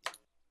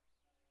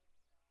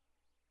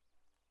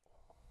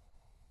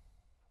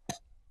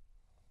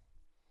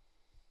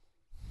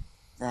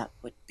 That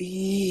would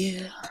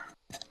be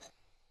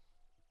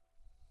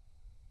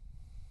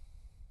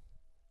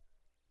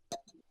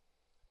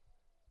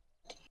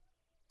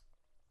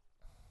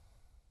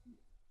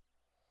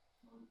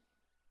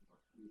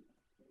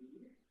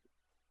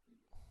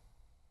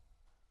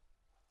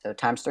so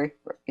times 3.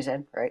 You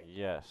said, right?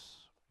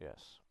 Yes.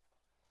 Yes.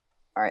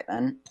 All right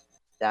then.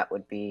 That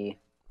would be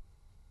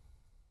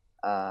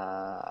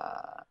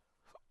okay,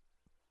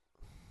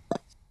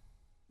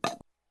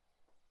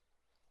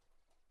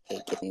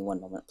 give me one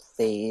moment,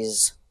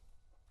 please.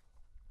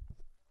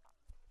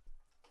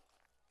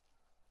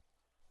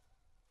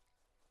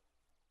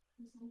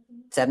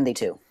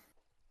 72.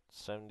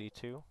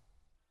 72.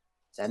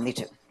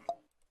 72.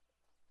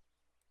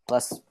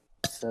 Plus,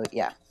 so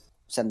yeah,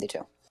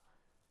 72.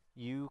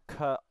 You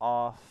cut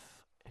off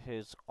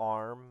his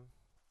arm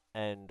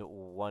and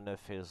one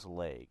of his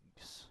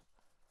legs.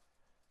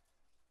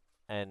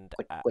 And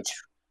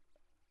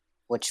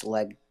Which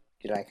leg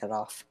did I cut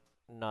off?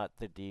 not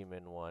the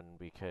demon one,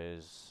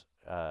 because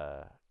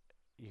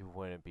you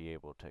wouldn't be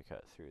able to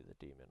cut through the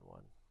demon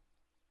one.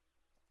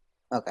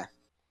 Okay.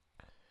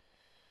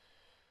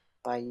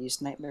 I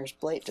used Nightmare's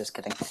Blade. Just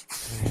kidding.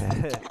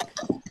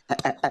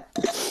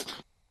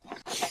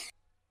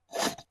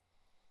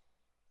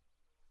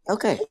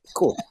 Okay,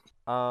 cool.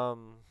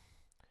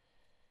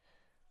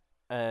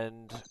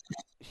 And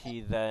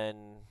he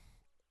then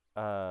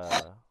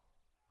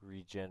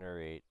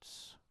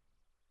regenerates.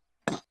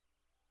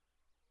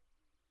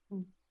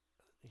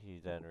 He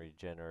then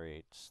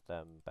regenerates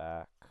them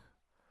back.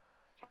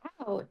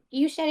 Oh,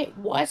 you said it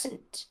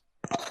wasn't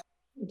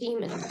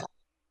demon leg.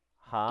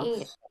 Huh?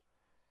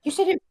 You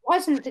said it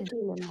wasn't the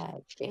demon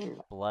leg. And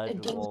the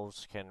Blood demon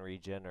wolves can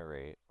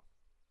regenerate.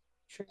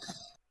 tree.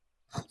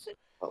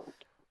 Oh,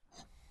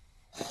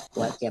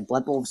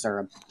 Blood wolves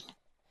are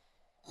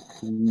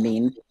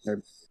mean.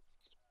 They're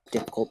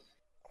difficult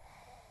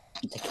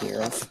to take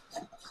care of.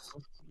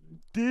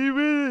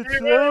 Demon,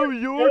 it's now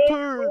your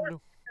turn.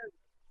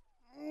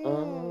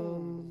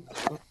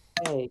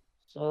 okay,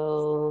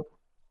 so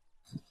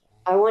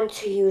I want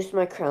to use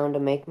my crown to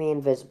make me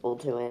invisible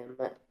to him,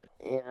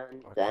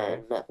 and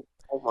then I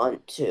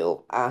want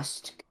to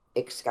ask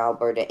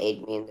Excalibur to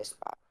aid me in this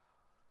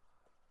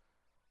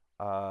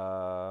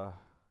battle.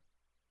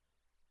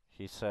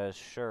 He says,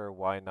 sure,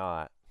 why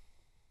not?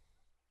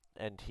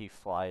 And he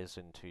flies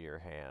into your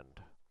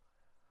hand.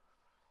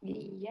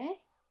 Yay!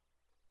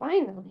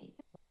 Finally.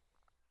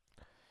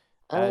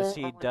 As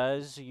he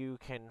does, you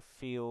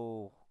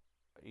feel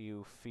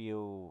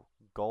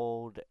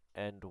gold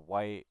and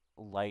white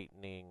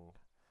lightning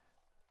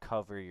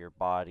cover your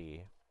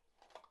body.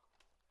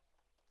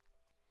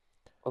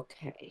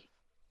 Okay.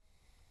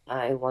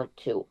 I want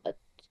to.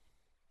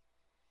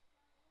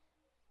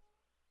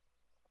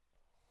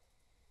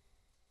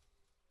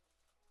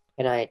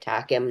 Can I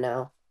attack him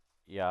now?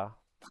 Yeah.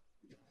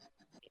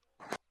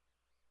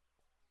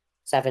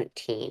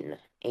 17,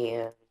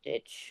 and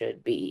it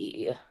should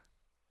be.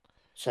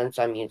 Since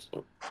I'm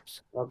using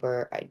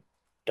Excalibur, I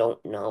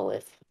don't know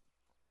if.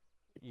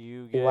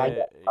 You Do I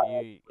get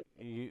get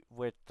you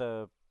with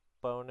the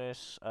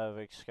bonus of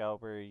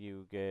Excalibur,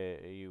 you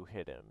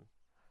hit him.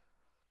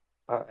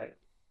 Alright.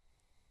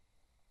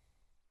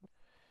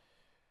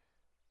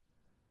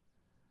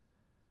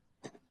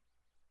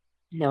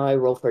 Now I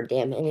roll for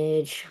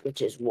damage,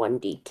 which is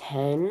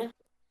 1d10.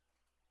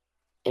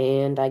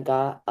 And I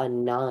got a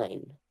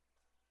 9.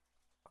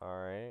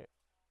 Alright.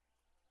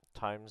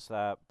 Times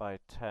that by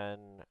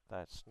 10,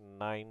 that's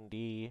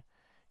 90.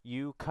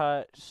 You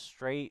cut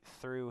straight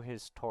through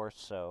his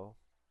torso.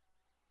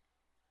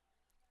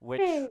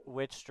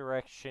 Which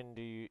direction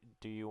do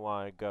you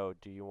want to go?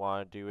 Do you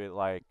want to do it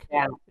like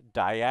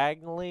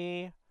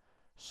diagonally,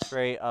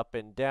 straight up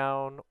and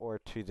down, or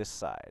to the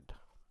side?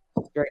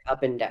 Straight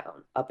up and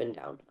down, up and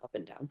down, up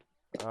and down.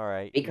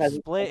 Alright, you Because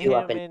split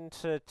him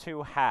into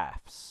two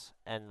halves,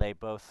 and they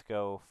both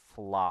go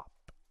flop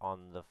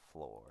on the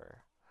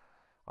floor,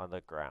 on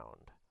the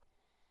ground.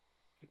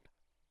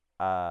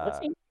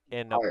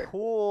 In a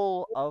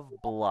pool of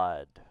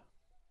blood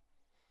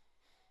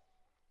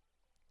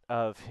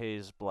of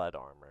his blood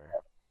armor.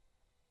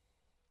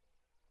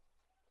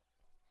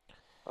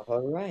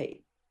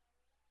 Alright.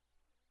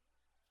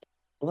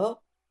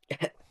 Well,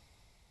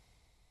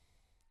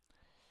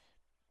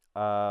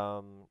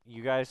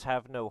 you guys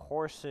have no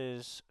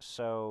horses,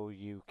 so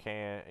you're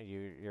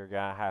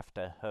gonna have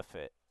to hoof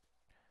it.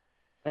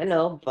 I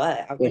know,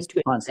 but I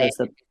want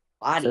to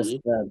body.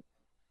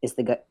 Is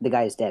the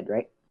guy is dead,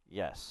 right?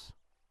 Yes.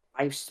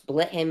 I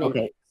split him in.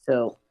 Okay,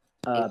 so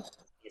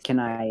can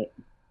I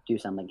do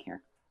something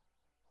here?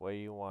 What do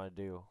you want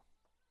to do?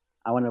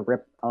 I want to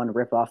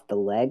rip off the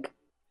leg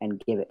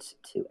and give it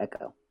to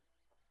Echo.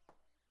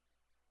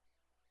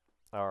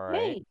 All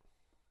right. Hey,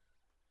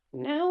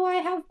 now I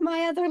have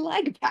my other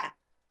leg back.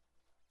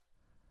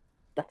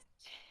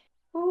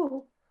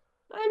 Oh,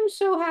 I'm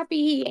so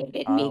happy he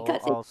aided me.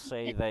 I'll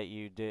say that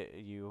you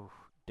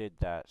did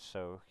that,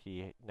 so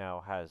he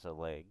now has a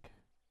leg.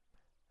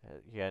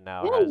 He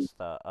now has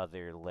the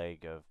other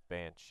leg of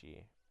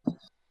Banshee.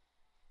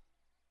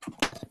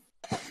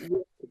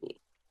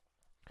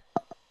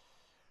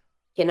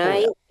 Can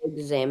I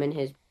examine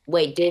his...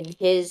 Wait, did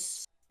his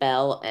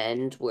spell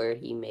end where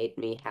he made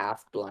me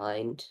half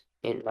blind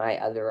in my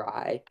other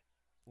eye?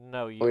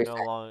 No, you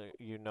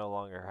no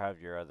longer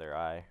have your other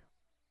eye.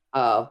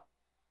 Oh.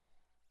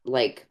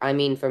 Like, I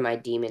mean for my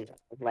demon,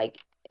 like,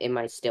 am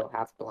I still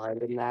half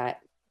blind in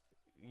that?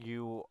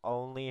 You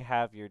only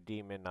have your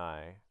demon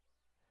eye.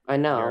 I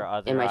know. Your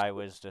other eye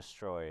was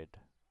destroyed.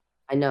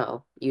 I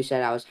know. You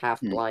said I was half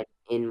blind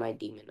in my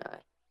demon eye.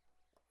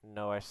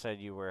 No, I said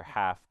you were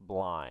half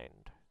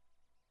blind.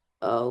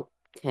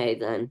 Okay,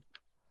 then.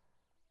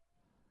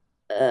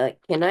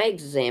 Can I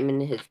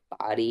examine his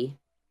body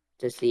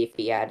to see if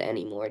he had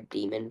any more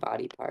demon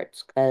body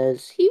parts?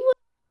 Because he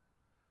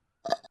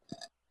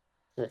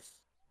was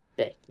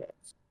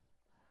suspicious.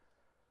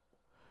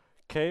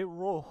 Okay,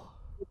 roll.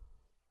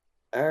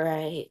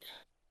 Alright.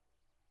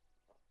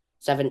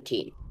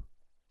 17.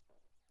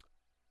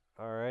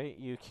 Alright,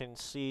 you can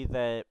see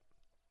that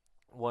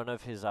one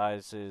of his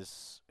eyes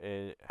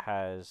it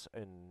has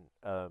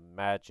a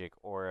magic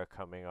aura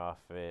coming off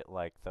it,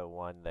 like the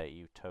one that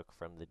you took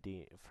from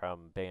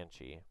from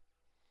Banshee.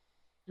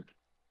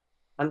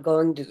 I'm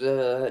going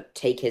to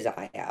take his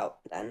eye out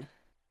then.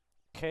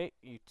 Okay,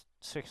 you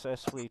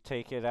successfully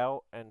take it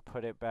out and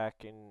put it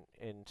back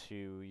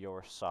into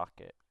your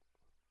socket.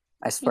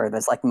 I swear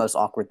that's like the most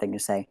awkward thing to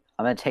say.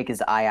 I'm gonna take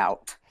his eye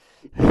out.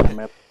 I'm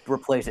gonna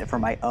replace it for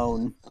my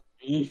own.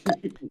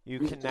 You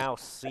can now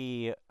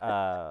see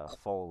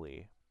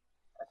Foley,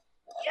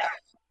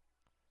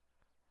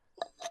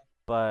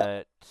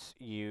 but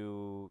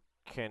you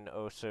can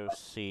also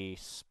see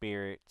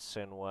spirits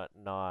and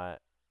whatnot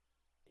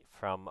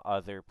from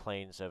other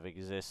planes of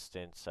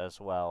existence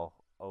as well,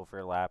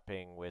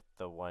 overlapping with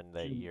the one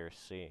that you're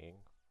seeing.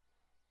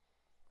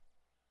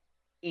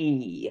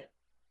 E.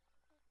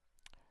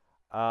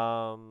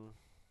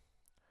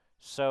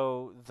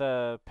 So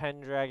the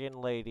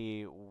Pendragon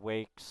lady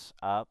wakes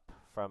up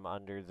from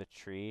under the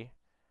tree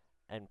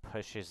and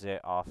pushes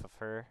it off of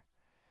her.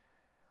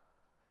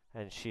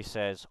 And she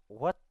says,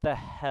 "What the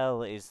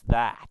hell is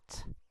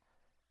that?"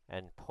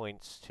 And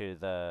points to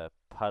the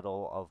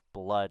puddle of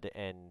blood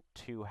and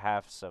two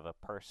halves of a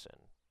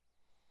person.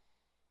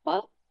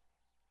 Well,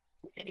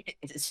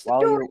 it's the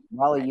door.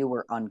 While you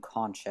were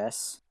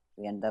unconscious,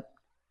 we end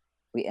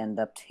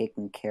up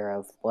taking care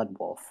of Blood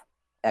Wolf.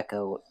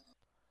 Echo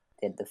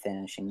did the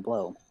finishing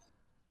blow.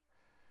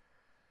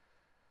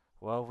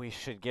 Well, we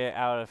should get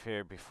out of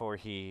here before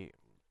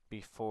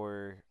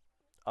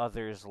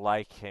others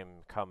like him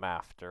come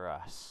after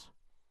us.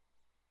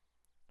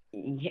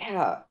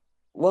 Yeah.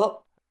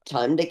 Well,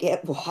 time to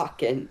get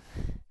walking.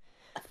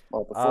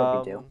 Well, before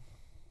we do,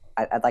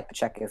 I'd like to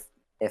check if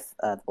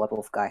the Blood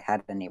Wolf guy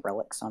had any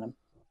relics on him.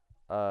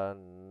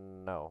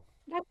 No.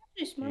 That's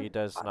really smart. He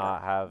does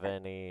not have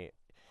any.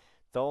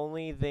 The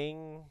only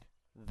thing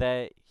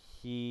that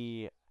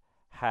he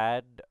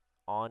had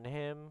on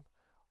him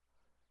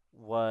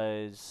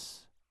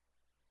was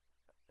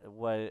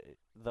what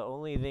the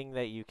only thing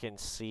that you can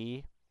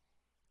see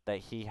that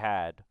he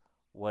had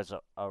was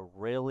a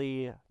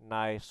really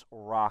nice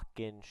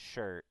rockin'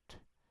 shirt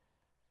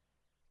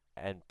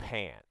and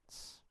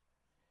pants.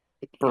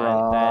 And then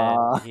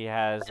Bruh. he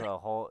has a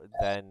whole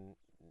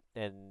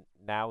and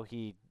now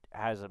he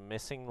has a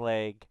missing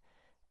leg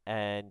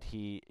and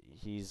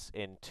he's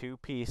in two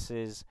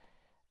pieces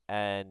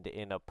and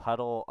in a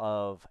puddle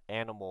of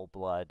animal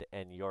blood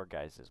and your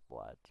guys'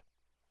 blood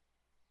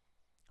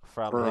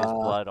from his Bruh.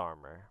 blood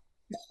armor.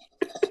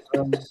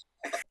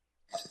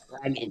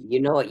 Dragon, you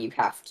know what you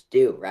have to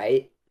do,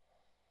 right?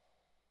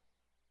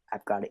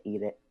 I've got to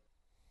eat it.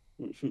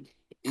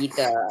 Eat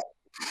the.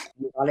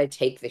 You gotta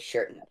take the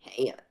shirt and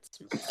pants.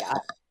 My God.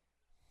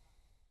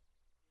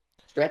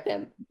 Strip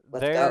him.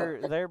 Let's go.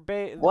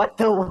 What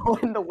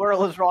in the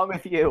world is wrong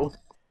with you?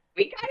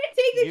 We gotta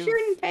take the shirt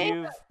and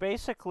pants. You've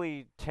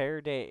basically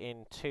teared it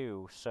in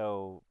two,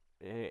 so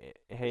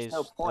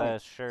no point. the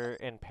shirt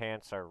and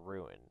pants are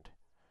ruined.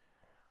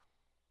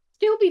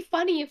 Still be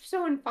funny if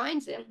someone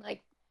finds him,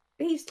 like,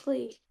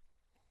 basically,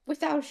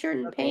 without shirt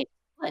and Okay.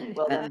 pants.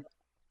 Well then,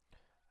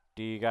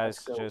 Do you guys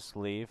Let's go. just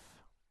leave?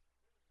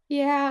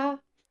 Yeah.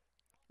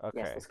 Okay.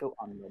 yes, let's go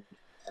onward.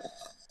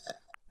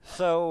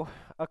 So,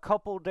 a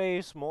couple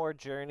days more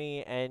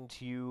journey and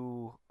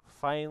you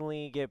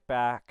finally get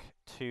back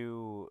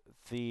to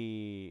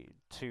the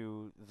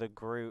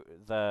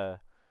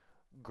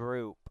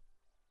group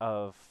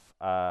of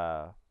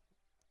uh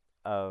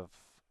of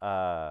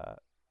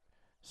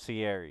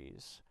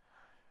Sierres.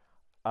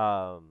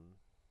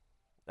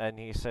 And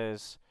he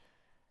says,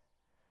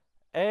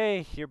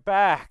 "Hey, you're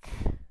back.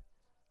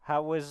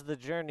 How was the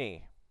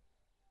journey?"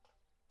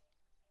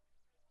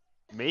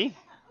 Me?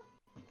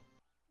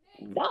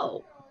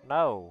 No.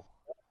 No.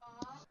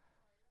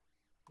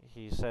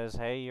 He says,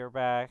 "Hey, you're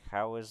back.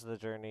 How was the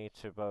journey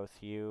to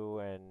both you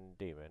and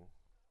Demon?"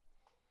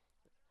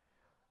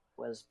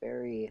 Was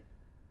very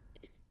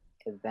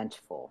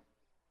eventful.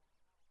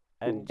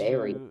 And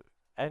Very.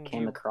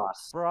 Came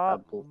across a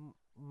brought came across a blood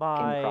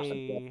my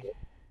wolf.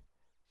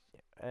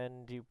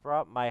 and you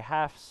brought my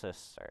half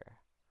sister.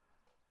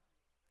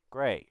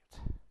 Great.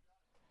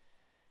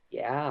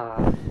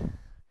 Yeah.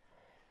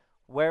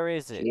 Where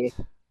is She- it?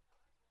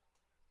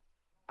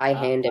 I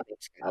hand him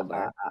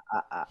Excalibur.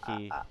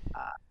 He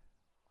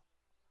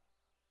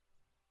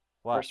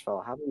what? First of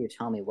all, how about you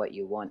tell me what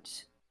you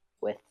want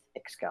with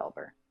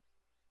Excalibur?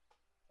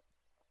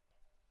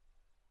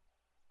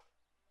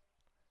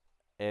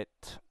 It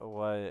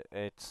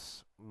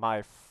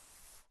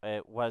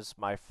was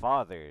my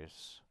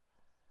father's.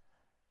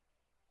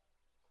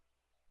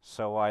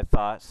 So I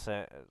thought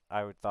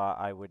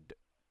I would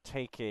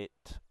take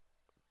it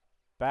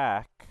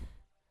back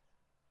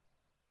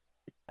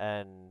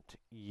and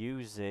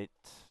use it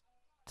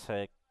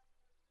to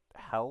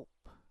help.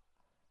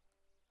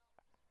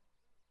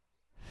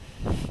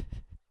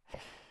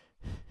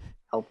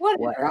 Help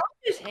Whatever. what? I'll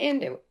just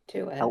hand it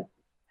to him.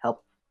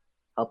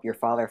 Help your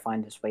father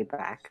find his way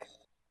back.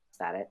 Is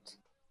that it?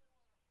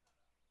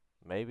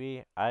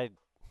 Maybe I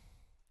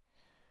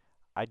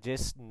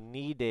just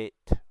need it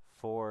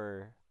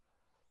for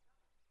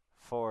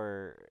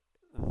for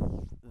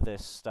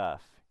this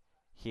stuff.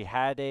 He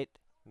had it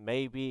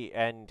maybe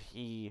and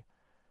he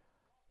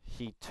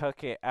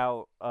took it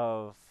out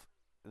of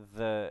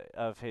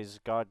his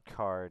god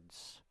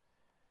cards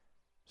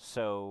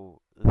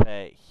so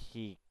that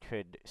he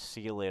could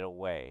seal it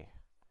away.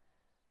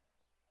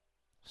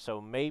 So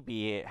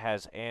maybe it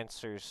has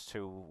answers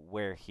to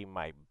where he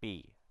might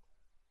be.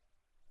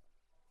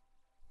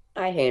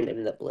 I hand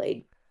him the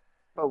blade.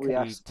 How about we He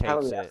ask? How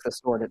about takes we ask it. the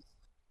sword?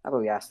 How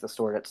about we ask the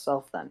sword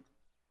itself then?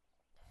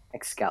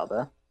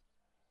 Excalibur,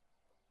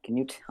 can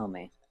you tell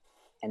me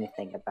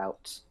anything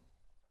about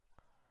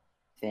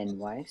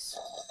Finwise?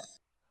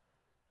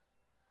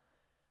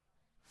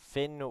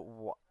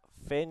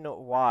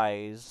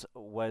 Finwise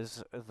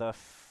was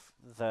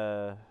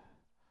the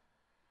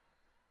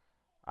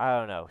I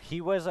don't know.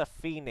 He was a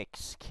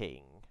Phoenix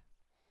King.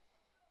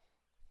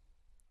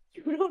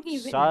 You don't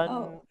even Son,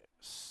 know.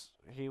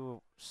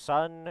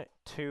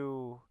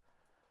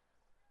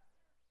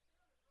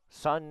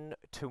 son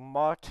to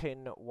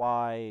Martin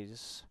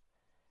Wise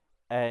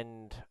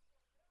and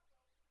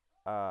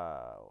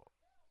uh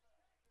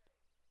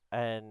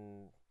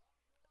and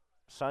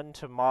son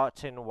to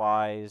Martin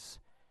Wise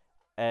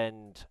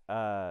and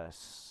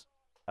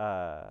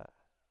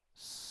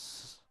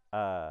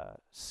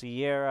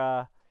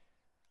Sierra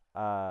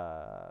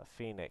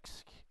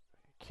Phoenix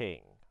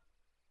King.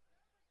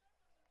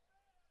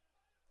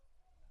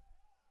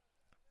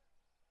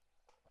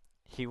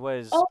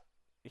 Oh,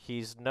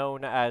 He's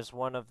known as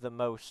one of the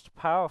most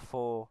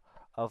powerful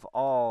of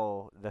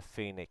all the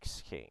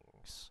Phoenix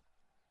Kings.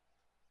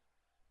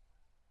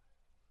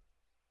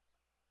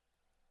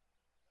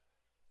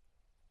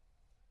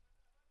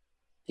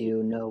 Do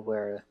you know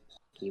where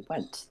he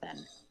went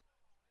then?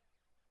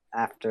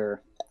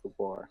 After the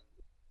war?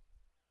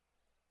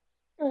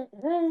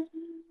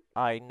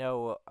 I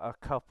know a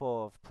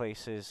couple of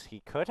places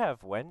he could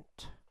have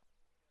went.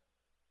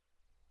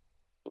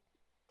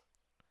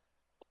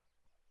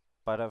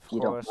 But of If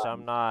you don't course, I'm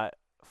mind. not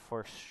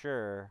for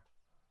sure.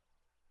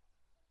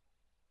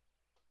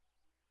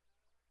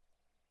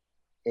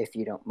 If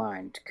you don't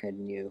mind,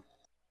 can you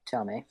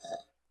tell me?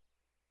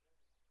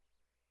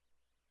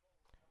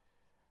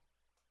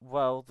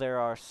 Well, there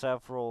are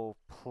several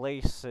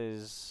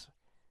places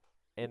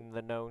in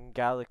the known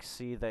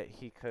galaxy that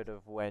he could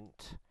have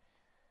went.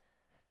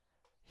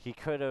 He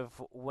could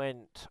have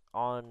went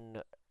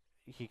on.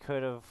 He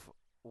could have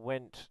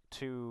went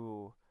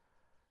to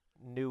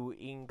New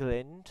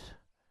England,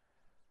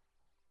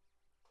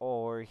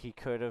 or he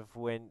could have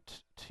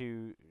went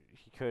to.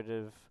 He could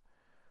have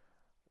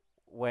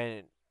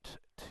went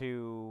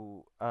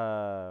to.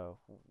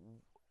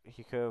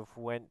 He could have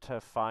went to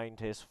find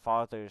his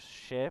father's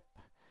ship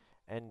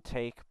and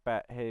take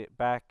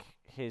back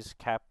his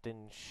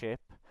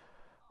captainship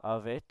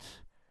of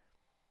it.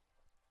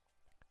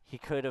 He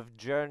could have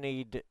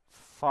journeyed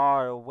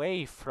far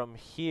away from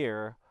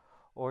here,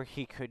 or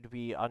he could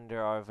be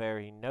under our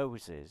very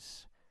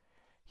noses.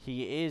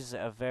 He is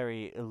a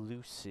very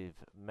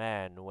elusive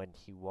man when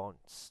he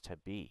wants to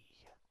be.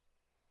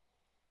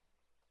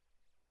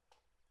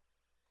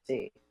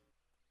 See.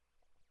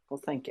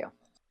 Well, thank you.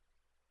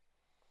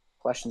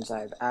 Questions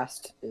I've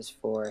asked is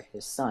for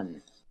his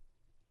son.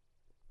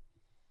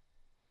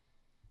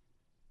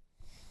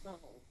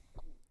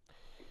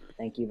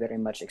 Thank you very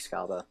much,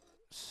 Excalibur.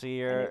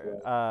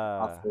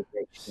 Awfully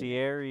great to me.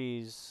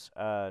 Sierres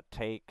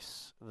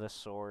takes the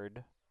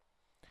sword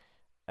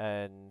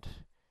and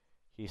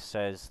he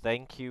says,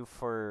 "Thank you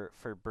for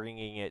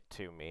bringing it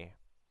to me."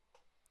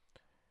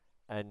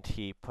 And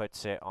he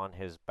puts it on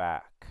his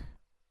back.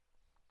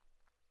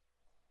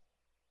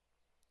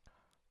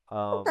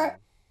 okay.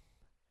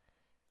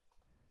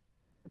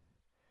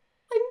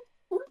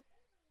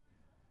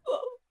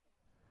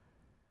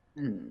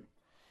 Hmm.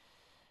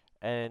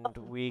 And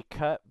we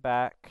cut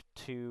back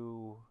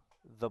to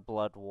the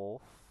Blood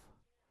Wolf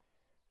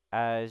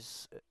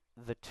as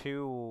his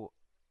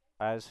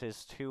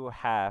two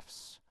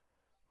halves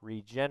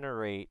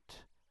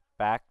regenerate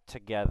back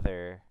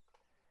together,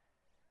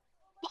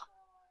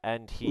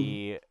 and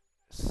he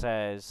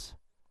says,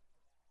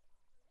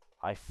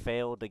 "I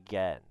failed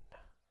again."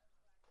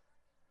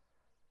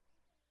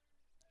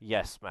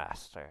 "Yes,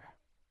 master.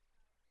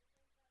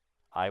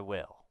 I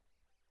will."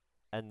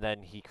 And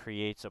then he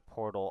creates a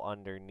portal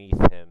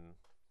underneath him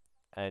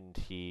and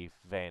he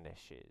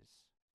vanishes.